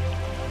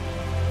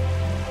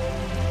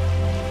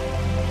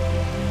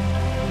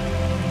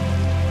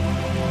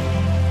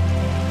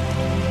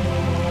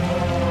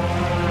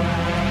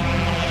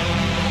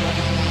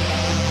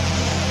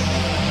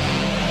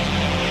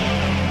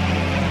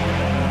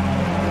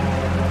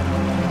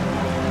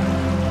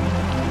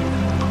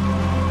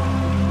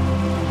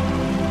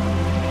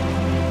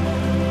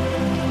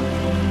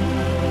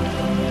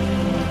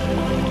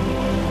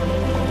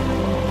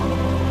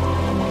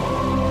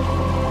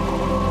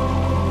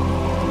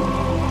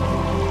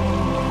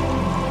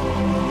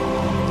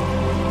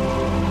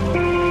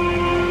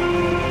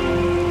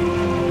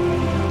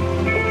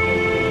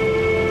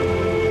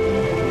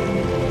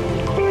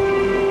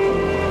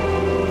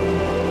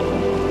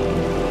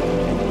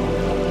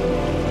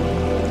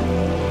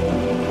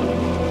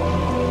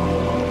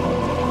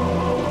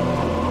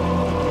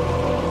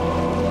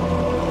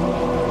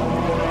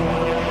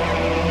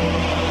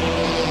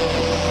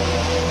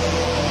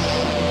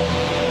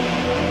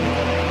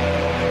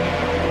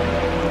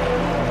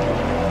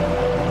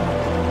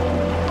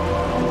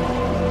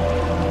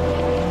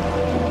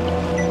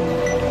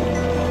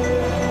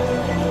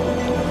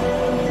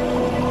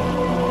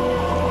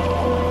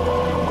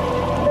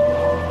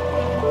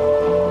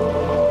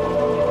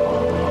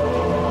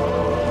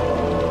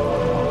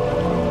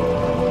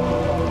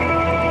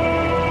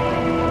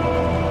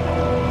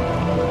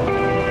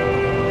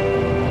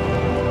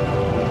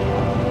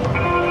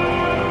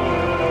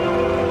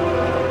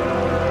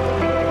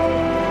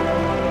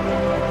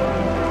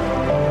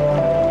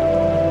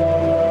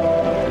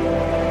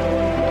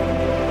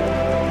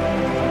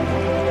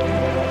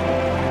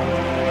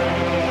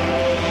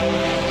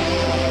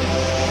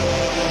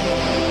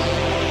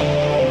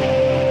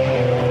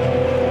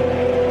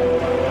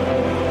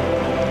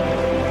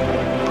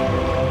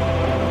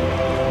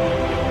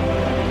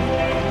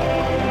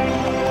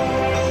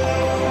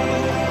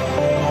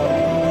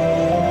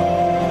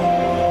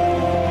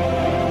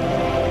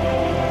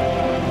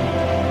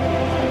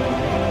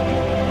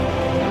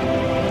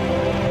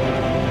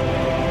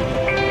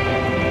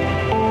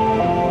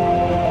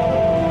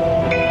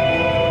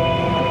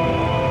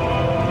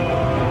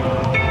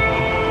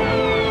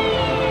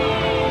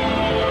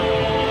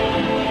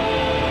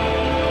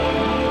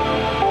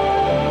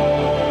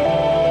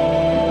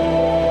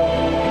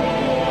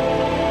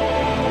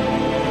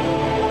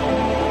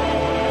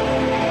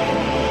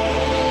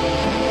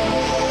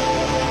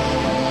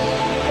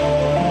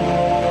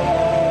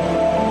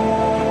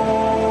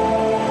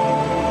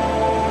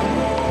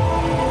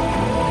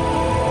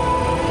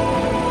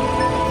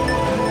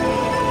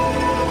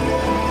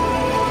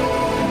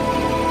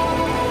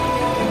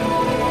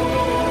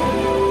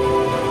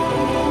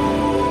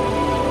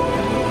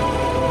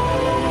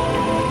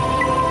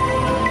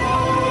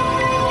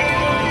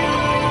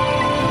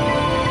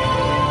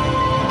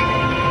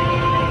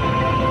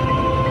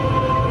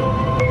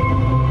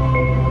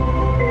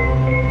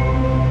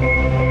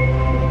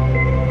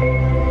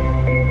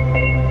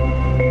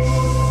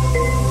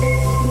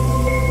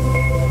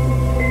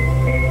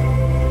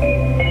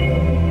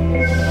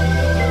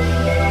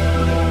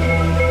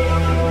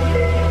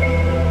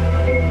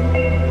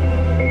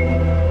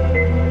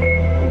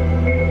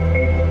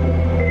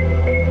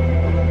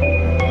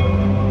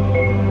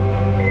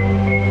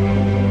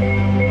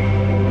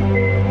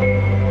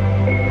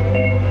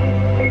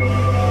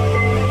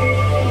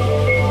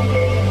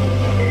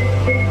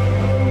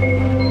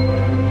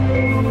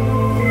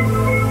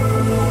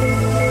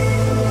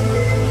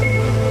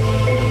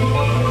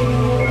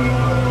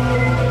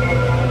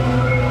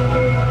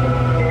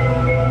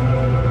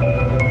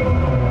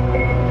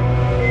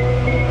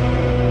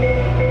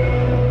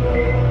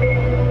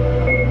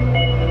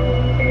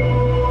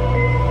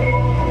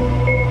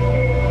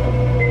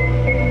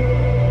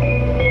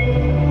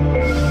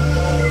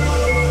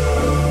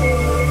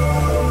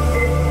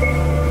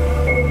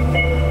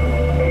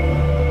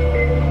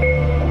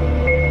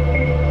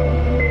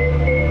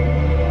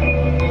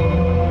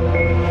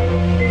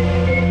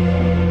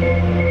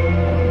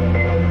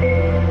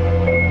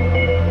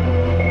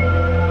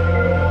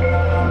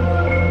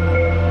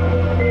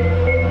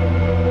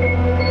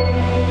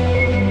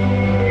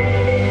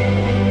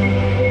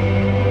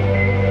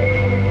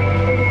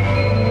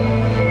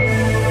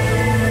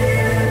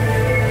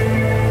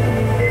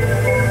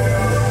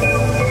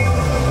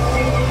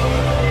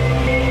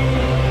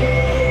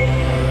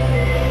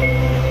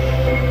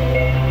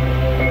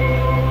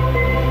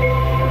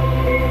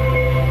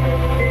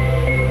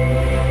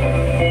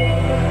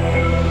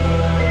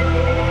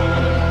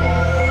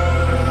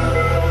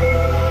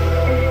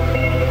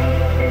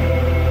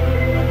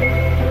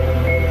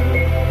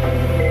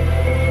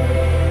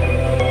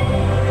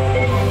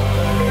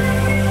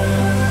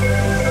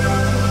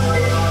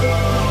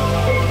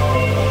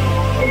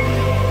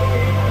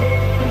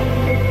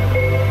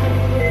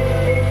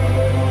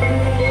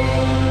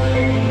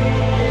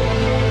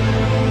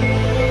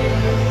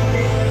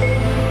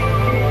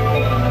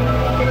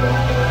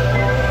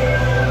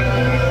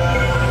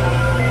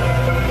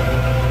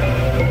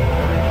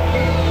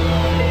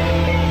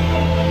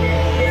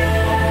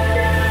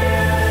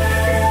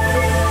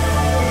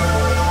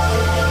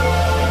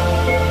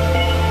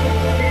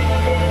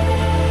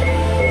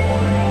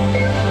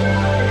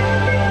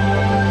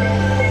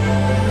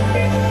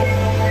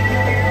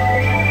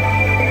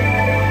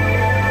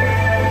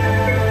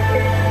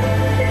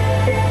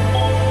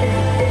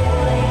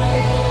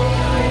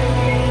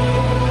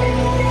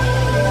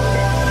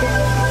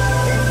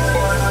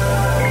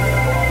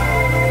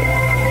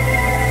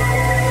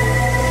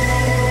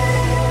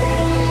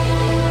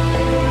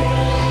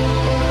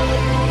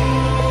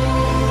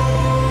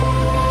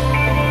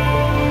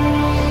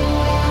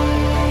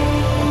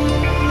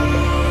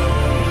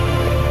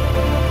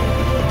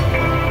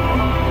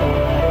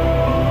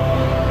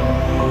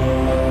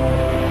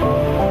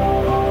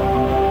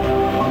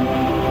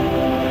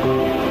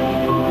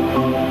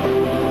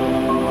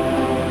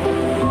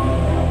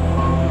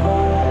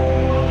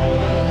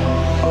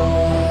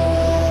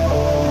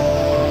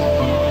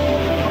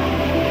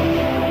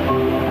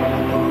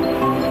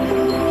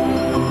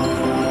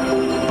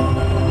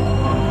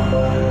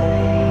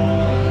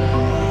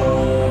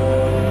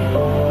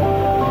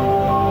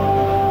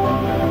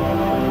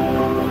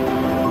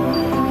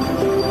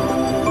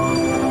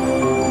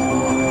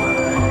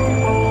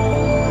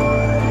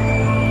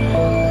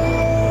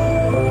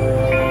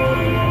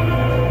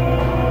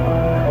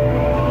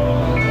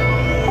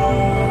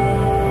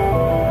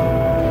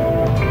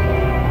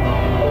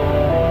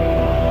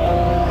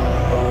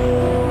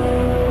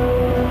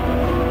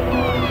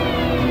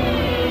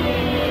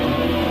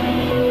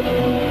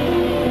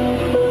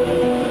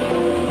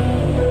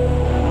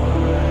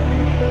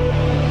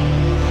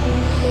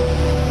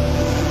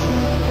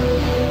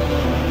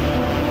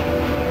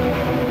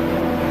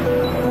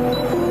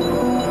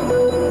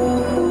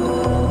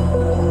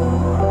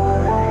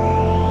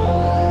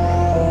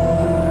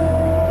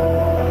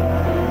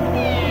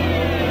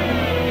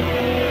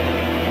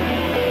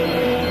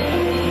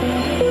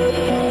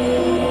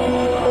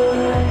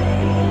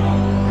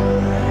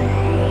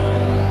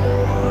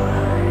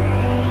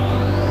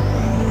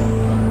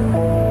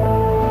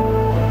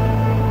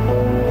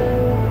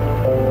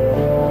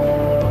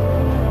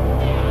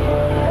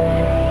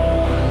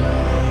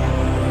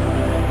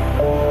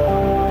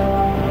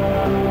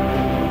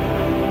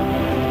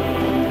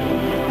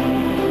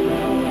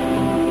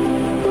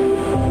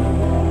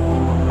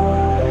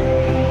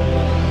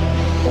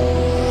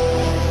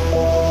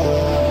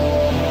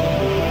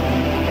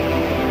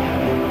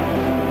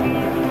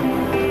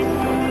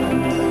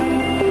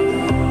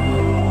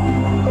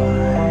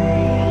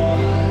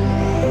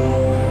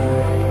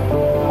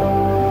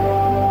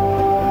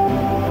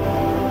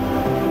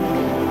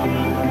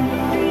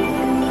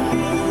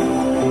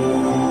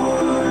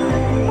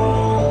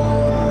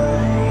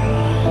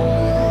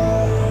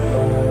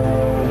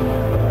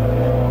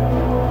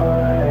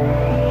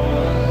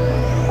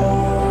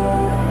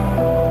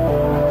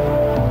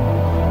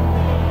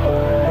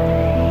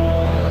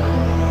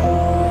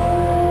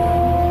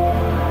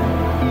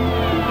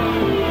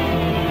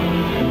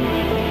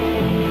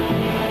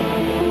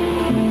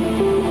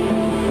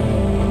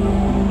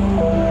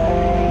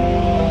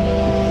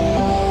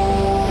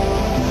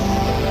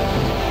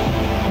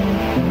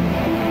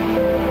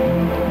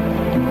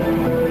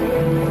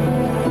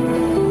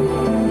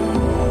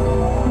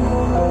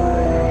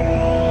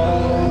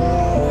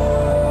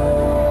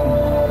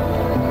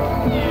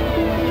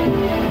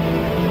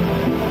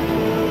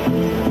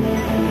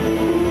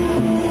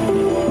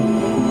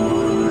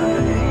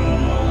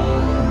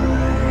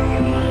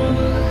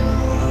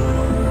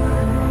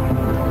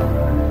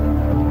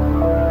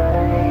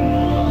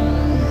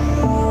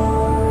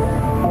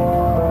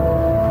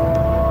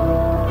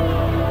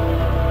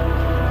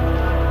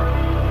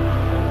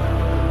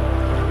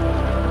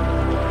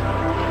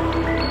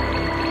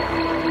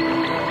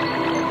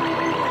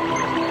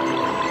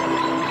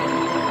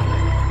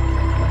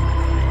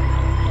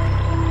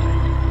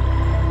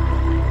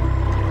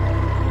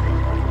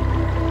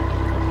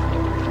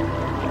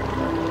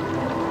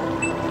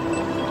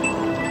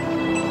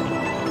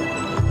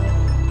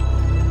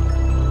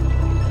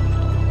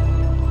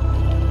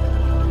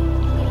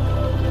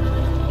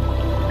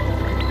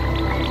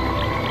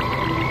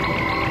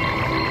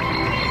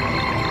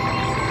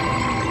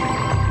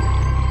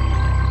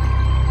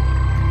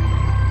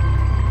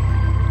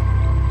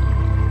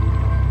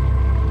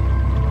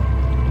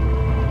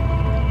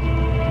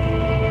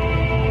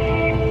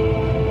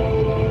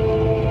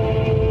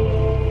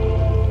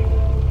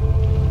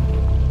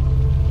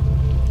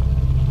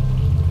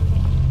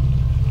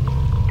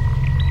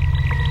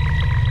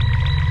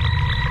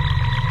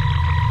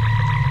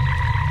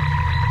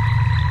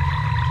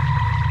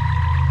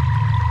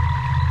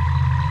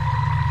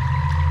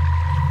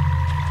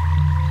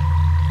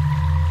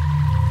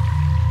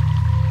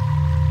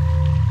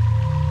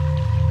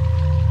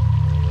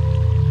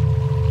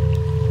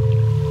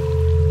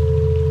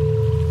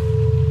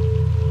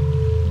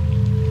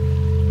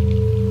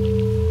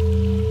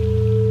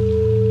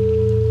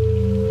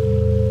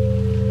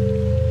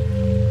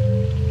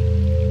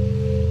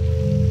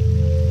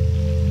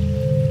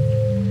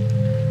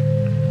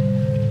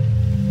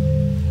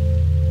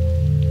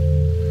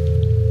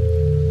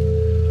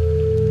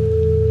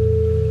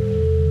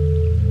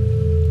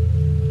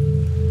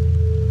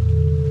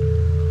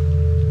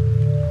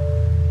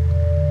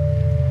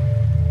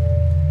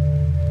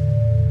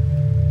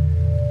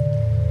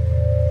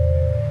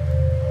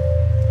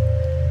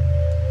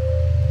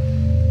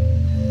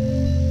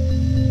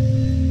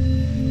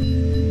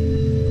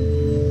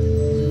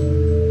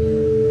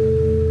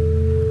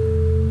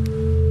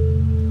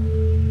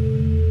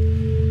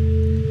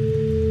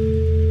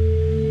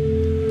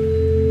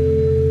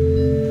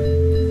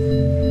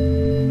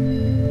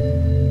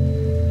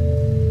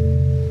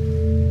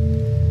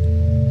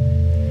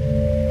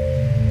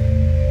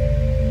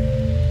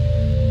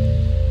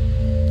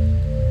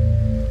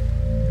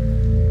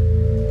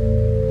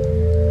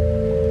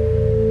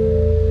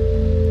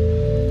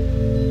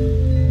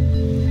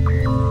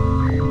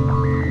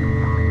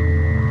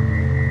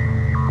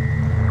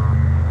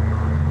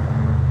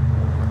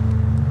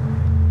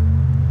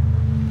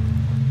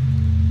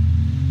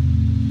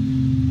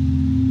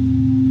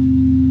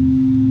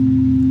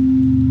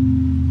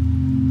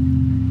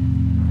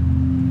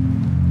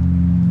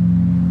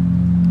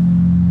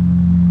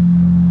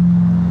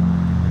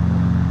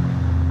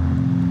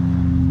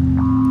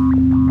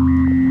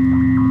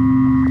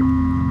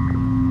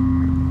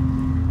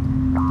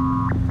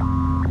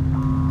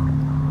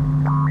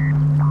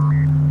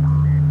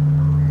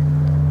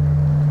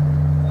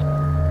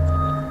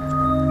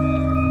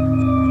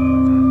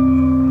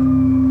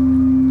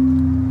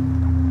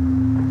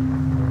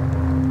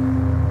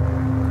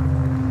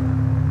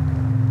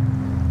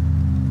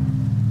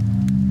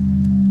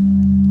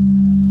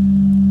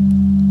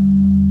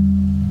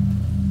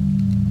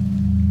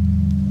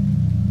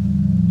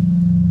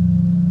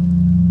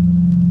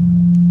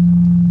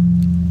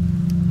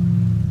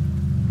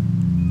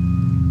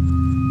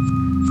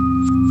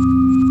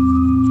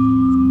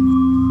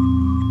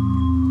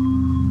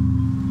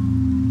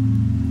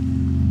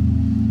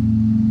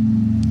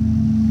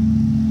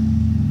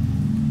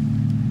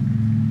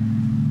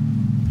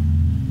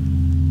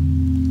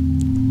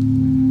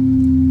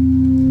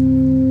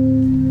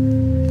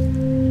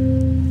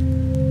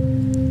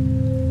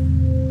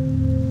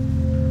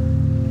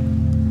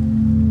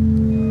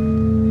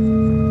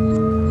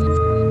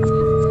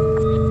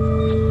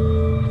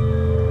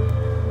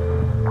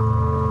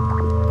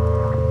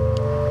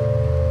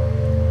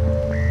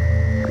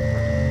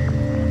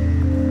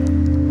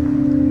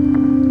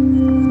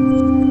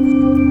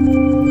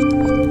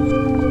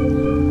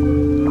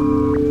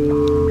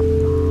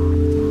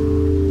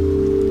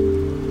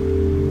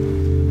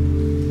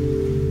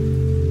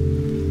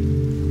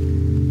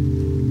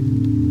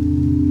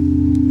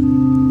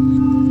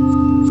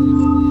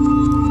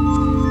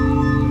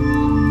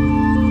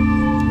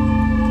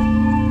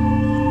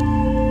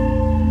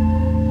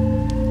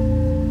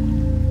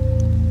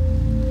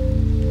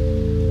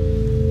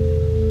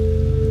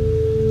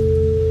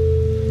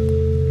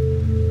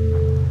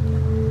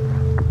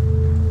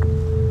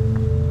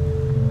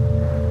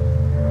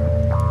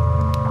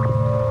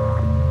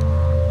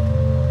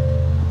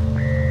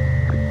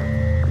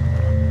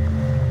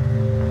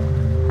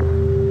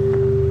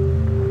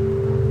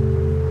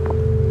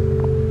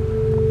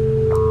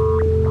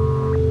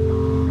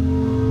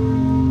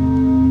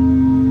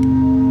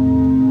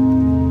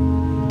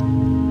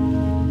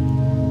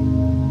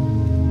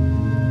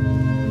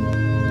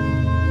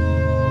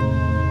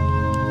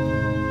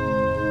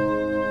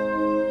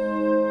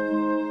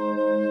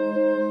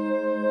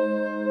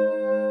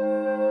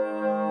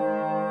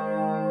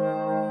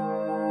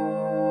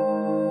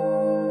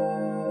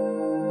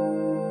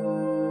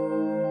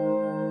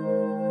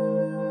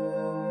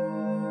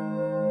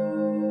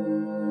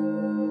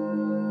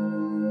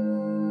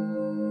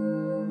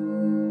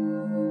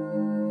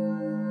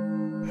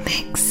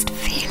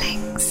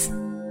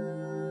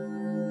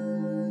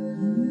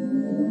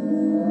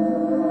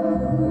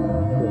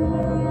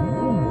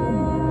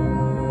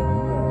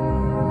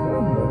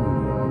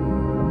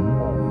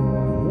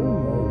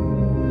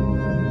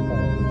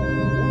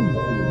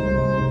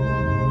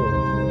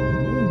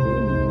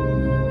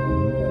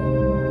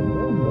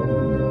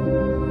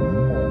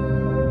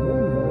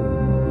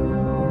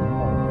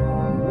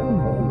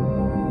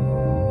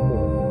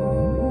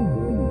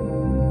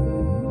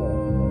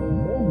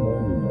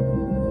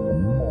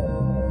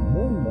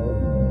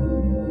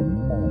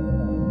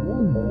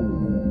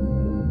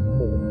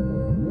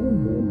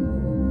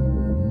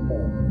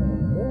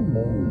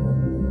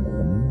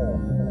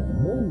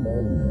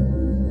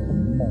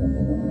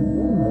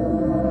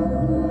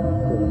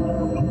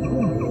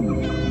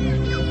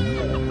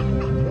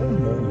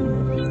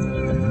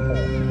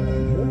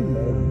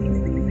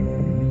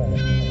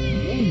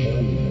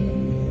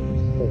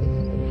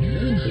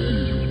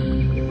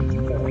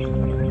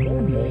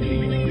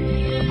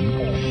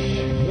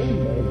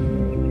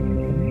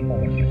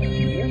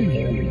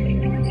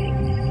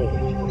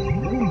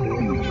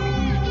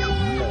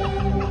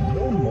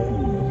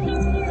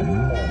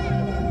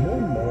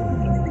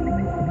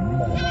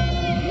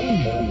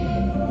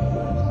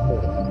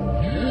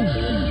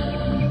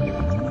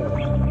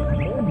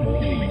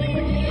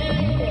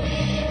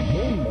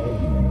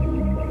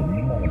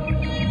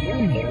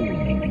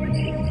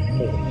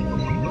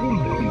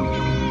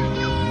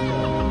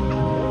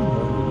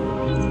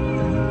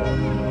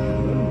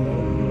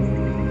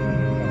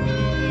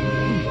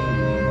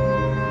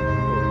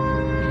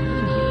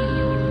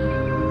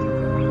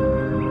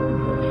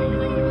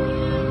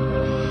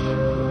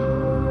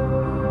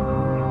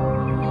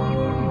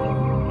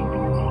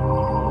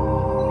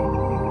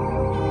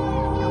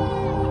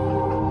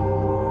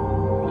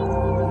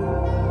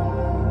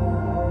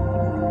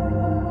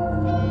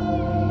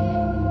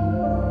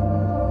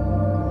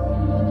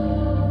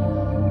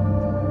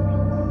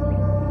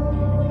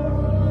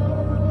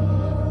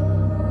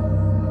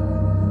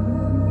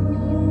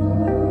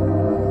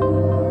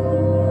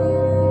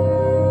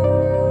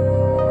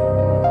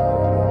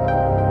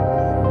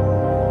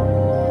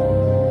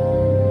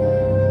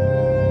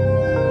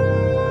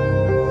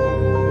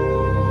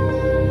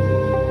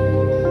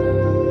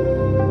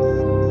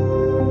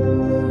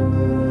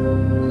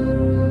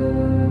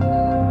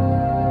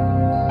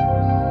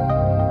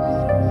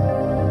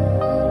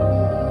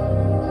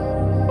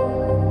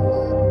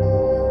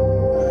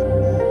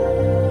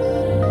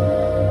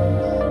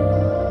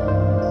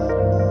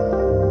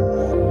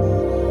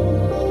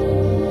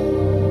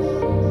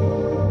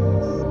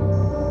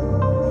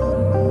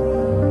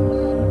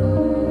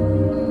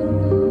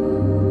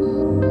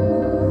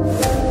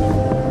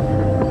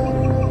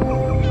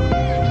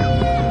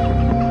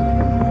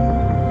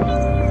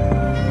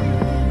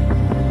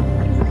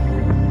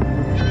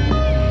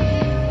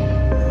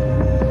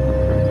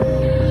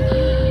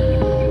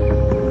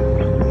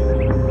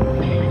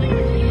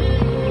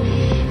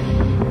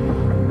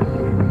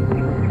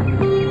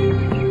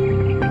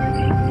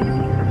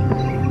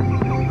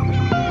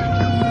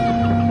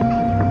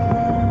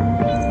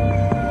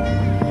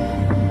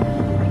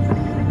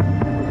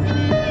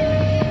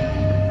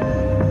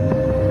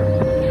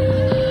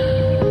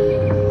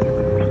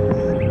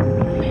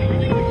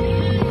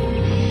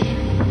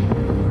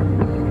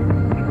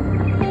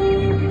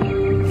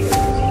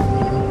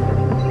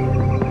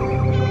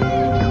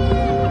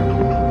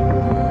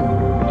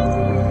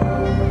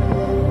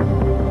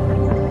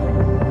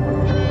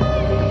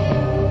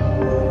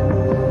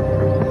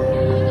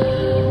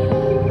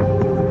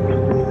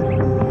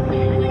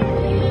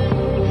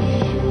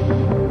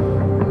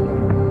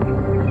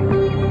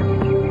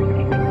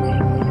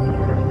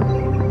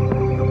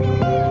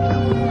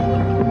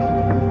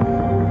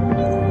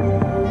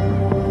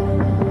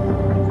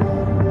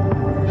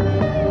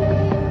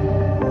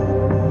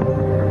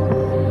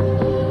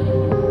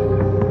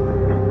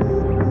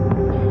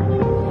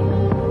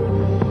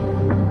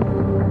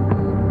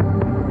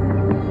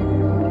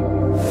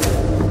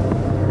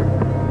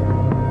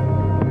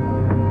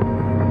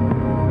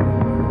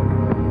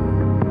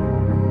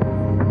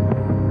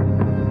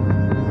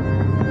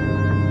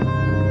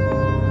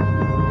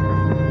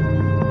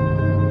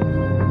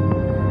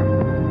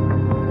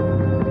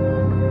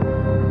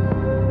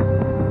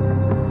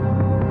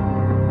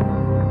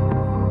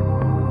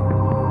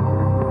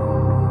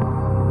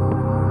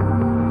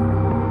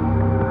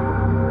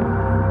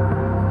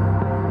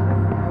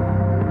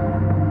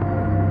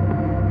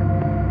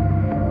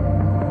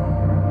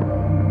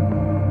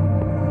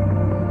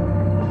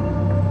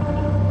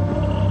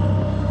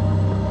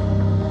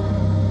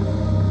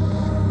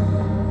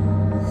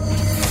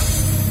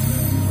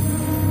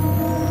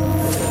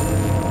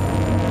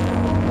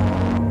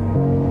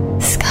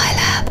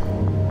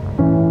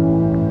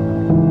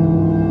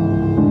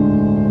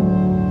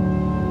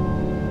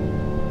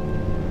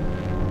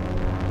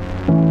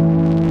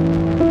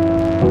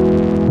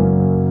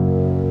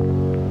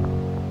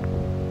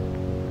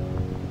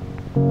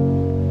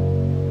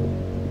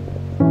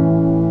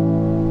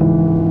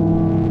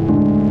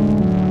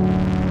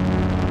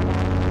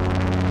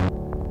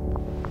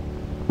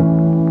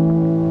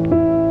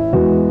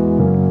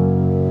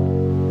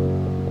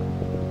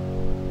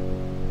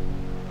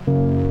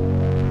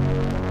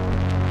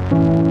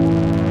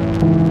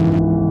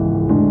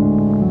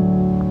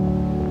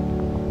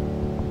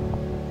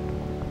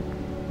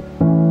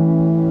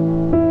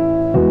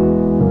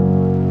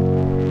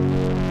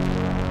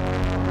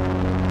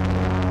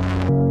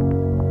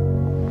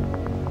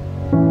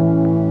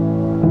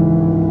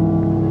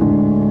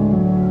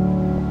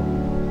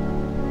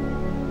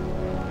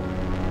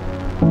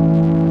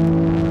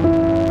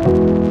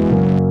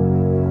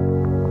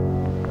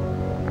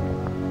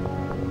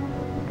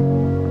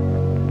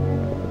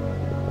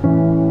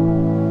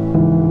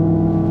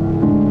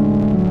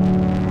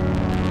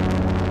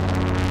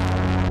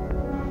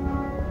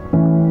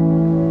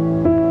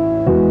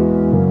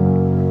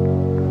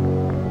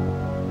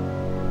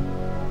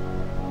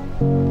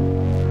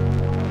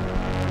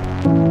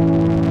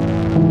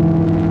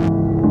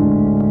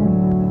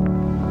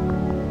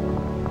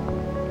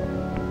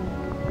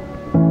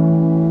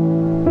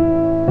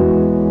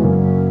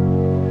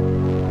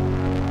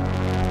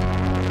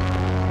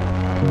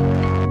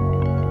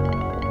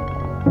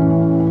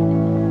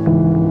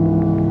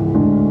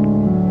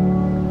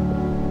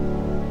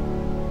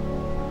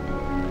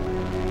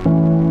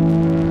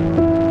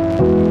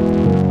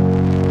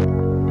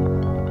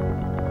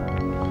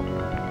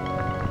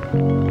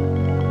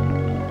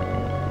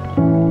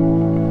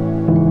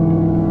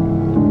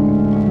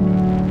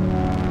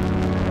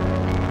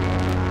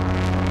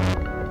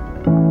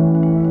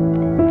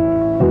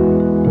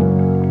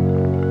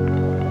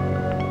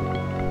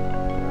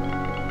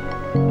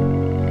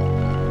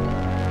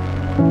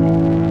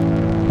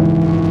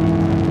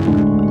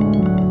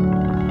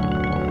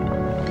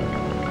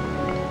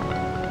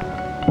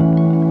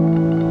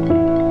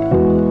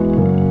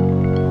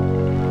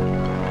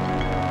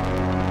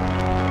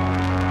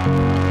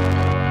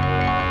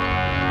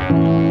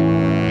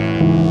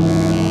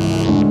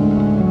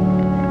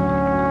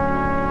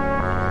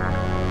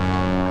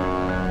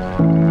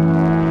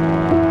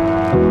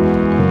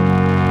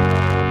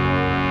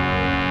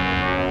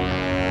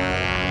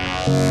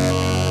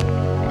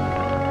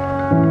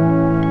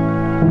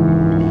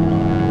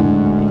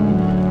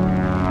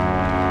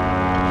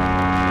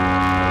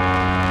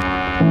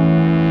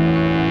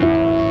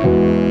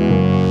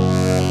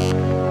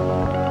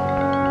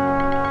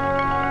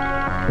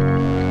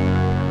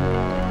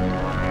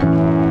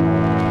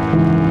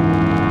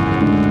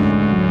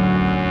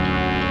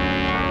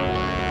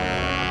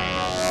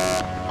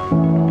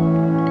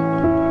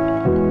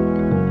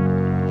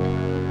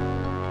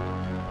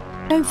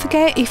 Don't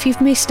forget, if you've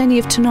missed any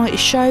of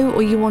tonight's show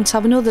or you want to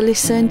have another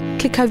listen,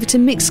 click over to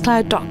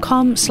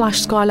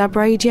mixcloud.com/Skylab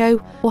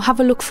Radio or have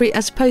a look for it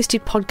as a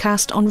posted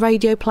podcast on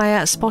Radio Player,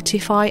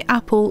 Spotify,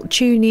 Apple,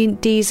 TuneIn,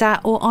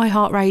 Deezer or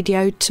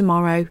iHeartRadio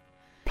tomorrow.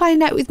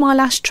 Playing out with my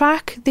last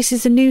track, this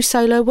is a new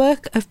solo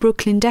work of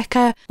Brooklyn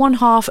Decker, one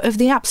half of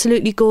the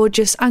absolutely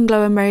gorgeous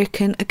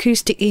Anglo-American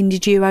acoustic indie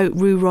duo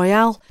Rue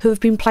Royale, who have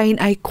been playing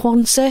a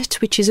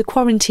Quancert, which is a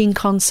quarantine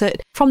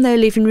concert, from their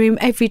living room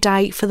every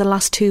day for the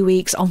last 2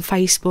 weeks on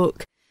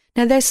Facebook.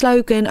 Now, their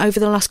slogan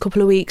over the last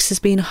couple of weeks has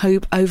been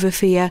hope over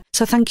fear,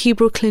 so thank you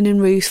Brooklyn and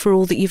Ruth for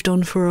all that you've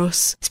done for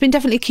us. It's been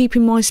definitely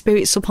keeping my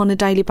spirits up on a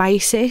daily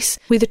basis,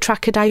 with a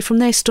track a day from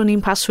their stunning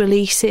past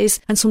releases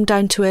and some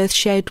down-to-earth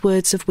shared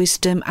words of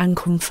wisdom and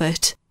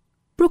comfort.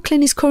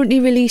 Brooklyn is currently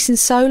releasing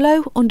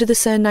solo under the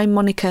surname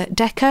moniker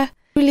Decker,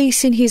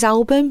 releasing his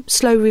album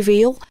Slow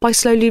Reveal by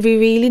slowly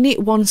revealing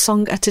it one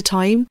song at a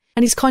time,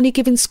 and he's kindly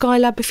given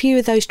Skylab a few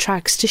of those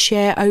tracks to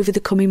share over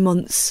the coming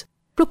months.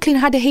 Brooklyn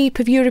had a heap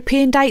of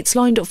European dates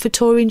lined up for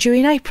touring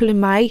during April and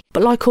May,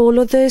 but like all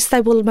others, they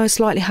will most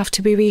likely have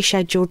to be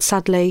rescheduled,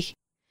 sadly.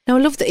 Now,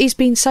 I love that he's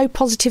been so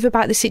positive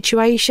about the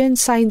situation,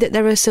 saying that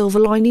there are silver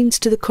linings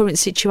to the current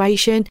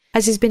situation,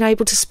 as he's been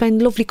able to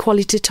spend lovely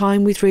quality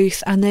time with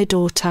Ruth and their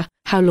daughter.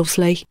 How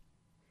lovely.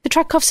 The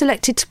track I've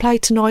selected to play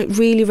tonight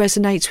really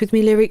resonates with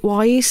me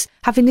lyric-wise.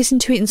 Having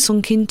listened to it and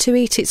sunk into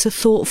it, it's a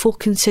thoughtful,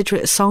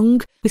 considerate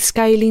song, with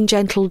scaling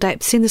gentle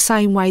depths in the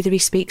same way that he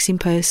speaks in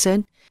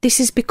person. This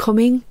is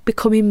Becoming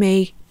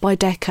Me by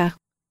Decker.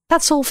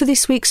 That's all for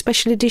this week's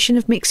special edition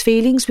of Mixed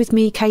Feelings with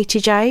me, Katy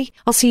Jay.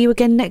 I'll see you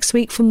again next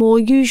week for more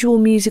usual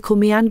musical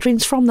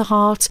meanderings from the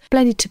heart,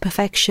 blended to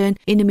perfection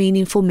in a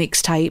meaningful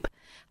mixtape.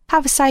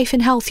 Have a safe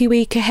and healthy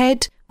week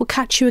ahead. We'll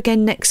catch you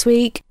again next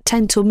week,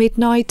 10 till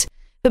midnight.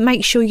 But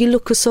make sure you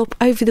look us up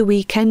over the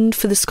weekend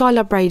for the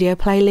Skylab Radio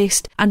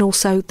playlist and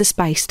also the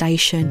Space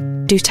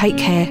Station. Do take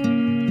care.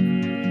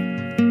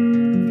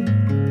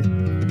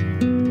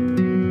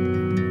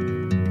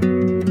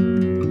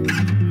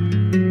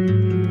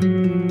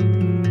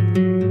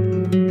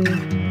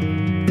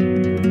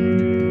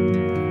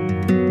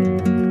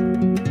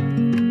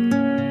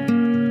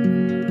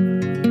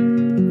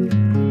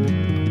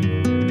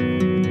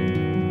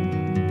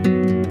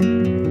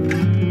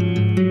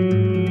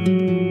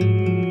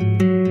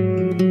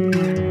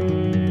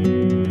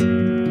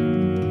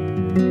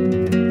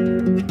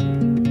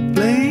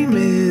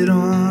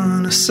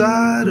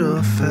 Side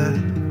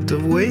effect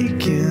of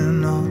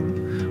waking up,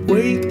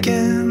 I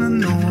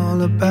know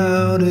all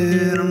about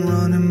it. I'm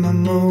running my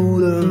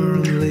motor,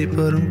 I'm late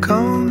but I'm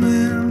coming.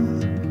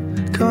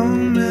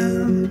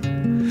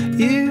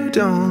 You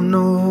don't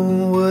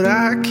know what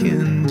I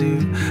can do.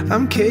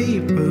 I'm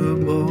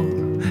capable,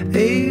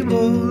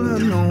 able. I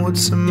know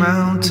it's a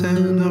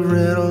mountain. I've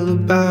read all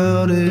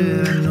about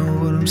it. I know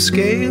what I'm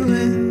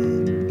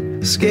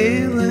scaling,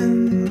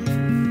 scaling.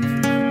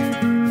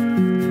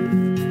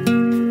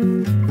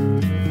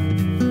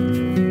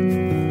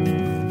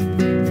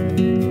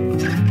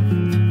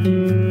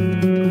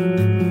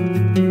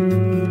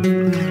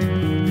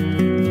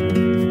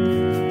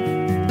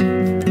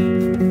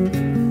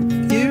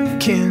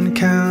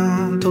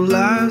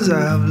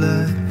 I've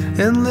led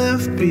and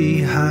left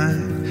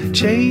behind,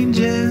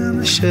 changing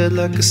the shed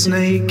like a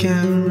snake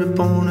and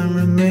reborn and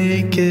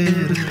remake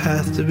it, a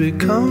path to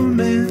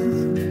becoming,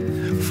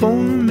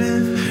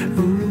 forming.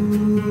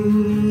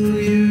 Ooh,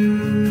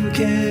 you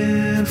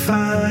can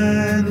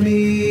find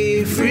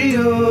me free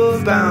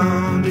of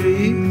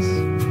boundaries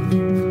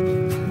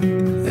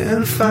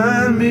and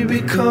find me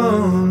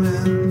becoming.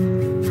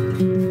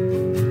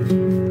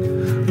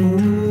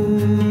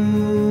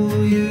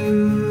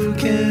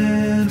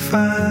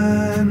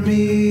 Find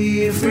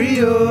me free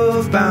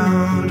of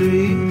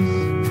boundaries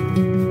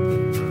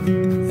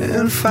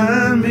and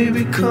find me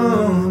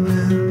becoming.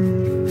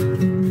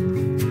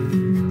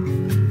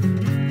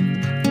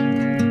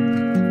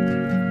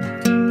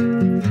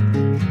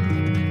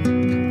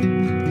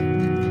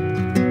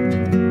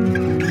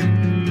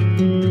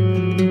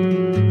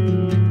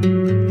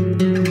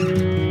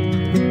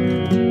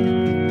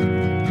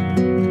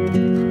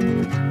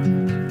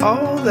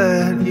 All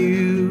that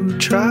you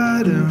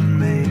try to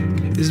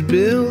make is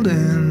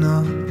building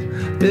up,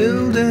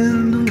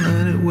 building. Don't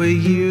let it weigh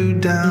you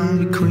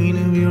down. Be queen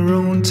of your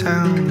own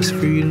town. There's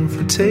freedom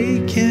for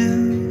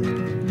taking,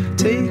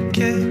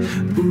 taking.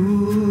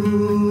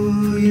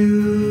 Ooh,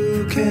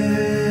 you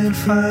can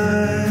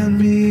find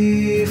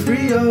me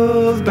free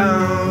of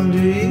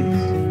boundaries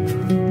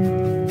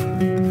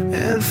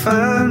and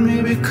find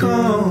me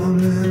becoming.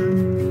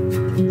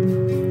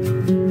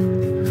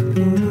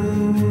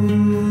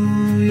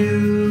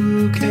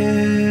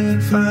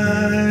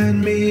 Find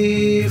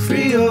me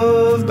free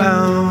of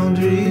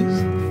boundaries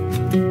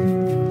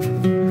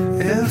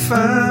and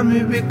find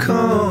me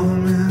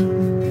becoming.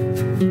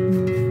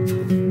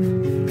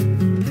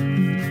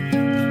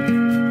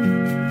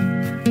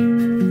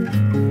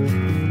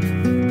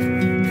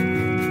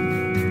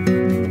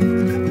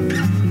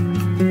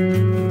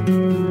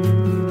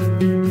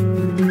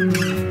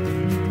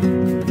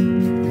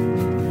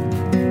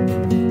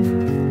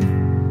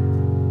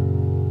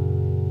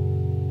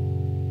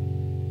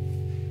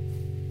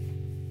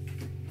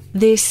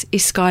 This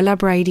is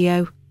Skylab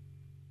Radio.